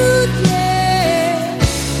and today,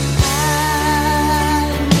 I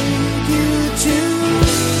need you to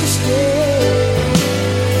stay.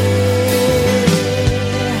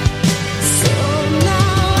 So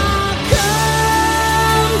now I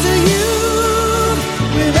come to you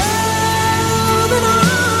with open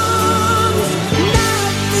arms,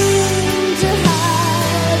 nothing to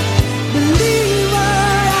hide. Believe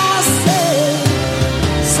what I say.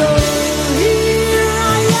 So here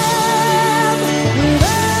I am with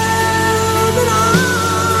open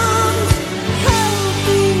arms,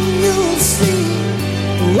 hoping you'll see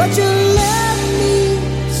what your love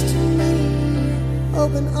means to me.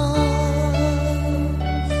 Open arms.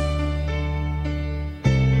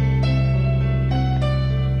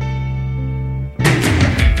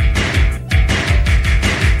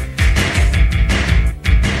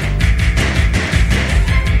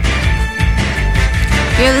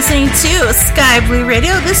 You're listening to Sky Blue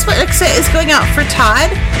Radio. This one is going out for Todd,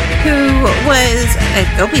 who was, I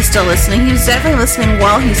hope he's still listening. He was definitely listening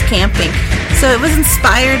while he's camping. So it was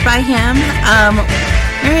inspired by him.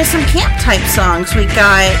 There are some camp type songs we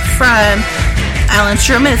got from Alan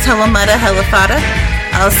Sherman. It's Hello Mutta, Hello Fada.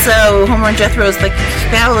 Also, Homer and Jethro's like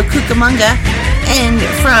Battle of Cucamonga. And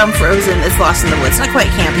from Frozen is Lost in the Woods. Not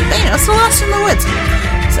quite campy, but it's still Lost in the Woods.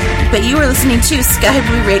 But you are listening to Sky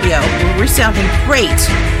Blue Radio, where we're sounding great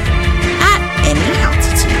at any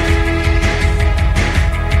altitude.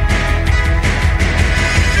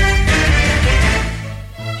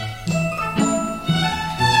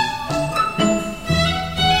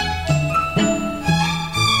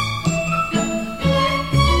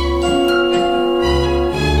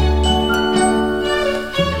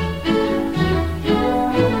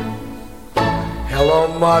 Hello,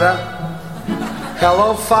 Mutta.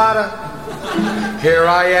 Hello, Fada. Here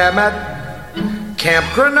I am at Camp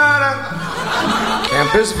Granada.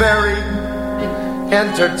 Camp is very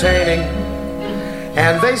entertaining.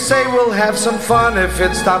 And they say we'll have some fun if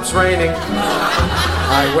it stops raining.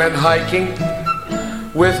 I went hiking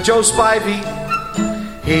with Joe Spivey.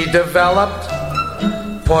 He developed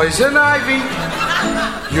poison ivy.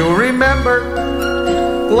 You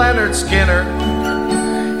remember Leonard Skinner?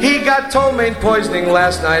 He got ptomaine poisoning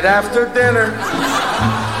last night after dinner.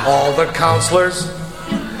 All the counselors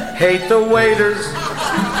hate the waiters,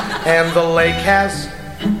 and the lake has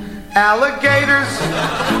alligators,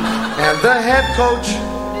 and the head coach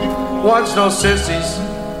wants no sissies,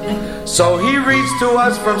 so he reads to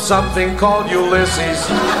us from something called Ulysses.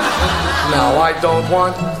 Now I don't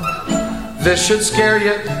want this should scare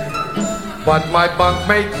you, but my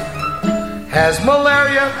bunkmate has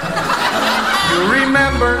malaria. You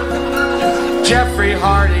remember Jeffrey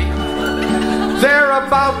Hardy? They're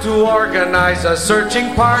about to organize a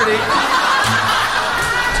searching party.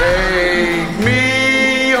 Take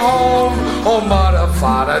me home, oh mother,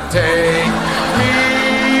 father, take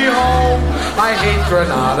me home. I hate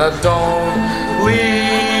Granada, don't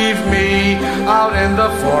leave me out in the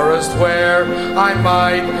forest where I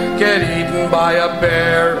might get eaten by a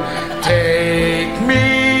bear. Take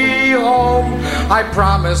me home, I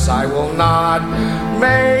promise I will not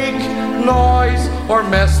make noise or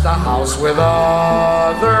mess the house with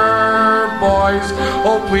other boys.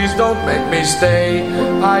 Oh, please don't make me stay.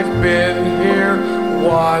 I've been here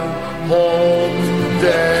one whole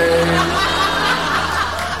day.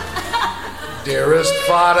 Dearest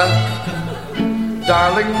father,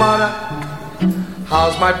 darling mother,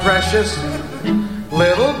 how's my precious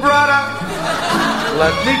little brother?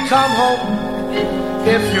 Let me come home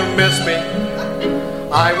if you miss me.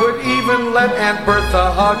 I would even let Aunt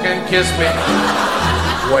Bertha hug and kiss me.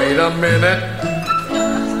 Wait a minute,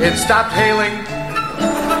 it stopped hailing.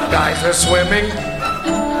 Guys are swimming,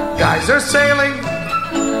 guys are sailing,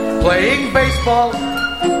 playing baseball.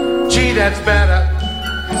 Gee, that's better.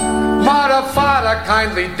 Mother, father,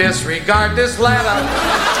 kindly disregard this letter.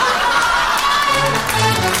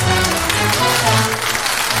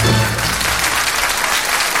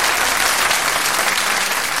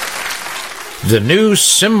 The new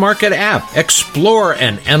Sim Market app. Explore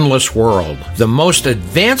an endless world. The most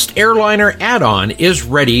advanced airliner add-on is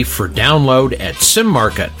ready for download at Sim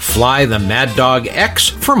Market. Fly the Mad Dog X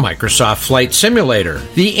for Microsoft Flight Simulator.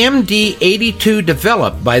 The MD-82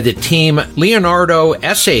 developed by the team Leonardo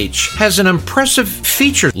SH has an impressive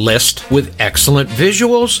feature list with excellent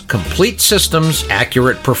visuals, complete systems,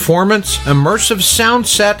 accurate performance, immersive sound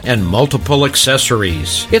set, and multiple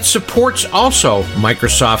accessories. It supports also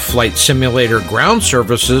Microsoft Flight Simulator ground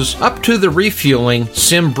services up to the refueling,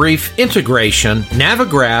 SimBrief integration,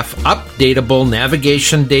 Navigraph, updatable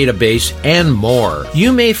navigation database, and more.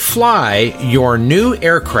 You may fly your new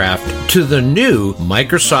aircraft to the new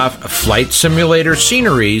Microsoft Flight Simulator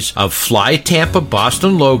sceneries of Fly Tampa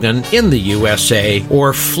Boston Logan in the USA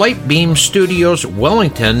or Flightbeam Studios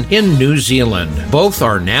Wellington in New Zealand. Both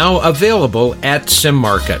are now available at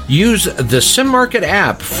SimMarket. Use the SimMarket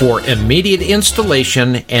app for immediate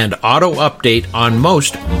installation and auto update on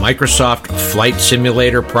most Microsoft Flight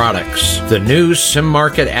Simulator products. The new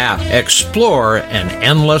SimMarket app. Explore an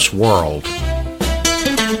endless world.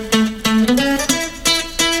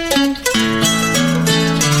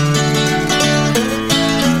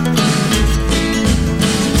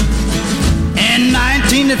 In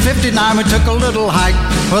 1959 we took a little hike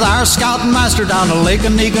with our scout and master down to Lake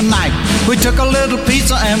Oniga night. We took a little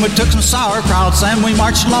pizza and we took some sauerkrauts, and we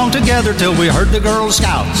marched along together till we heard the Girl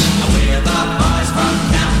Scouts. We're the boys from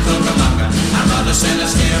Camp Cucamonga. Our mother sent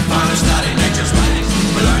us here for to study nature's ways.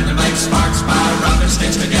 We learned to make sparks by rubbing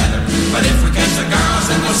sticks together. But if we catch the girls,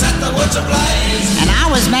 then we'll set the woods ablaze. And I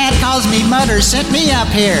was mad cause me mother sent me up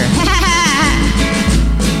here.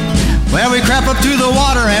 Well, we crept up to the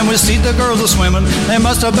water and we see the girls a-swimming. There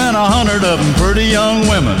must have been 100 of them, pretty young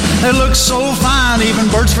women. They looked so fine,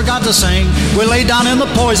 even birds forgot to sing. We lay down in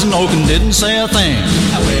the poison oak and didn't say a thing.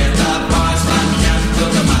 We're the boys from Camp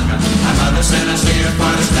Cucamonga. Our mother sent us here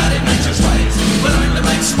for to study nature's ways. We learned to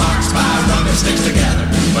make sparks by rubbing sticks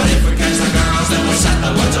together. But if we catch the girls, then we'll set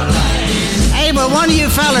the woods ablaze. Hey, but one of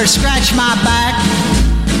you fellers scratched my back.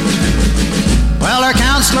 Well, our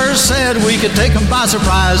counselors said we could take them by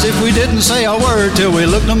surprise if we didn't say a word till we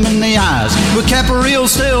looked them in the eyes. We kept real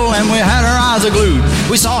still and we had our eyes glued.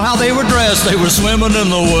 We saw how they were dressed, they were swimming in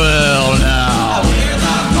the well now. We're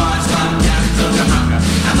the boys from Camp Cucamonga.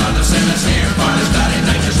 Our mother sent us here for to study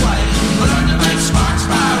nature's ways. We learned to make sparks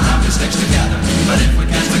by rubbing sticks together. But if we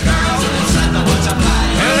catch the girls, then we'll set the woods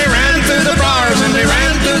ablaze. Well, they ran through the briars and they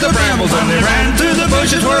ran through the brambles and they ran through the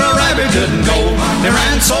bushes where a rabbit couldn't go. They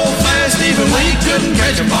ran so fast even we couldn't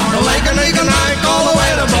catch them. From Lake Oniga all the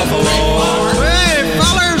way to Buffalo. Well, if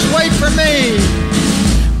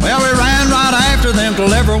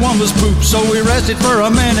one was poop. So we rested for a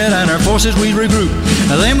minute and our forces we regrouped.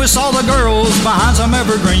 And then we saw the girls behind some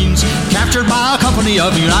evergreens, captured by a company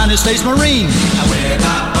of United States Marines. Now we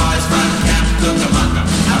got boys from Camp Cucamonga.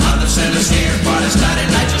 Our mother sent us here for to study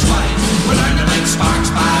nature's life. We learned to make sparks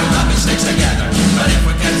by rubbing sticks together. But if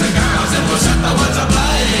we catch the girls, then we'll set the woods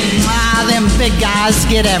ablaze. Ah, them big guys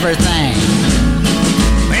get everything.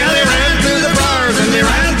 Well, they ran through the bars and they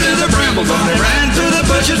ran through the brambles, and they ran through the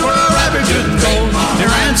bushes where a rabbit couldn't go. They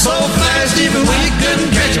ran so fast even we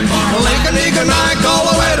couldn't catch them. Lake and Eagle all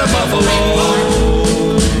the way to Buffalo.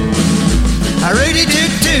 I ready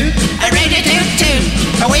toot toot, I ready toot toot.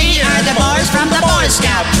 We are the boys from the Boy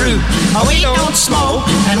Scout troop. We don't smoke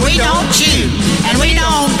and we don't chew, and we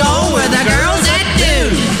don't go with the girls that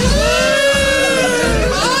do.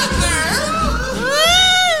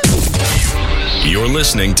 You're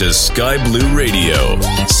listening to Sky Blue Radio,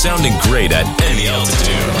 sounding great at any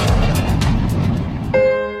altitude.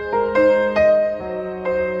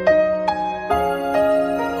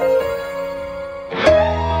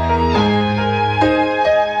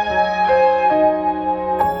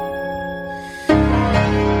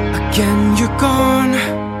 Again you're gone,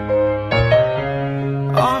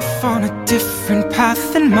 off on a different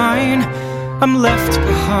path than mine. I'm left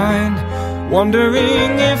behind,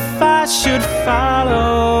 wondering if I should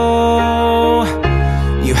follow.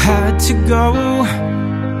 You had to go,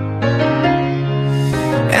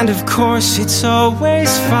 and of course it's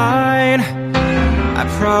always fine. I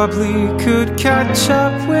probably could catch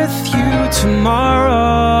up with you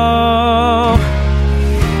tomorrow.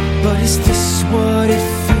 But is this what it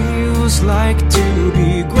feels like to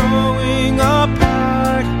be growing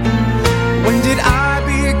apart? When did I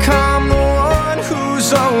become the one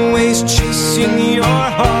who's always chasing your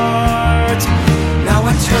heart? Now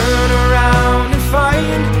I turn around and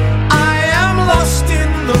find I am lost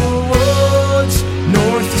in the woods.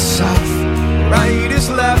 North is south, right is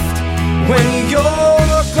left. When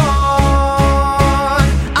you're gone,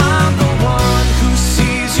 I'm the one who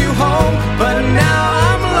sees you home, but now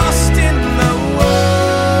I'm lost in the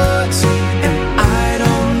woods, and I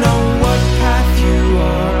don't know what path you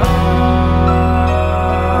are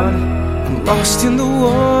on. I'm lost in the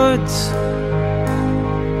woods.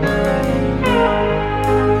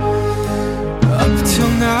 Up till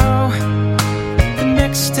now, the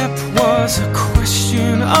next step was a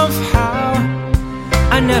question of how.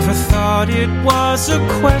 I never thought it was a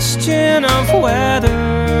question of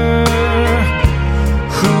whether.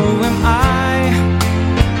 Who am I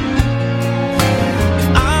if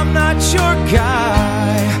I'm not your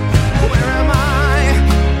guy? Where am I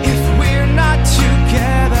if we're not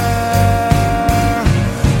together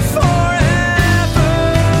forever?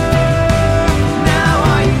 Now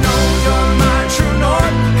I know you're my true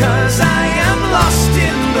north, 'cause I am lost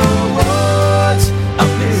in the woods.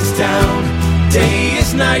 Up is down, day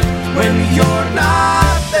is night when you're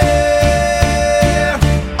not there.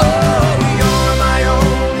 Oh, you're my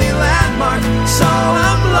only landmark, so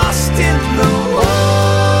I'm lost in the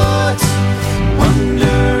woods,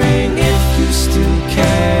 wondering if you still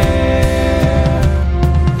care.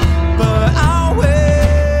 But I'll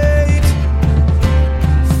wait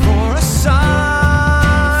for a sign,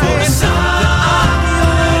 that I'm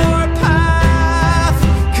your path,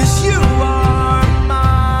 'cause you are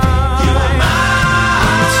mine. You are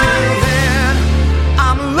mine. Until then,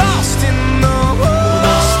 I'm lost in the woods.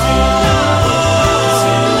 Lost in the woods.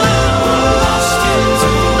 Lost in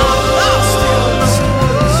the woods. I'm lost in the woods.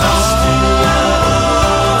 Lost in the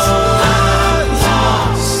woods.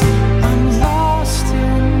 I'm lost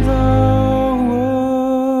in the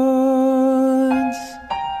woods.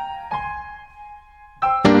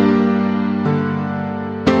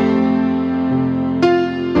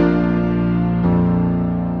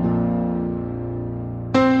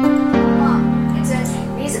 It says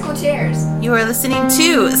musical chairs. You are listening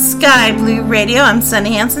to Sky Blue Radio. I'm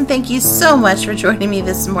Sunny Hansen. Thank you so much for joining me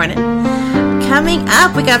this morning. Coming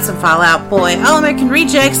up, we got some Fall Out Boy, All American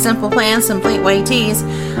Rejects, Simple Plan, some Complete White Tees,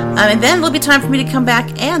 and then it'll be time for me to come back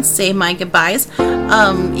and say my goodbyes.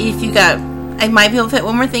 If you got, I might be able to fit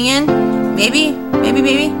one more thing in, maybe.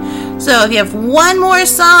 So if you have one more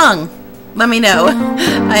song, let me know.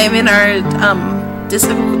 I am in our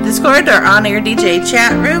Discord, our on-air DJ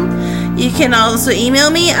chat room. You can also email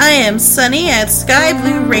me. I am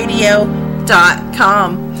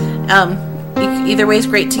sunny@skyblueradio.com. Either way is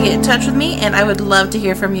great to get in touch with me, and I would love to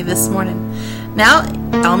hear from you this morning. Now,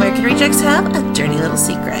 All American Rejects have a dirty little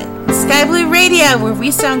secret. Sky Blue Radio, where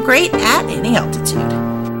we sound great at any altitude.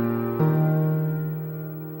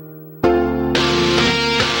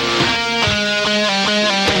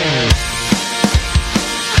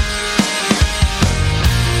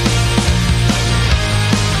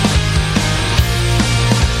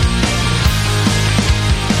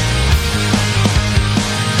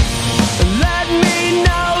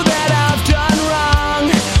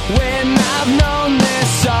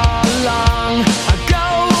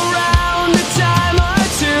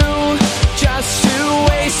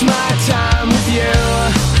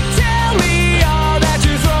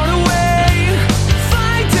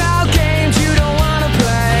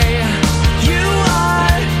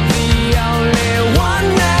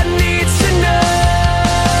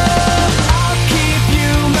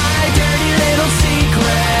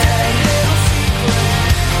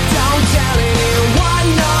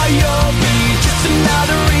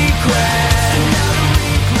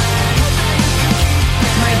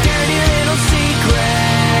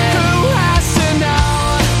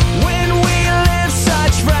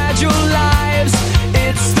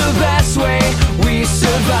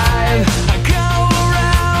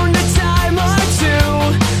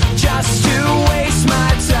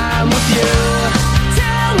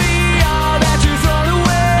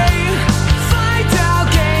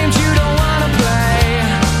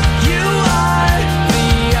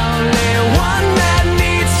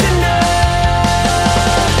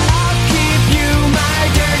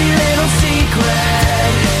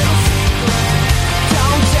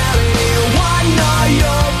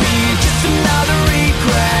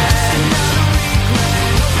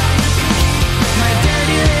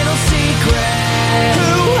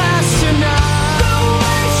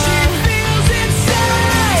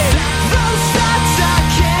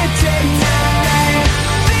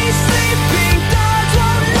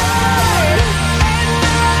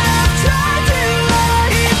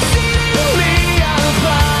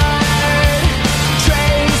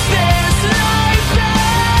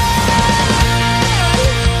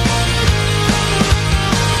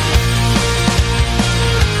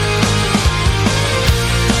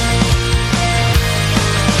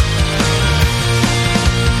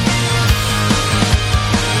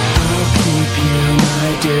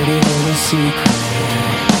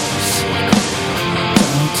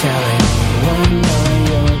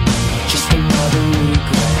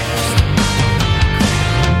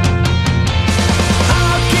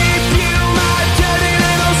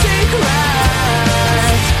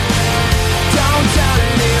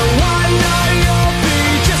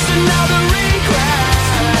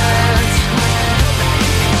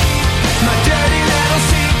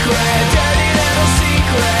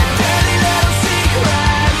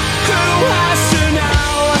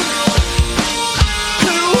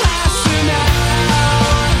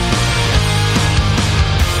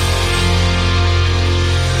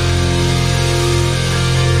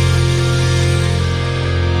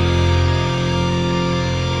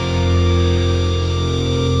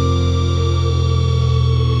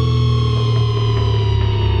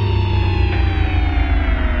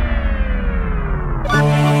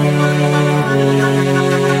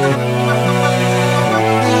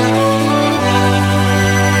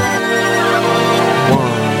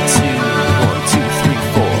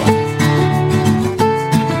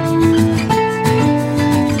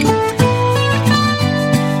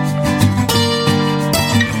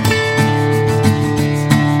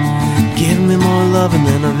 loving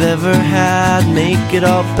than I've ever had. Make it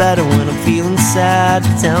all better when I'm feeling sad.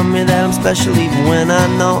 Tell me that I'm special even when I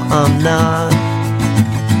know I'm not.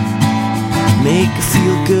 Make it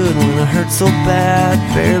feel good when it hurts so bad.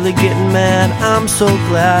 Barely getting mad, I'm so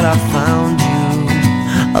glad I found you.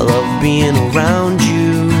 I love being around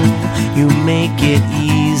you. You make it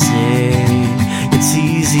easy. It's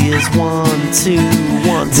easy as 1, 2,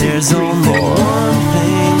 1, 2, There's 3, only 4. One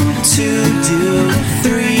thing to do,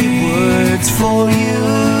 3 words for you.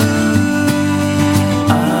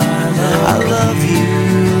 I love you.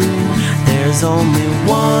 There's only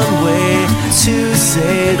one way to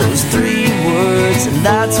say those 3 words, and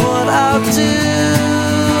that's what I'll do.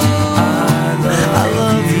 I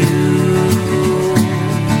love you.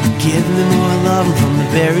 Give me more love from the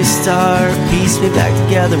very start. Piece me back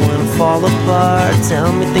together when I fall apart.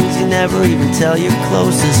 Tell me things you never even tell your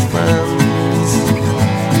closest friends.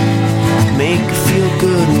 Make it feel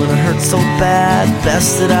good when it hurts so bad.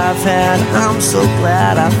 Best that I've had, I'm so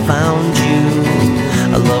glad I found you.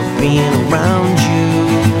 I love being around you.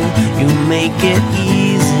 You make it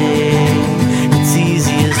easy. It's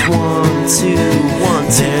easy as 1, 2, 1,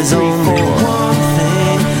 2, There's 3, only 4. One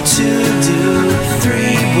thing to do, 3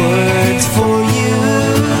 words for you.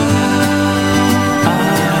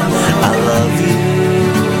 I love you.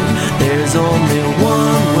 There's only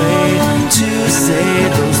one way to say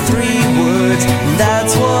those 3 words, and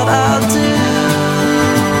that's what I'll do.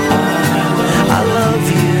 I love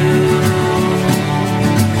you.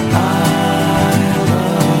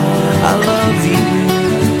 I love you.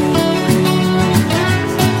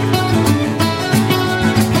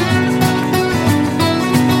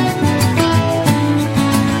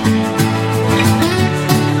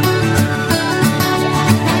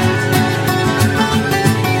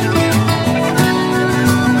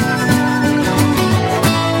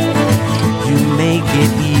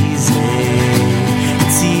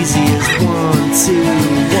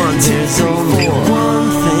 There's only one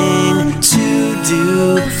thing to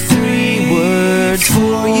do, 3 words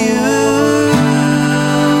for you.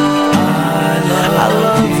 I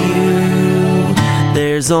love you.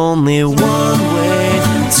 There's only one way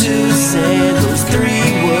to say those 3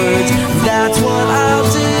 words. That's what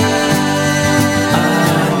I'll do.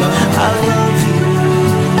 I love you.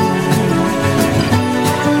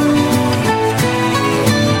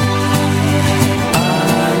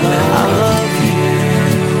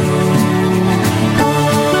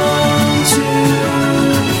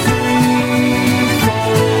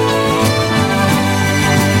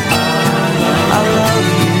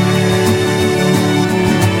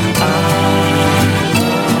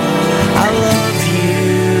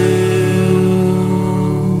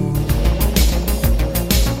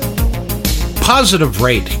 Positive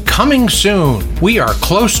Rate coming soon. We are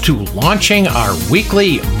close to launching our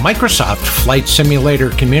weekly Microsoft Flight Simulator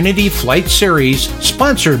Community Flight Series,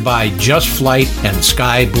 sponsored by Just Flight and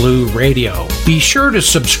Sky Blue Radio. Be sure to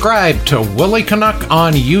subscribe to Willie Canuck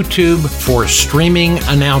on YouTube for streaming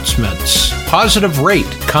announcements. Positive Rate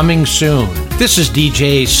coming soon. This is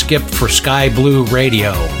DJ Skip for Sky Blue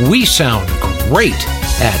Radio. We sound great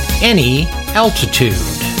at any altitude.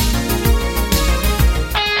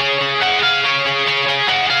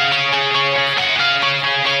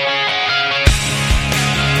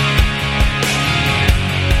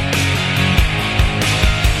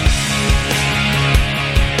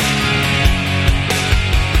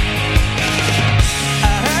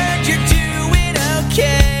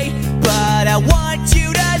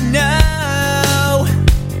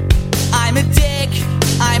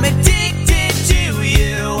 I'm a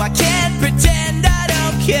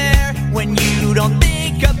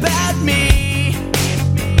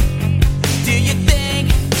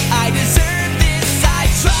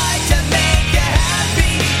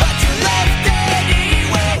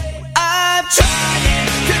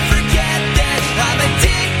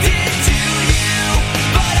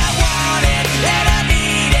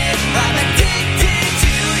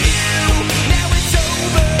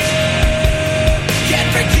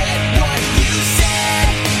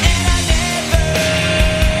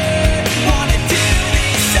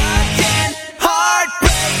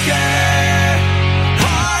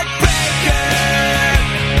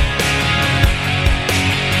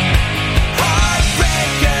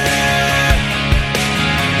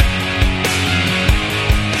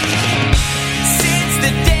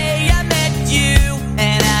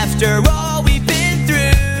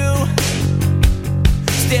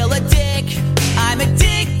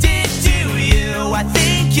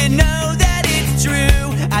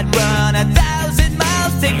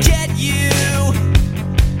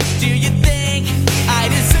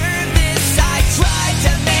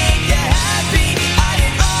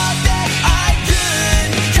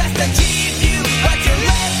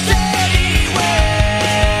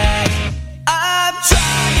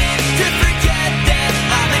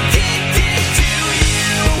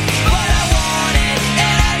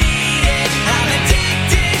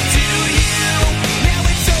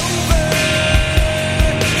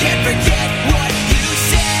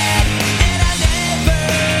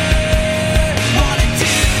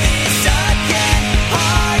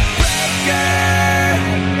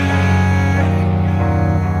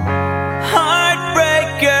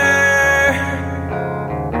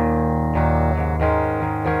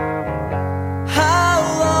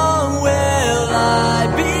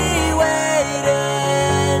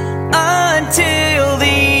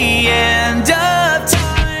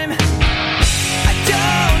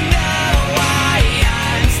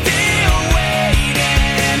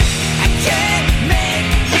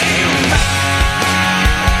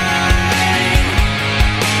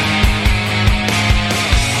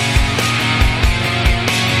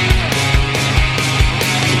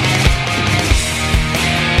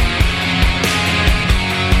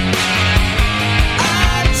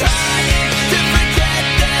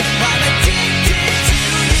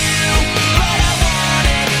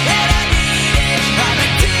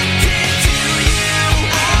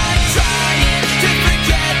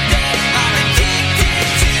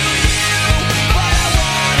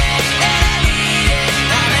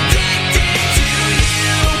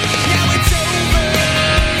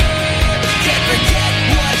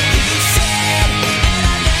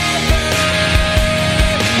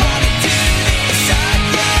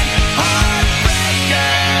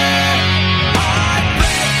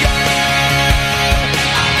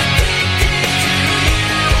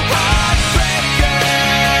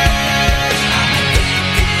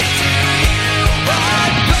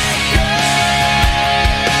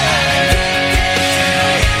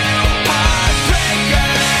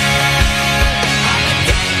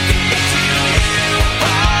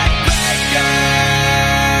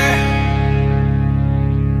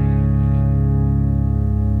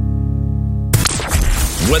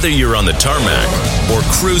Whether you're on the tarmac or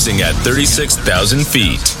cruising at 36,000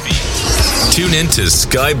 feet, tune in to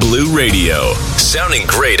Sky Blue Radio, sounding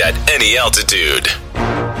great at any altitude.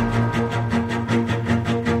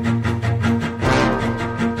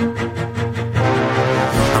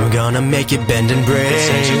 I'm gonna make it bend and break.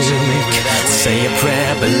 Say a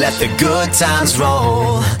prayer, but let the good times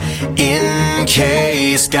roll. In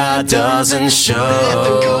case God doesn't show.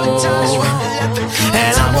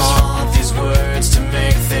 And I want these words to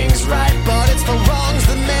make things right, but it's the wrongs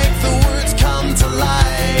that make the words come to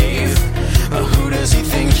life. Who does he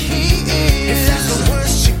think he is? If that's the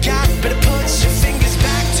worst you got, better put your fingers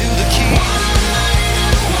back to the key.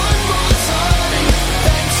 One more time.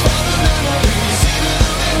 Thanks for the memories, even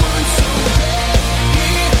though they weren't so great.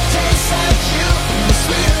 It tastes like you,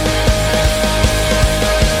 sweeter.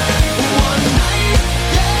 One night,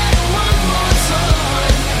 yeah, one more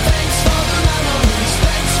time. Thanks for the memories,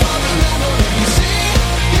 thanks for the memories.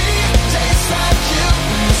 It tastes like you,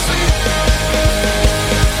 sweeter.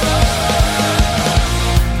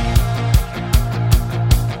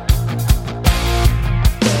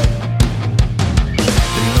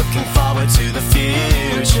 Been looking forward to the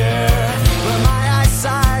future, but my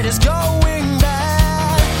eyesight is going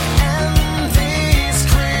bad, and this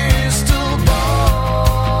crystal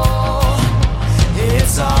ball,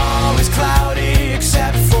 it's always cloudy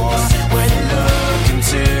except for when you look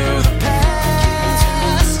into the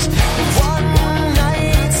past. One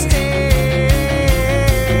night stand,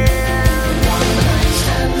 one night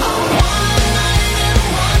stand, oh, one night and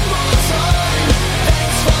one more time.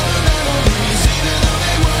 Thanks for the memories, even though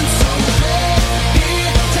they weren't so great.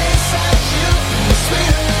 It tastes like you,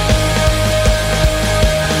 sweeter.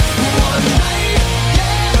 One night,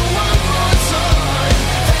 yeah, one more time.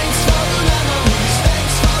 Thanks for the memories,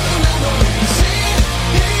 thanks for the memories.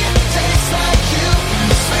 It tastes like you,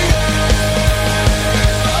 sweeter.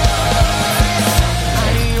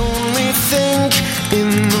 I only think in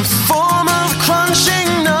the form of crunching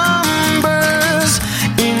numbers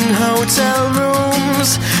in hotel rooms,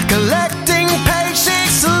 collecting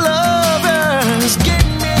paychecks to lovers. Get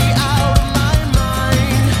me out of my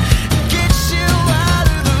mind, get you out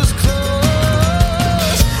of those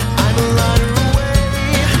clothes. I'm a runner away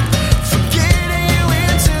from getting you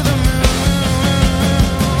into the moon.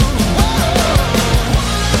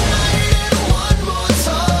 One more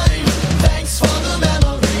time. Thanks for the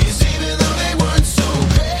memories, even though they weren't so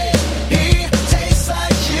great. It tastes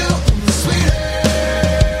like you, sweeter.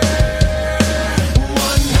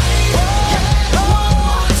 One night, yeah, one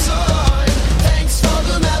more time. Thanks for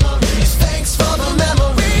the memories, thanks for the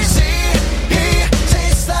memories. It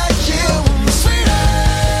tastes like you, sweeter.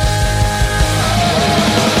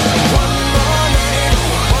 One more night,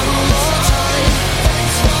 one more time.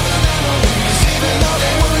 Thanks for the memories, even though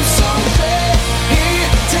they weren't so great.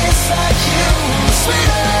 It tastes like you,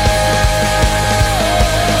 sweeter.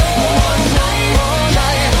 One night,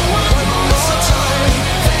 one more time.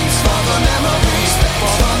 Thanks for the memories,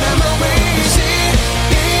 thanks for memories.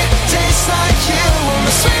 It tastes like you,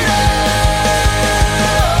 sweeter.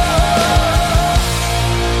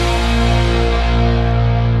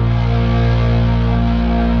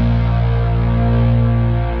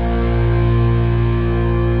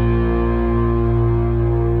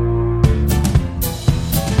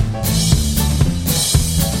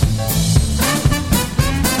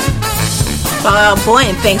 Oh boy,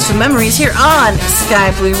 and thanks for memories here on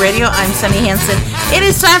Sky Blue Radio. I'm Sunny Hansen. It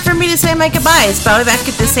is time for me to say my goodbyes, but I'll be back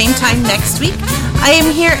at the same time next week. I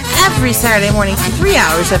am here every Saturday morning for 3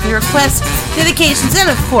 hours of your requests, dedications, and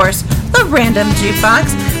of course, the random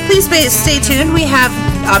jukebox. Please stay tuned. We have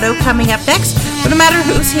Otto coming up next, but no matter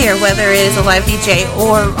who's here, whether it is a live DJ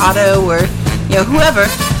or Otto or whoever,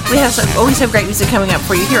 we always have great music coming up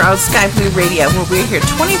for you here on Sky Blue Radio, where we're here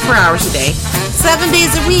 24 hours a day, 7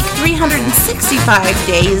 days a week, 365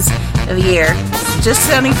 days of the year. Just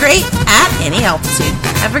sounding great at any altitude.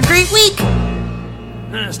 Have a great week.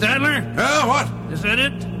 Stadler? What? Is that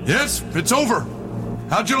it? Yes, it's over.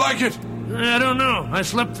 How'd you like it? I don't know. I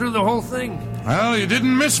slept through the whole thing. Well, you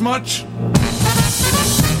didn't miss much.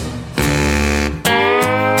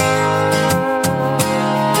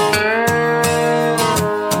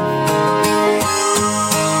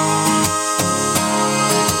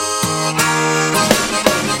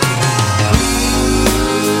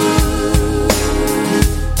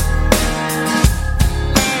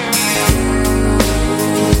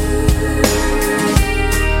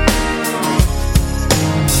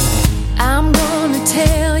 I'm gonna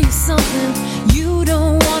tell you something you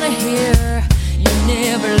don't wanna hear.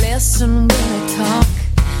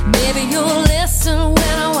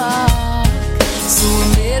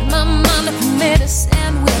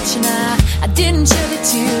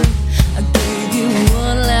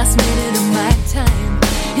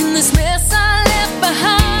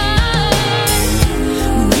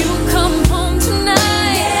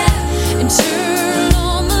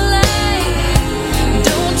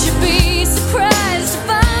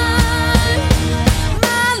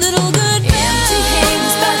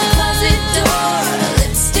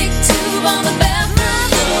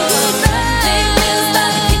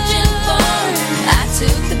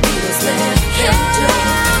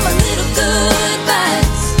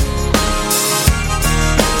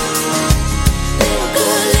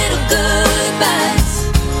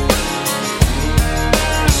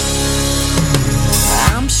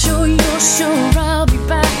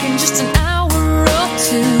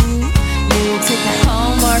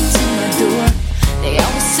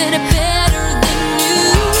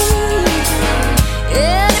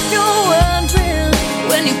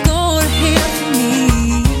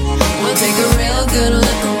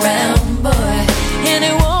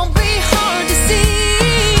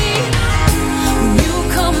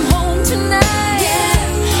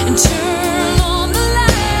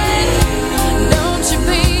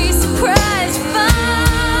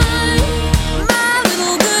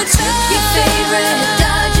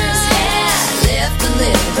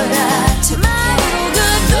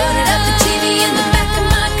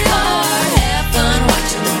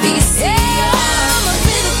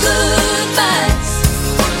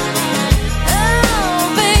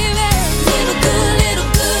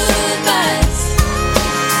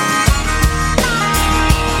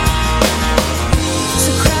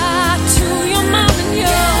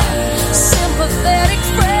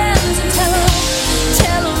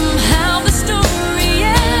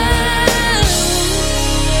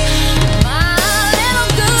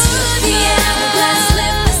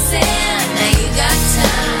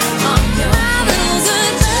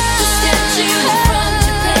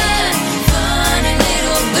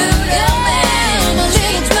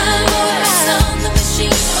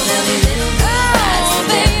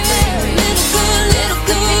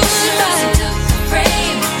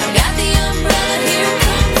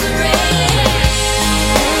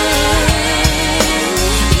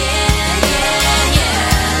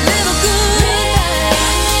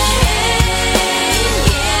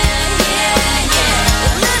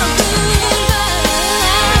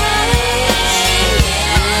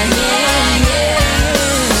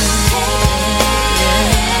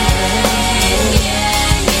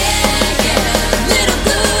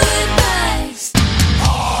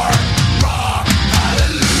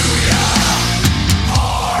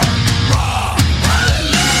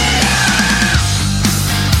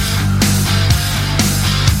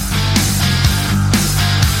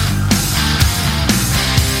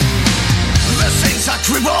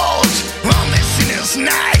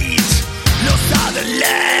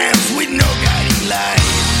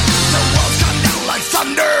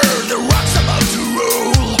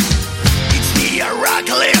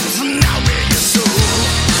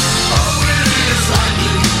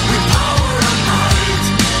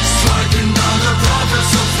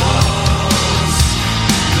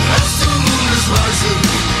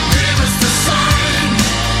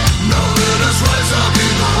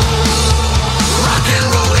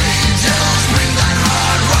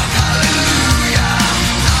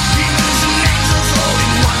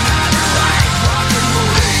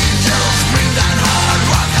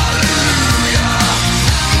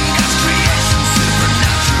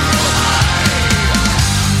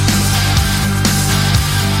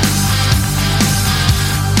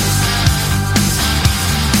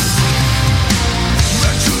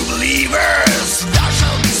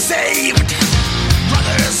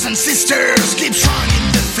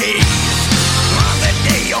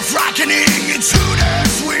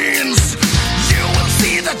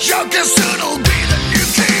 Youngest will be the new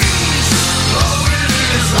kings. Oh, it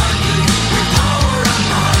is lightning with power and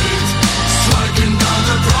might, striking down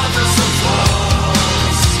the prophets of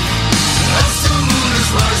false. As the moon is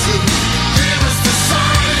rising, give us the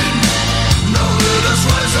sign. Now let us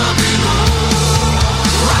rise up in all.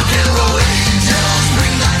 Rock and roll angels,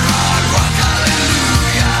 bring that hard rock,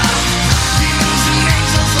 hallelujah. Demons and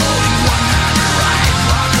angels holding one hand right.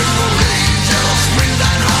 Rock and roll angels, bring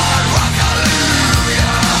that hard rock,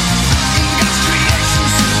 hallelujah. In God's creation,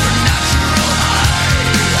 supernatural high.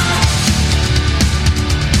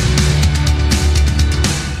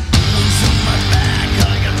 Wings on my back,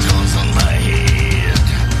 I got guns on my head.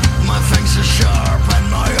 My fangs are sharp and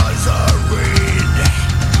my eyes are red.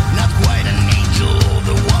 Not quite an angel,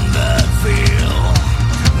 the one that feel.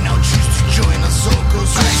 Now choose to join us, so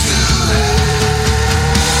goes right to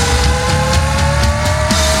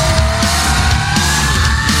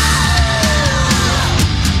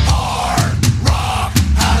hard rock,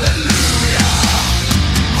 hallelujah.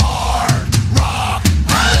 Hard rock,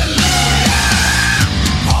 hallelujah.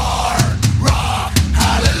 Hard rock,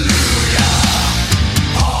 hallelujah.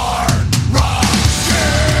 Hard rock,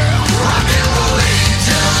 yeah. Rock and roll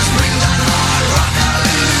angels, bring that hard rock,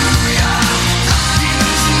 hallelujah.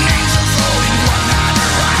 Demons and angels holding one hand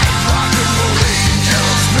right. Rock and roll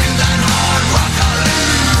angels, bring that hard rock,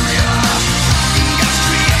 hallelujah. In God's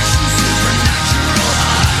creation, supernatural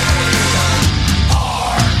high.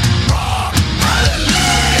 Hard rock,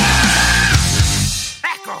 hallelujah.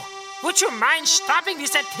 Echo, would you mind stopping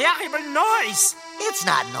with that terrible noise? It's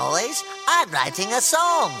not noise. I'm writing a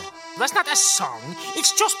song. That's not a song.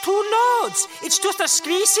 It's just two notes. It's just a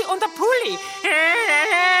squeezy and a pulley.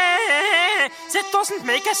 That doesn't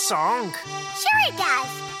make a song. Sure it does.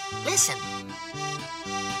 Listen,